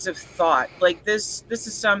trains of thought. Like this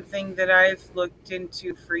is something that I've looked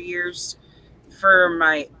into for years for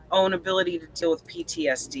my own ability to deal with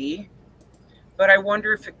PTSD. But I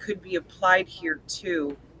wonder if it could be applied here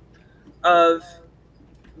too, of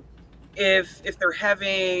if they're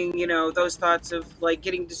having, those thoughts of like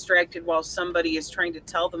getting distracted while somebody is trying to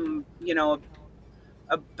tell them,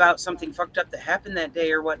 about something fucked up that happened that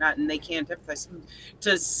day or whatnot, and they can't empathize,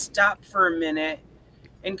 to stop for a minute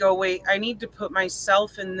and go, wait, I need to put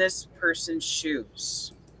myself in this person's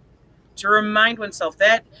shoes. To remind oneself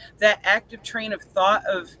that active train of thought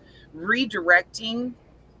of redirecting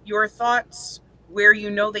your thoughts where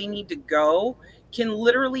they need to go can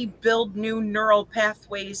literally build new neural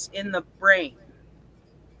pathways in the brain.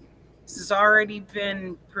 This has already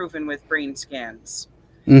been proven with brain scans.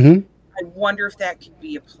 Mm-hmm. I wonder if that could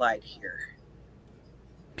be applied here.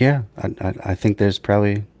 Yeah, I think there's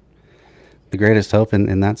probably the greatest hope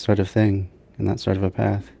in that sort of thing, in that sort of a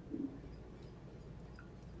path.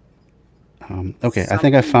 Okay, I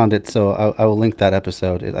think I found it, so I will link that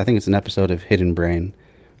episode. I think it's an episode of Hidden Brain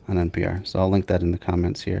on NPR, so I'll link that in the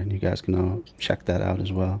comments here, and you guys can check that out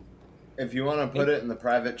as well. If you want to put it in the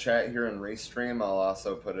private chat here in Restream, I'll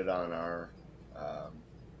also put it on our...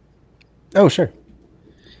 Oh, sure.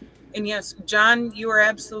 And yes, John, you are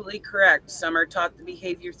absolutely correct. Some are taught the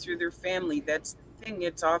behavior through their family. That's the thing.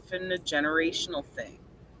 It's often a generational thing.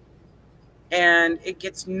 And it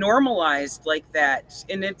gets normalized like that.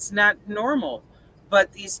 And it's not normal.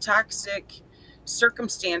 But these toxic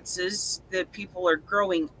circumstances that people are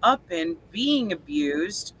growing up in, being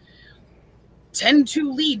abused, tend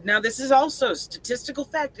to lead. Now, this is also statistical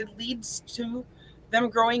fact. It leads to them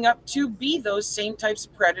growing up to be those same types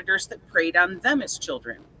of predators that preyed on them as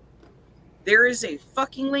children. There is a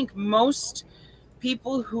fucking link. Most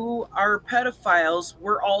people who are pedophiles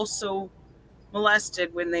were also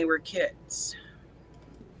molested when they were kids.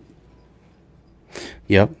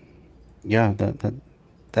 Yep. Yeah,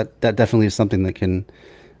 that definitely is something that can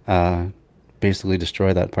basically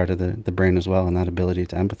destroy that part of the brain as well, and that ability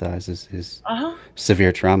to empathize is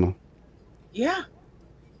severe trauma. Yeah.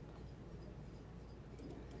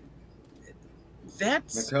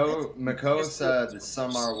 Mako said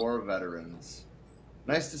some are war veterans.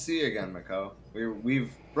 Nice to see you again, Mako.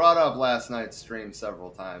 We've brought up last night's stream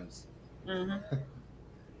several times. Mm-hmm.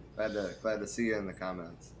 glad to see you in the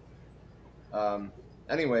comments.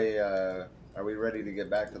 Anyway, are we ready to get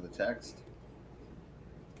back to the text?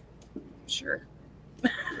 Sure.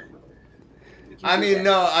 I mean,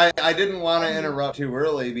 no, I didn't want to interrupt too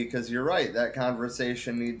early because you're right. That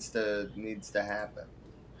conversation needs to happen.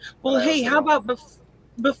 Well, hey, how about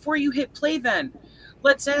before you hit play then?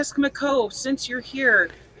 Let's ask Mako, since you're here,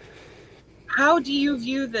 how do you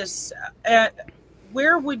view this?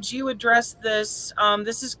 Where would you address this?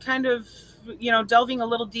 This is kind of, delving a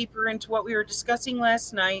little deeper into what we were discussing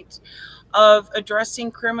last night of addressing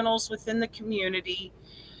criminals within the community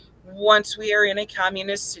once we are in a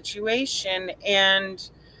communist situation. And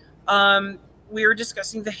we were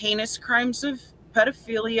discussing the heinous crimes of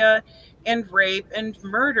pedophilia and rape and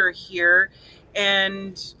murder here.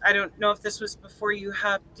 And I don't know if this was before you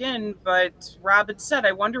hopped in, but Rob had said,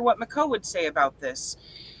 I wonder what Mako would say about this.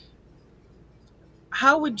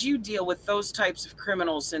 How would you deal with those types of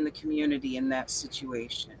criminals in the community in that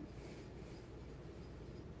situation?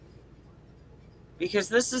 Because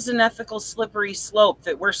this is an ethical slippery slope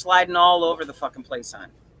that we're sliding all over the fucking place on.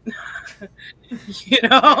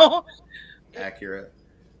 Accurate.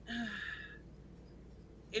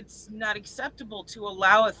 it's not acceptable to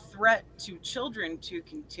allow a threat to children to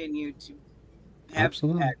continue to have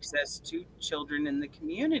Absolutely. access to children in the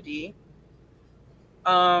community.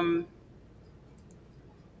 Um,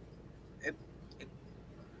 it, it,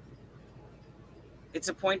 it's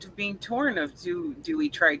a point of being torn of do we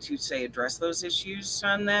try to say address those issues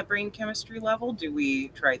on that brain chemistry level? Do we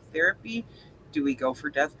try therapy? Do we go for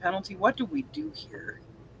death penalty? What do we do here?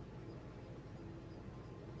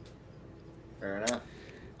 Fair enough.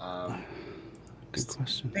 Good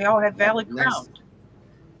question. They all have valid ground.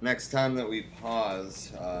 Next time that we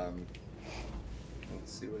pause,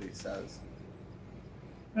 let's see what he says.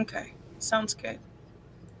 Okay, sounds good.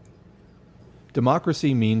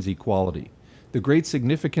 Democracy means equality. The great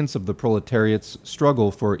significance of the proletariat's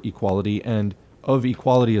struggle for equality and of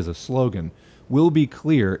equality as a slogan will be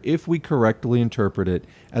clear if we correctly interpret it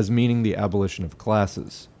as meaning the abolition of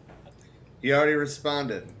classes. He already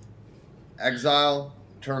responded. Exile,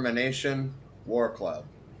 termination, war club.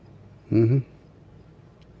 Mm-hmm.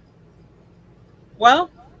 Well,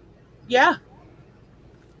 yeah.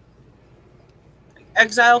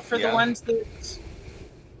 Exile for the ones that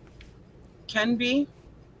can be.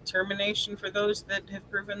 Termination for those that have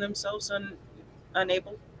proven themselves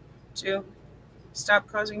unable to stop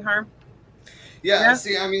causing harm. Yeah,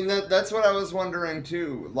 see, I mean, that's what I was wondering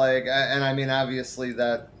too. Like, and I mean, obviously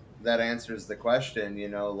that answers the question, you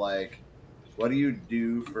know, like, what do you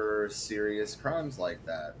do for serious crimes like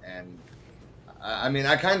that? And I mean,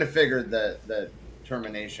 I kind of figured that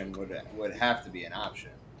termination would have to be an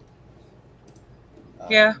option.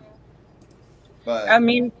 Yeah. But I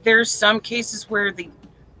mean, there's some cases where they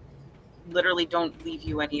literally don't leave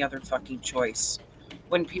you any other fucking choice.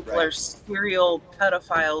 When people are serial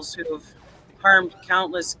pedophiles who have harmed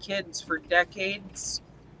countless kids for decades,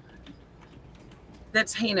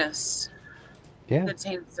 that's heinous. Yeah. That's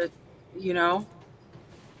heinous, you know?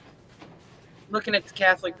 Looking at the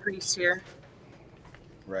Catholic priests here.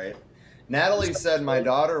 Right. Natalie said, my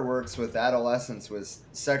daughter works with adolescents with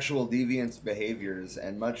sexual deviant behaviors,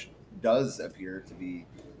 and much does appear to be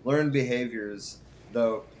learned behaviors,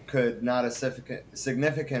 though could not a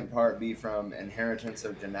significant part be from inheritance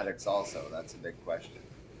of genetics also? That's a big question.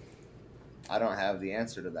 I don't have the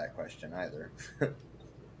answer to that question either.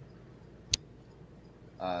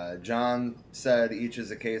 John said, each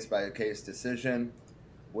is a case-by-case decision.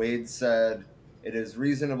 Wade said, it is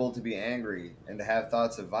reasonable to be angry and to have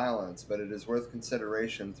thoughts of violence, but it is worth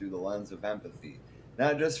consideration through the lens of empathy,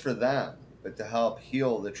 not just for them, but to help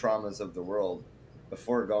heal the traumas of the world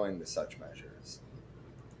before going to such measures.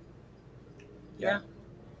 Yeah.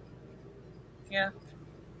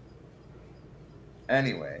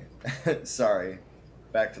 Anyway, sorry.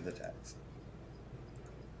 Back to the text.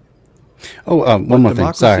 Oh, one more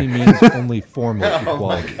thing. Sorry. Democracy means only formal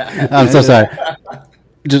equality. I'm so sorry.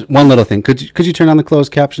 Just one little thing. Could you turn on the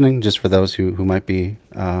closed captioning just for those who might be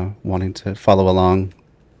wanting to follow along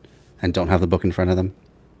and don't have the book in front of them?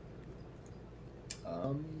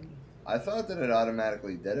 I thought that it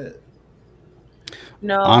automatically did it.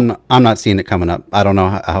 No. I'm not seeing it coming up. I don't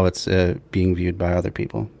know how it's being viewed by other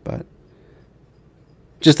people, but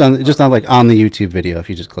just on like on the YouTube video, if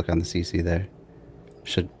you just click on the CC there,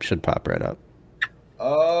 should pop right up.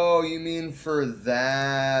 Oh, you mean for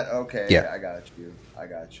that? Okay. Yeah. I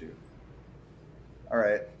got you. All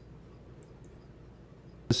right.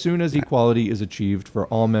 As soon as equality is achieved for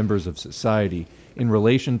all members of society in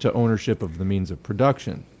relation to ownership of the means of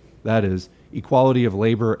production, that is, equality of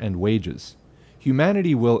labor and wages,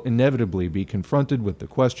 humanity will inevitably be confronted with the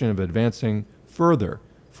question of advancing further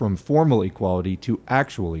from formal equality to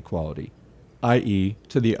actual equality, i.e.,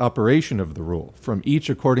 to the operation of the rule, from each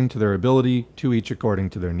according to their ability to each according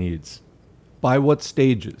to their needs. By what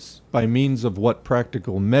stages, by means of what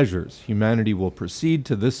practical measures humanity will proceed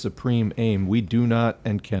to this supreme aim we do not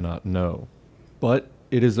and cannot know. But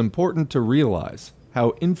it is important to realize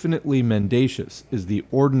how infinitely mendacious is the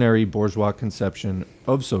ordinary bourgeois conception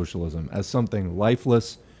of socialism as something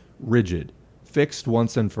lifeless, rigid, fixed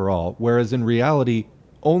once and for all, whereas in reality,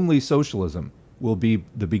 only socialism will be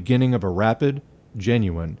the beginning of a rapid,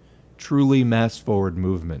 genuine, truly mass-forward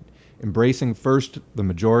movement, embracing first the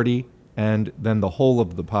majority and then the whole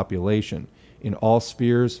of the population in all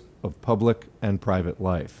spheres of public and private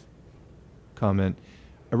life. Comment,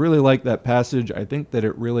 I really like that passage. I think that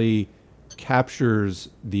it really captures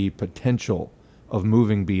the potential of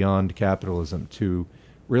moving beyond capitalism to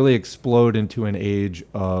really explode into an age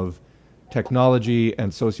of technology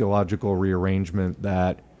and sociological rearrangement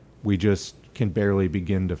that we just can barely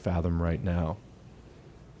begin to fathom right now.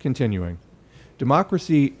 Continuing.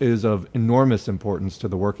 Democracy is of enormous importance to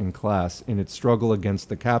the working class in its struggle against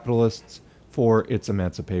the capitalists, for its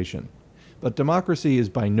emancipation. But democracy is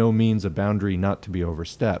by no means a boundary not to be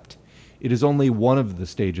overstepped. It is only one of the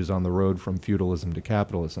stages on the road from feudalism to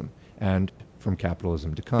capitalism, and from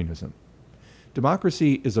capitalism to communism.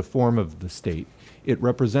 Democracy is a form of the state. It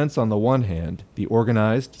represents, on the one hand, the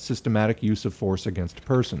organized, systematic use of force against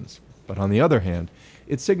persons, but on the other hand,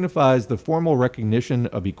 it signifies the formal recognition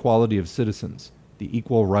of equality of citizens, the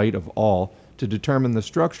equal right of all to determine the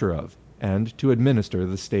structure of and to administer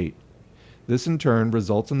the state. This in turn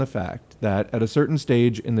results in the fact that, at a certain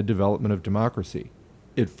stage in the development of democracy,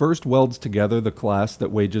 it first welds together the class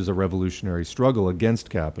that wages a revolutionary struggle against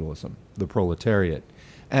capitalism, the proletariat,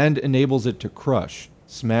 and enables it to crush,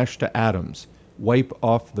 smash to atoms, wipe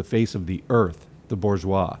off the face of the earth, the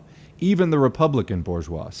bourgeois, even the republican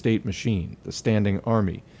bourgeois state machine, the standing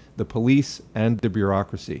army, the police, and the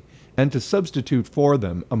bureaucracy, and to substitute for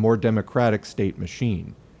them a more democratic state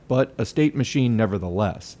machine, but a state machine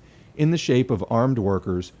nevertheless, in the shape of armed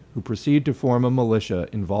workers who proceed to form a militia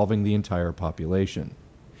involving the entire population.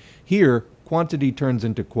 Here, quantity turns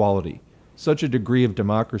into quality. Such a degree of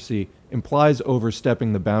democracy implies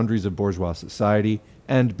overstepping the boundaries of bourgeois society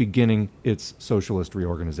and beginning its socialist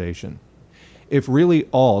reorganization. If really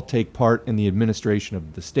all take part in the administration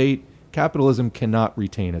of the state, capitalism cannot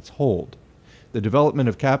retain its hold. The development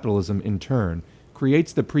of capitalism, in turn,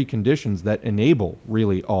 creates the preconditions that enable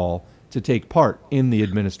really all to take part in the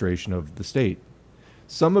administration of the state.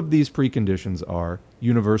 Some of these preconditions are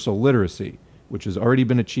universal literacy, which has already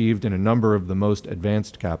been achieved in a number of the most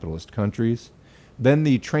advanced capitalist countries, then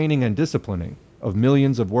the training and disciplining of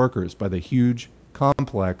millions of workers by the huge,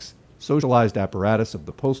 complex, socialized apparatus of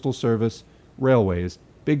the postal service, railways,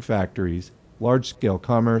 big factories, large-scale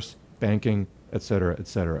commerce, banking, etc.,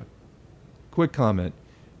 etc. Quick comment.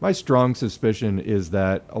 My strong suspicion is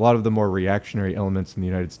that a lot of the more reactionary elements in the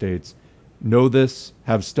United States know this,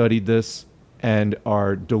 have studied this, and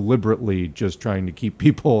are deliberately just trying to keep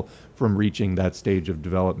people from reaching that stage of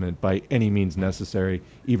development by any means necessary,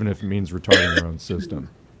 even if it means retarding their own system.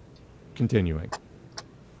 Continuing.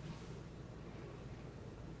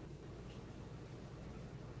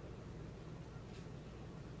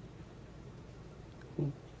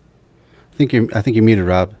 I think you're muted,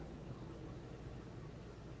 Rob.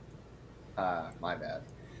 My bad.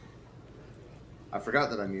 I forgot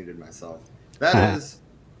that I muted myself. That is,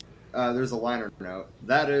 there's a liner note.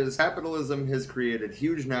 That is, capitalism has created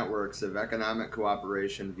huge networks of economic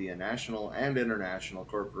cooperation via national and international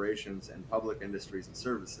corporations and public industries and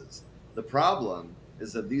services. The problem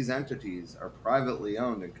is that these entities are privately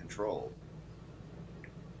owned and controlled.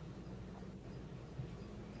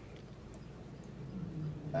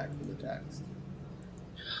 Back to the text.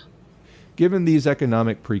 Given these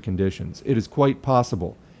economic preconditions, it is quite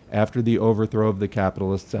possible, after the overthrow of the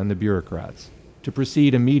capitalists and the bureaucrats, to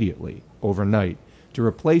proceed immediately, overnight, to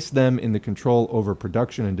replace them in the control over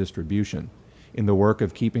production and distribution, in the work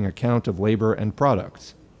of keeping account of labor and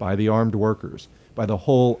products, by the armed workers, by the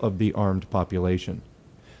whole of the armed population.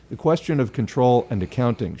 The question of control and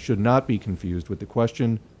accounting should not be confused with the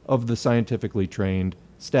question of the scientifically trained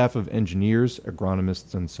staff of engineers,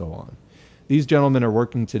 agronomists, and so on. These gentlemen are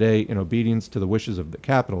working today in obedience to the wishes of the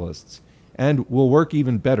capitalists, and will work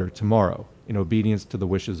even better tomorrow in obedience to the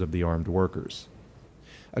wishes of the armed workers.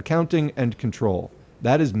 Accounting and control,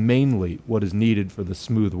 that is mainly what is needed for the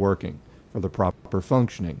smooth working, for the proper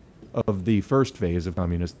functioning of the first phase of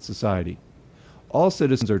communist society. All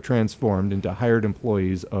citizens are transformed into hired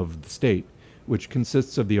employees of the state, which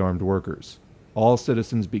consists of the armed workers. All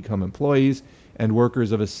citizens become employees and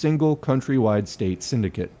workers of a single countrywide state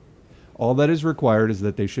syndicate. All that is required is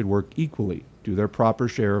that they should work equally, do their proper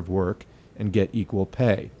share of work, and get equal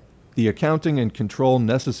pay. The accounting and control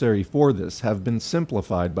necessary for this have been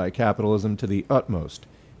simplified by capitalism to the utmost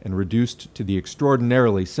and reduced to the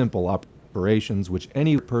extraordinarily simple operations which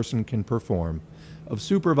any person can perform of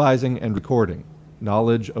supervising and recording,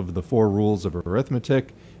 knowledge of the 4 rules of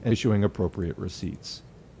arithmetic, and issuing appropriate receipts.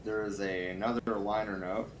 There is another liner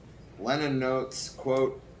note. Lenin notes,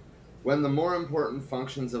 quote, "When the more important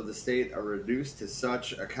functions of the state are reduced to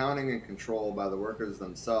such accounting and control by the workers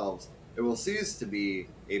themselves, it will cease to be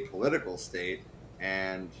a political state,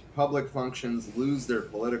 and public functions lose their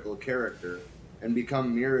political character and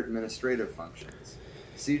become mere administrative functions.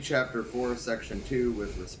 See Chapter 4, Section 2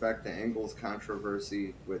 with respect to Engels'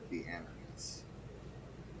 controversy with the anarchists."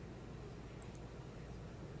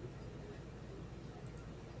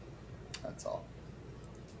 That's all.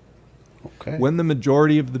 Okay. When the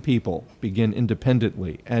majority of the people begin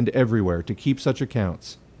independently and everywhere to keep such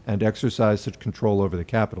accounts and exercise such control over the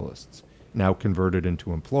capitalists, now converted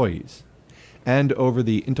into employees, and over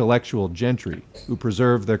the intellectual gentry who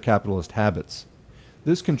preserve their capitalist habits.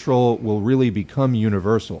 This control will really become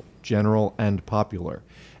universal, general, and popular,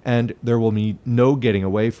 and there will be no getting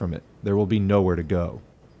away from it. There will be nowhere to go.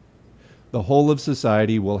 The whole of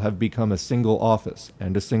society will have become a single office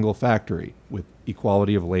and a single factory with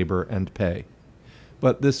equality of labor and pay.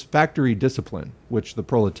 But this factory discipline, which the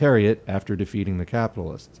proletariat, after defeating the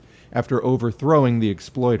capitalists, after overthrowing the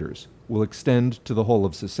exploiters, will extend to the whole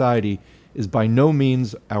of society, is by no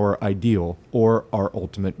means our ideal or our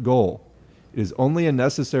ultimate goal. It is only a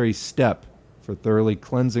necessary step for thoroughly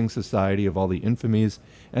cleansing society of all the infamies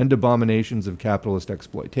and abominations of capitalist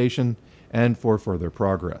exploitation and for further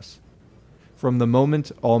progress. From the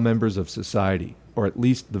moment all members of society, or at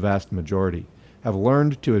least the vast majority, have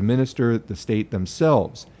learned to administer the state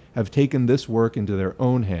themselves, have taken this work into their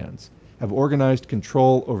own hands, have organized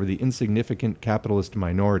control over the insignificant capitalist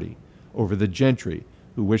minority, over the gentry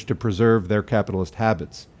who wish to preserve their capitalist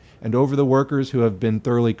habits, and over the workers who have been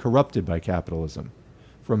thoroughly corrupted by capitalism.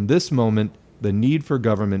 From this moment, the need for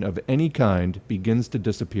government of any kind begins to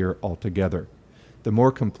disappear altogether. The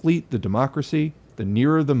more complete the democracy, the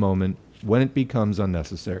nearer the moment when it becomes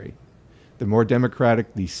unnecessary. The more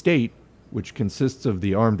democratic the state, which consists of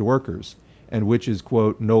the armed workers, and which is,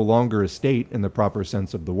 quote, no longer a state in the proper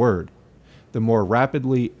sense of the word, the more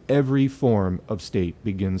rapidly every form of state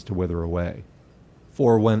begins to wither away.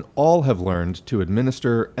 For when all have learned to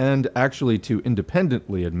administer and actually to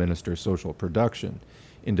independently administer social production,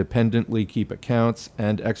 independently keep accounts,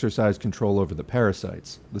 and exercise control over the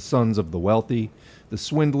parasites, the sons of the wealthy, the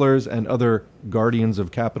swindlers, and other guardians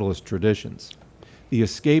of capitalist traditions, the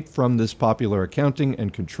escape from this popular accounting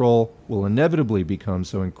and control will inevitably become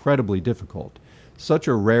so incredibly difficult, such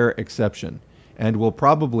a rare exception, and will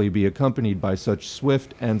probably be accompanied by such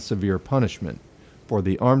swift and severe punishment, for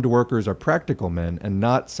the armed workers are practical men and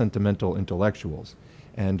not sentimental intellectuals,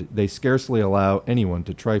 and they scarcely allow anyone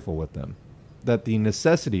to trifle with them, that the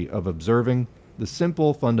necessity of observing the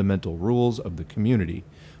simple fundamental rules of the community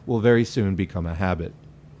will very soon become a habit.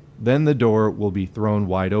 Then the door will be thrown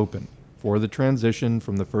wide open for the transition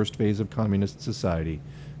from the first phase of communist society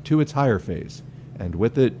to its higher phase, and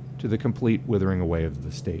with it to the complete withering away of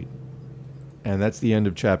the state. And that's the end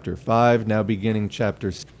of chapter 5, now beginning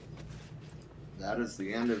chapter 6. That is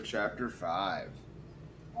the end of chapter 5.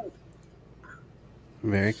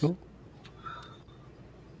 Very cool.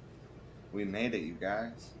 We made it, you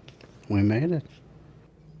guys. We made it.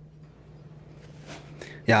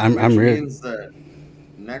 Yeah, I'm Which really. means that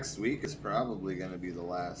next week is probably going to be the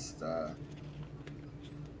last.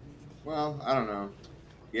 Well, I don't know.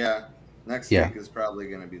 Yeah, next week is probably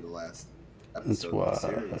going to be the last episode of the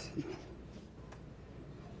series.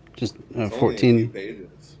 Just It's 14 only a few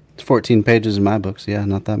pages. 14 pages in my books. Yeah,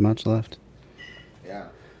 not that much left. Yeah.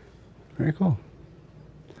 Very cool.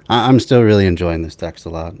 I'm still really enjoying this text a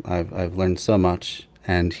lot. I've learned so much,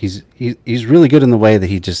 and he's really good in the way that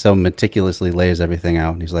he just so meticulously lays everything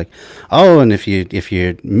out. And he's like, oh, and if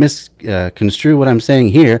you misconstrue what I'm saying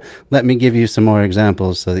here, let me give you some more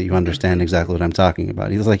examples so that you understand exactly what I'm talking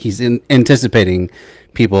about. He's anticipating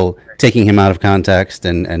people taking him out of context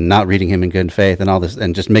and not reading him in good faith and all this,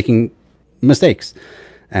 and just making mistakes.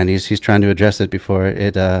 And he's trying to address it before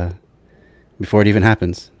it even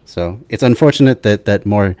happens. So it's unfortunate that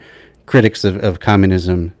more critics of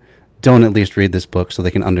communism don't at least read this book so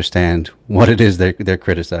they can understand what it is they're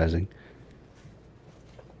criticizing.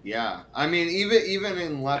 Yeah, I mean, even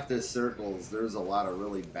in leftist circles, there's a lot of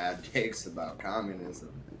really bad takes about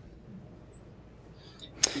communism.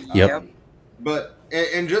 Yep. But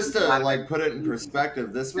and just to like put it in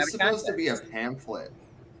perspective, this was supposed to be a pamphlet.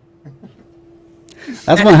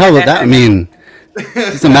 That's what hell would that mean?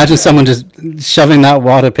 Just imagine someone just shoving that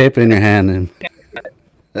wad of paper in your hand and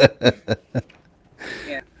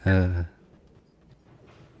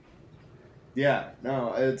Yeah,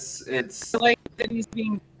 no, it's like that he's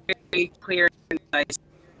being very clear and concise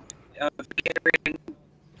of reiterating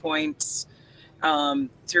points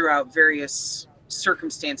throughout various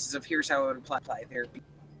circumstances of here's how it would apply there,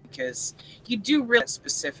 because you do really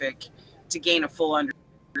specific to gain a full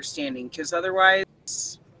understanding, because otherwise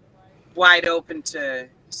wide open to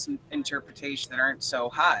some interpretations that aren't so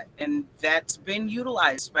hot, and that's been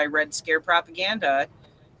utilized by Red Scare propaganda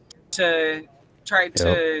to try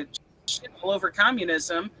to shit all over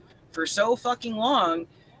communism for so fucking long.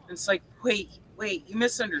 It's like, wait, you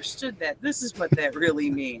misunderstood that. This is what that really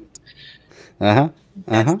means. That's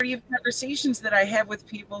part of conversations that I have with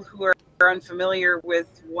people who are unfamiliar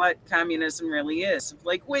with what communism really is.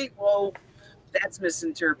 Like, wait, whoa, that's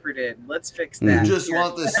misinterpreted. Let's fix that. You just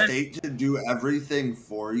want the state to do everything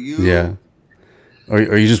for you. Yeah.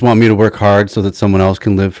 or you just want me to work hard so that someone else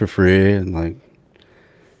can live for free, and like,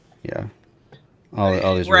 yeah,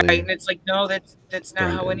 all these Right, really and it's like, no, that's not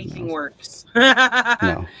burned how in anything those. works.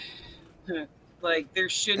 No. Like there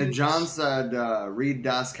And shouldn't. John said, "Read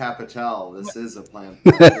Das Kapital. This is a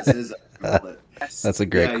pamphlet. This is a pamphlet." Yes, That's a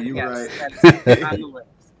great Yeah, you yes, right. that's on the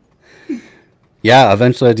list. Yeah,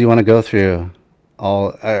 eventually I do want to go through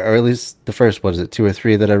all, or at least the first, what is it, two or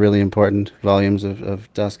three that are really important volumes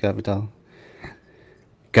of Das Kapital.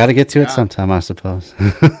 Got to get to it Yeah, sometime, I suppose.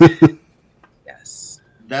 Yes,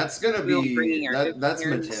 that's gonna we'll be bringing our that's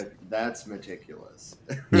listeners. that's meticulous.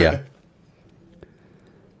 Yeah.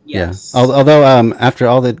 Yeah. Yes, Although after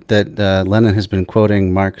all that Lenin has been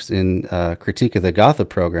quoting Marx in Critique of the Gotha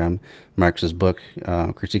Program, Marx's book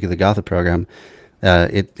Critique of the Gotha Program,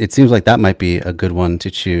 it seems like that might be a good one to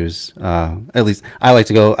choose. At least I like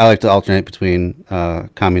to go. I like to alternate between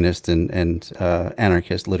communist and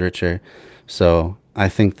anarchist literature. So I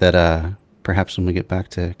think that perhaps when we get back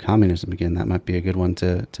to communism again, that might be a good one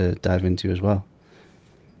to dive into as well.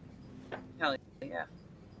 hell yeah.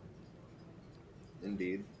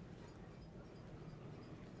 Indeed.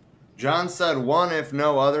 John said one, if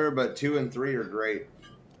no other, but 2 and 3 are great.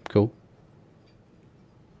 Cool.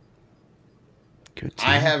 Good.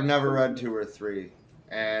 I have never read 2 or 3,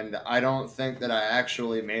 and I don't think that I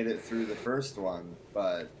actually made it through the first one,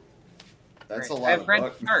 but that's a Right. lot I've of read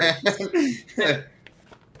book. parts.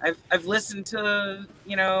 I've listened to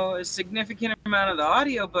a significant amount of the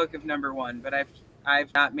audiobook of number one, but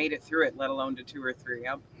I've not made it through it, let alone to 2 or 3.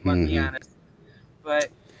 I'll be honest. But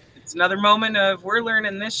it's another moment of we're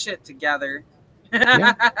learning this shit together.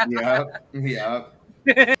 Yeah, yeah.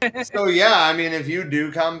 So yeah, I mean, if you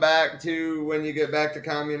do come back to, when you get back to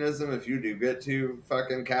communism, if you do get to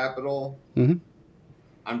fucking capital, Mm-hmm.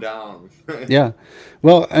 I'm down. Yeah.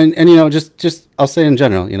 Well, and just I'll say in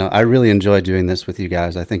general, I really enjoy doing this with you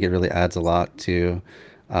guys. I think it really adds a lot to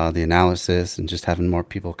the analysis, and just having more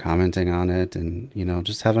people commenting on it, and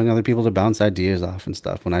just having other people to bounce ideas off and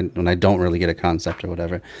stuff when I don't really get a concept or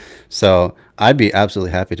whatever. So I'd be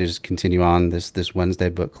absolutely happy to just continue on this Wednesday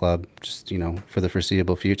book club, just for the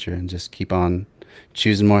foreseeable future, and just keep on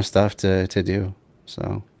choosing more stuff to do.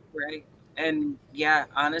 So Right. And yeah,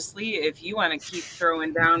 honestly, if you want to keep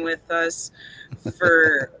throwing down with us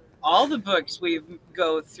for all the books we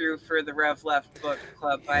go through for the Rev Left Book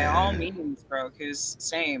Club, by all means, bro, because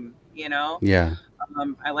same, yeah.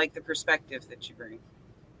 I like the perspective that you bring.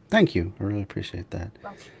 Thank you. I really appreciate that.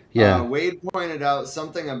 Yeah. Wade pointed out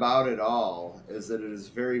something about it all is that it is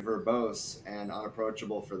very verbose and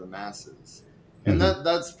unapproachable for the masses. And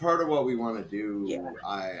that's part of what we want to do, Yeah.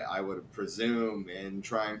 I would presume, in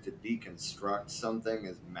trying to deconstruct something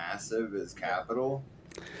as massive as capital,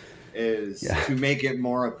 is to make it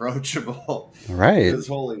more approachable. Right. Because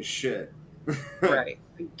holy shit. Right.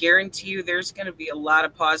 I guarantee you there's going to be a lot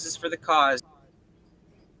of pauses for the cause.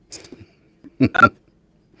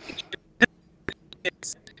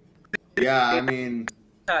 Yeah, I mean,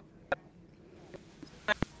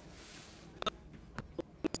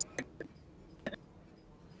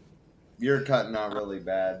 you're cutting out really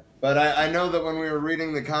bad. But I know that when we were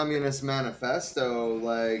reading the Communist Manifesto,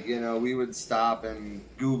 like, we would stop and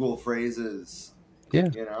Google phrases. Yeah.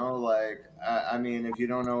 I mean, if you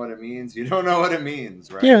don't know what it means, you don't know what it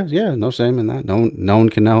means, right? Yeah, no shame in that. No one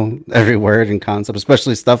can know every word and concept,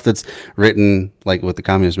 especially stuff that's written like with the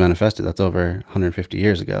Communist Manifesto. That's over 150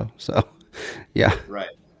 years ago. So, yeah. Right.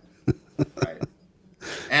 Right.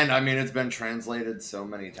 And I mean, it's been translated so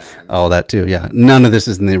many times. Oh, that too. Yeah. None of this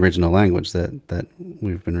is in the original language that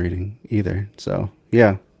we've been reading either. So,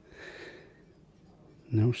 yeah.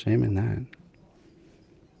 No shame in that.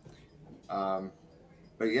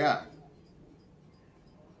 But yeah.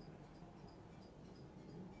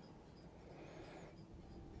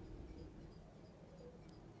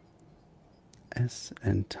 S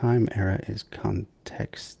and time era is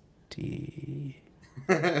contexty.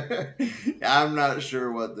 I'm not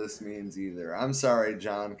sure what this means either. I'm sorry,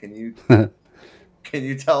 John. Can you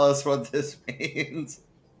tell us what this means?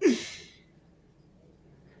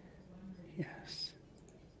 Yes.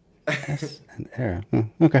 S and era.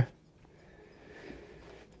 Okay.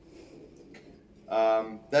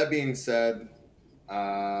 That being said,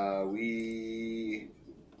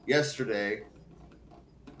 yesterday,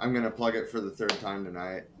 I'm going to plug it for the third time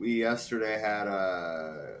tonight. We yesterday had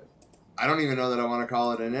I don't even know that I want to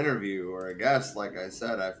call it an interview or a guest. Like I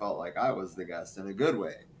said, I felt like I was the guest in a good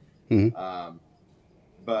way. Mm-hmm.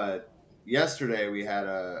 But yesterday we had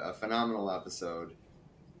a phenomenal episode.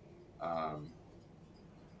 I'm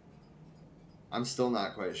still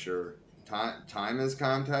not quite sure. Time is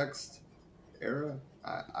context era?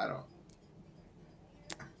 I don't.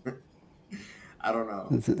 I don't know.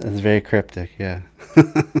 It's very cryptic, yeah.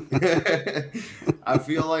 I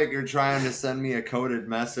feel like you're trying to send me a coded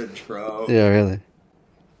message, bro. Yeah, really.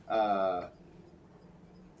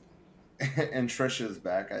 And Trisha's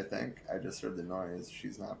back, I think. I just heard the noise.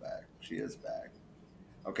 She's not back. She is back.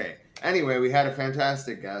 Okay. Anyway, we had a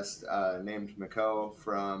fantastic guest named Mako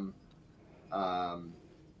from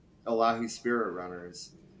Elahi Spirit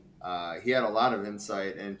Runners. He had a lot of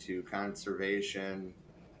insight into conservation,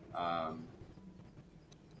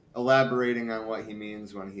 elaborating on what he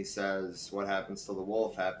means when he says what happens to the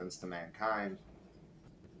wolf happens to mankind.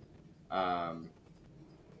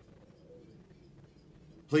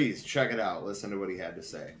 Please check it out. Listen to what he had to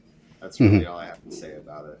say. That's really all I have to say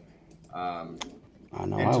about it. And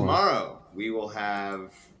tomorrow we will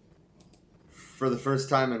have, for the first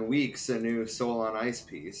time in weeks, a new Soul on Ice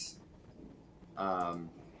piece.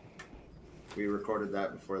 We recorded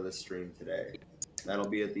that before this stream today. That'll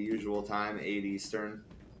be at the usual time, 8 Eastern.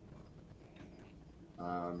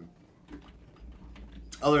 Other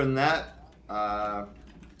than that,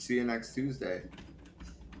 see you next Tuesday.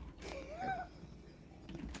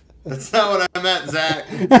 That's not what I meant, Zach.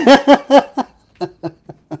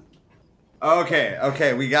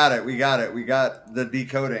 Okay, we got it. We got the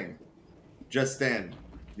decoding. Just in.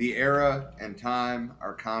 The era and time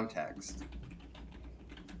are context.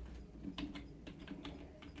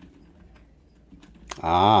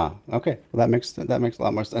 Okay. Well, that makes a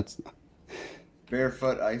lot more sense.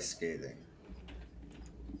 Barefoot ice skating.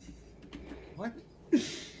 What?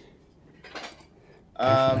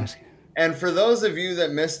 And for those of you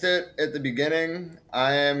that missed it at the beginning,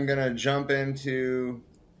 I am going to jump into,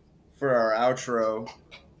 for our outro,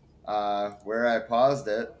 where I paused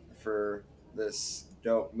it for this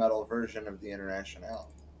dope metal version of the Internationale.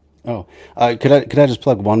 Oh, could I just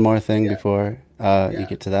plug one more thing before you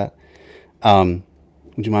get to that?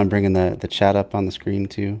 Would you mind bringing the chat up on the screen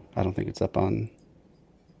too? I don't think it's up on.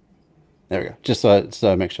 There we go. Just so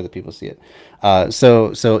I make sure that people see it.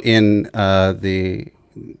 So in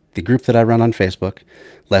the group that I run on Facebook,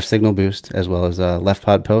 Left Signal Boost, as well as Left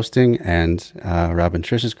Pod Posting and Rob and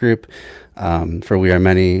Trish's group for We Are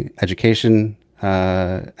Many education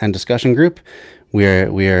and discussion group, we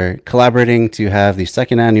are collaborating to have the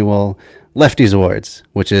second annual Lefties Awards,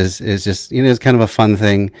 which is just it's kind of a fun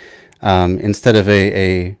thing. Instead of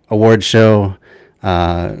a award show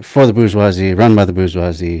for the bourgeoisie, run by the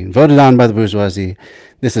bourgeoisie, voted on by the bourgeoisie,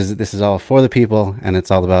 this is all for the people, and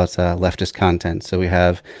it's all about leftist content. So we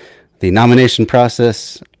have the nomination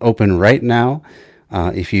process open right now.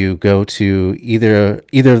 If you go to either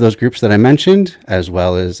of those groups that I mentioned, as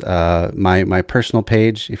well as my personal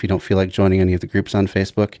page, if you don't feel like joining any of the groups on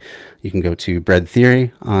Facebook, you can go to Bread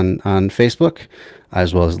Theory on Facebook,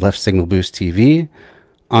 as well as Left Signal Boost TV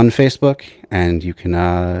on Facebook, and you can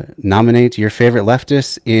nominate your favorite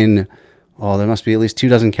leftists in, there must be at least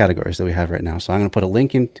 24 categories that we have right now. So I'm going to put a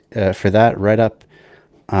link in for that right up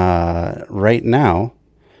right now,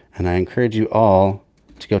 and I encourage you all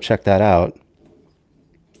to go check that out,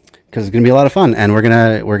 because it's going to be a lot of fun, and we're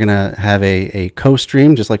gonna have a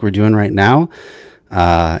co-stream just like we're doing right now.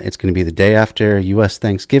 It's going to be the day after U.S.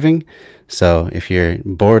 Thanksgiving, so if you're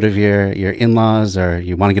bored of your in-laws or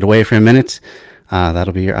you want to get away for a minute,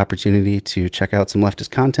 that'll be your opportunity to check out some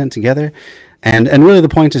leftist content together. And really the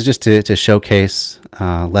point is just to showcase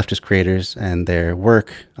leftist creators and their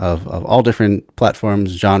work of all different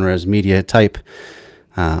platforms, genres, media type,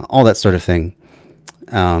 all that sort of thing.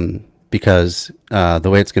 Because the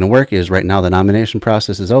way it's going to work is right now the nomination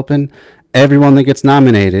process is open. Everyone that gets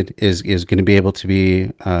nominated is going to be able to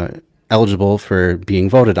be eligible for being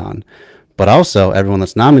voted on. But also, everyone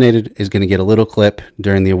that's nominated is going to get a little clip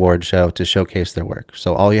during the award show to showcase their work.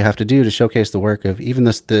 So all you have to do to showcase the work of even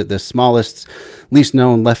the smallest, least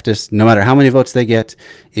known leftists, no matter how many votes they get,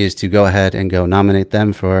 is to go ahead and go nominate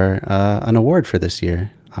them for an award for this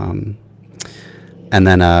year. And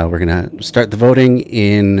then we're going to start the voting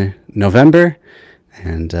in November,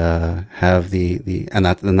 and have and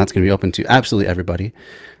that's going to be open to absolutely everybody.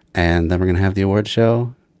 And then we're going to have the award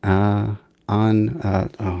show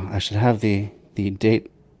I should have the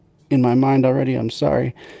date in my mind already. I'm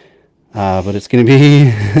sorry. But it's going to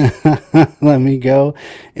be, let me go.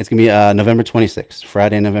 It's going to be November 26th.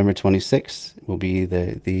 Friday, November 26th will be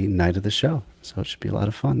the night of the show. So it should be a lot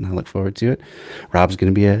of fun. I look forward to it. Rob's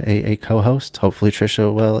going to be a co-host. Hopefully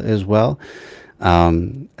Trisha will as well.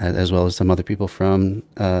 As well as some other people from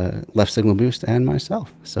Left Signal Boost and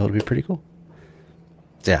myself. So it'll be pretty cool.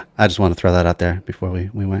 So yeah, I just want to throw that out there before we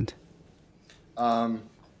went.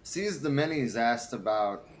 Seize the Minis asked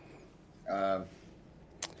about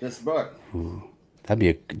this book. Ooh, that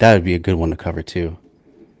would be a good one to cover too.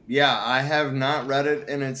 Yeah, I have not read it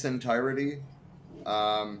in its entirety,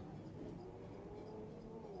 but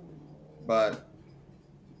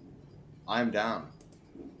I'm down.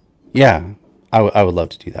 Yeah, I would love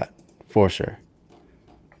to do that for sure.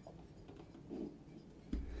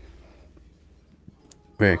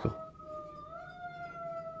 Very cool.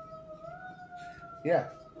 Yeah.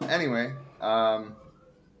 Anyway, I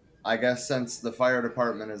guess since the fire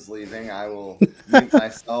department is leaving, I will mute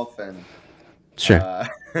myself and Sure.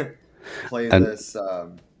 play And- this.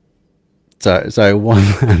 Sorry. I'm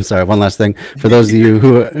sorry. One last thing for those of you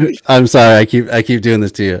who, I'm sorry. I keep doing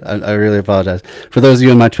this to you. I really apologize. For those of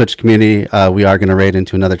you in my Twitch community, we are going to raid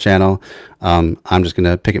into another channel. I'm just going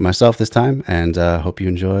to pick it myself this time, and hope you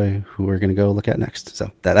enjoy who we're going to go look at next. So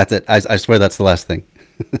that's it. I swear that's the last thing.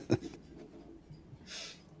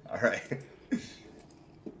 All right.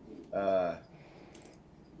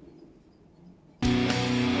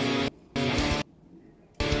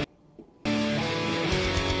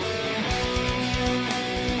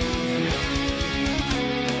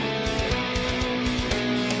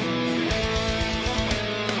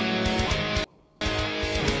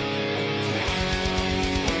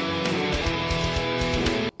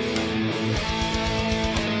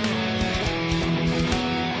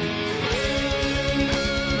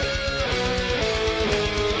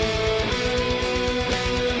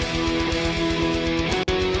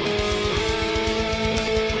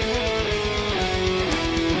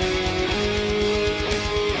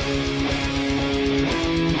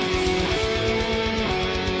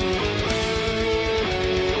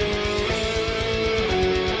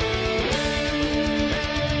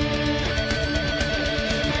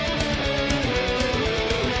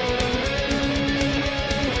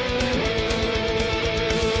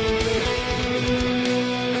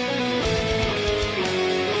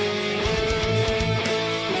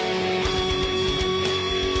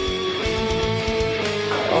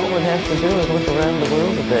 All one has to do is look around the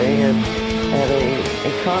world today at an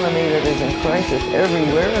economy that is in crisis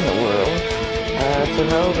everywhere in the world to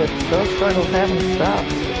know that those struggles haven't stopped,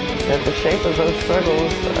 that the shape of those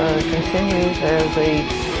struggles continues as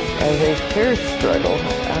a fierce struggle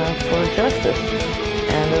for justice.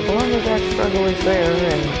 And as long as that struggle is there,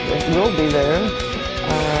 and it will be there,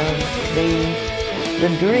 the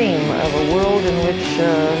dream of a world in which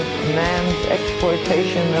man's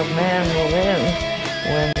exploitation of man will end,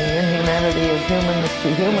 when the inhumanity of humans to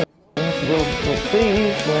humans will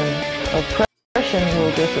cease, when oppression will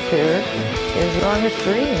disappear, is the honest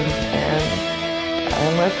dream. And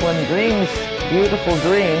unless one dreams beautiful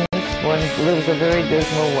dreams, one lives a very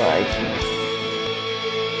dismal life.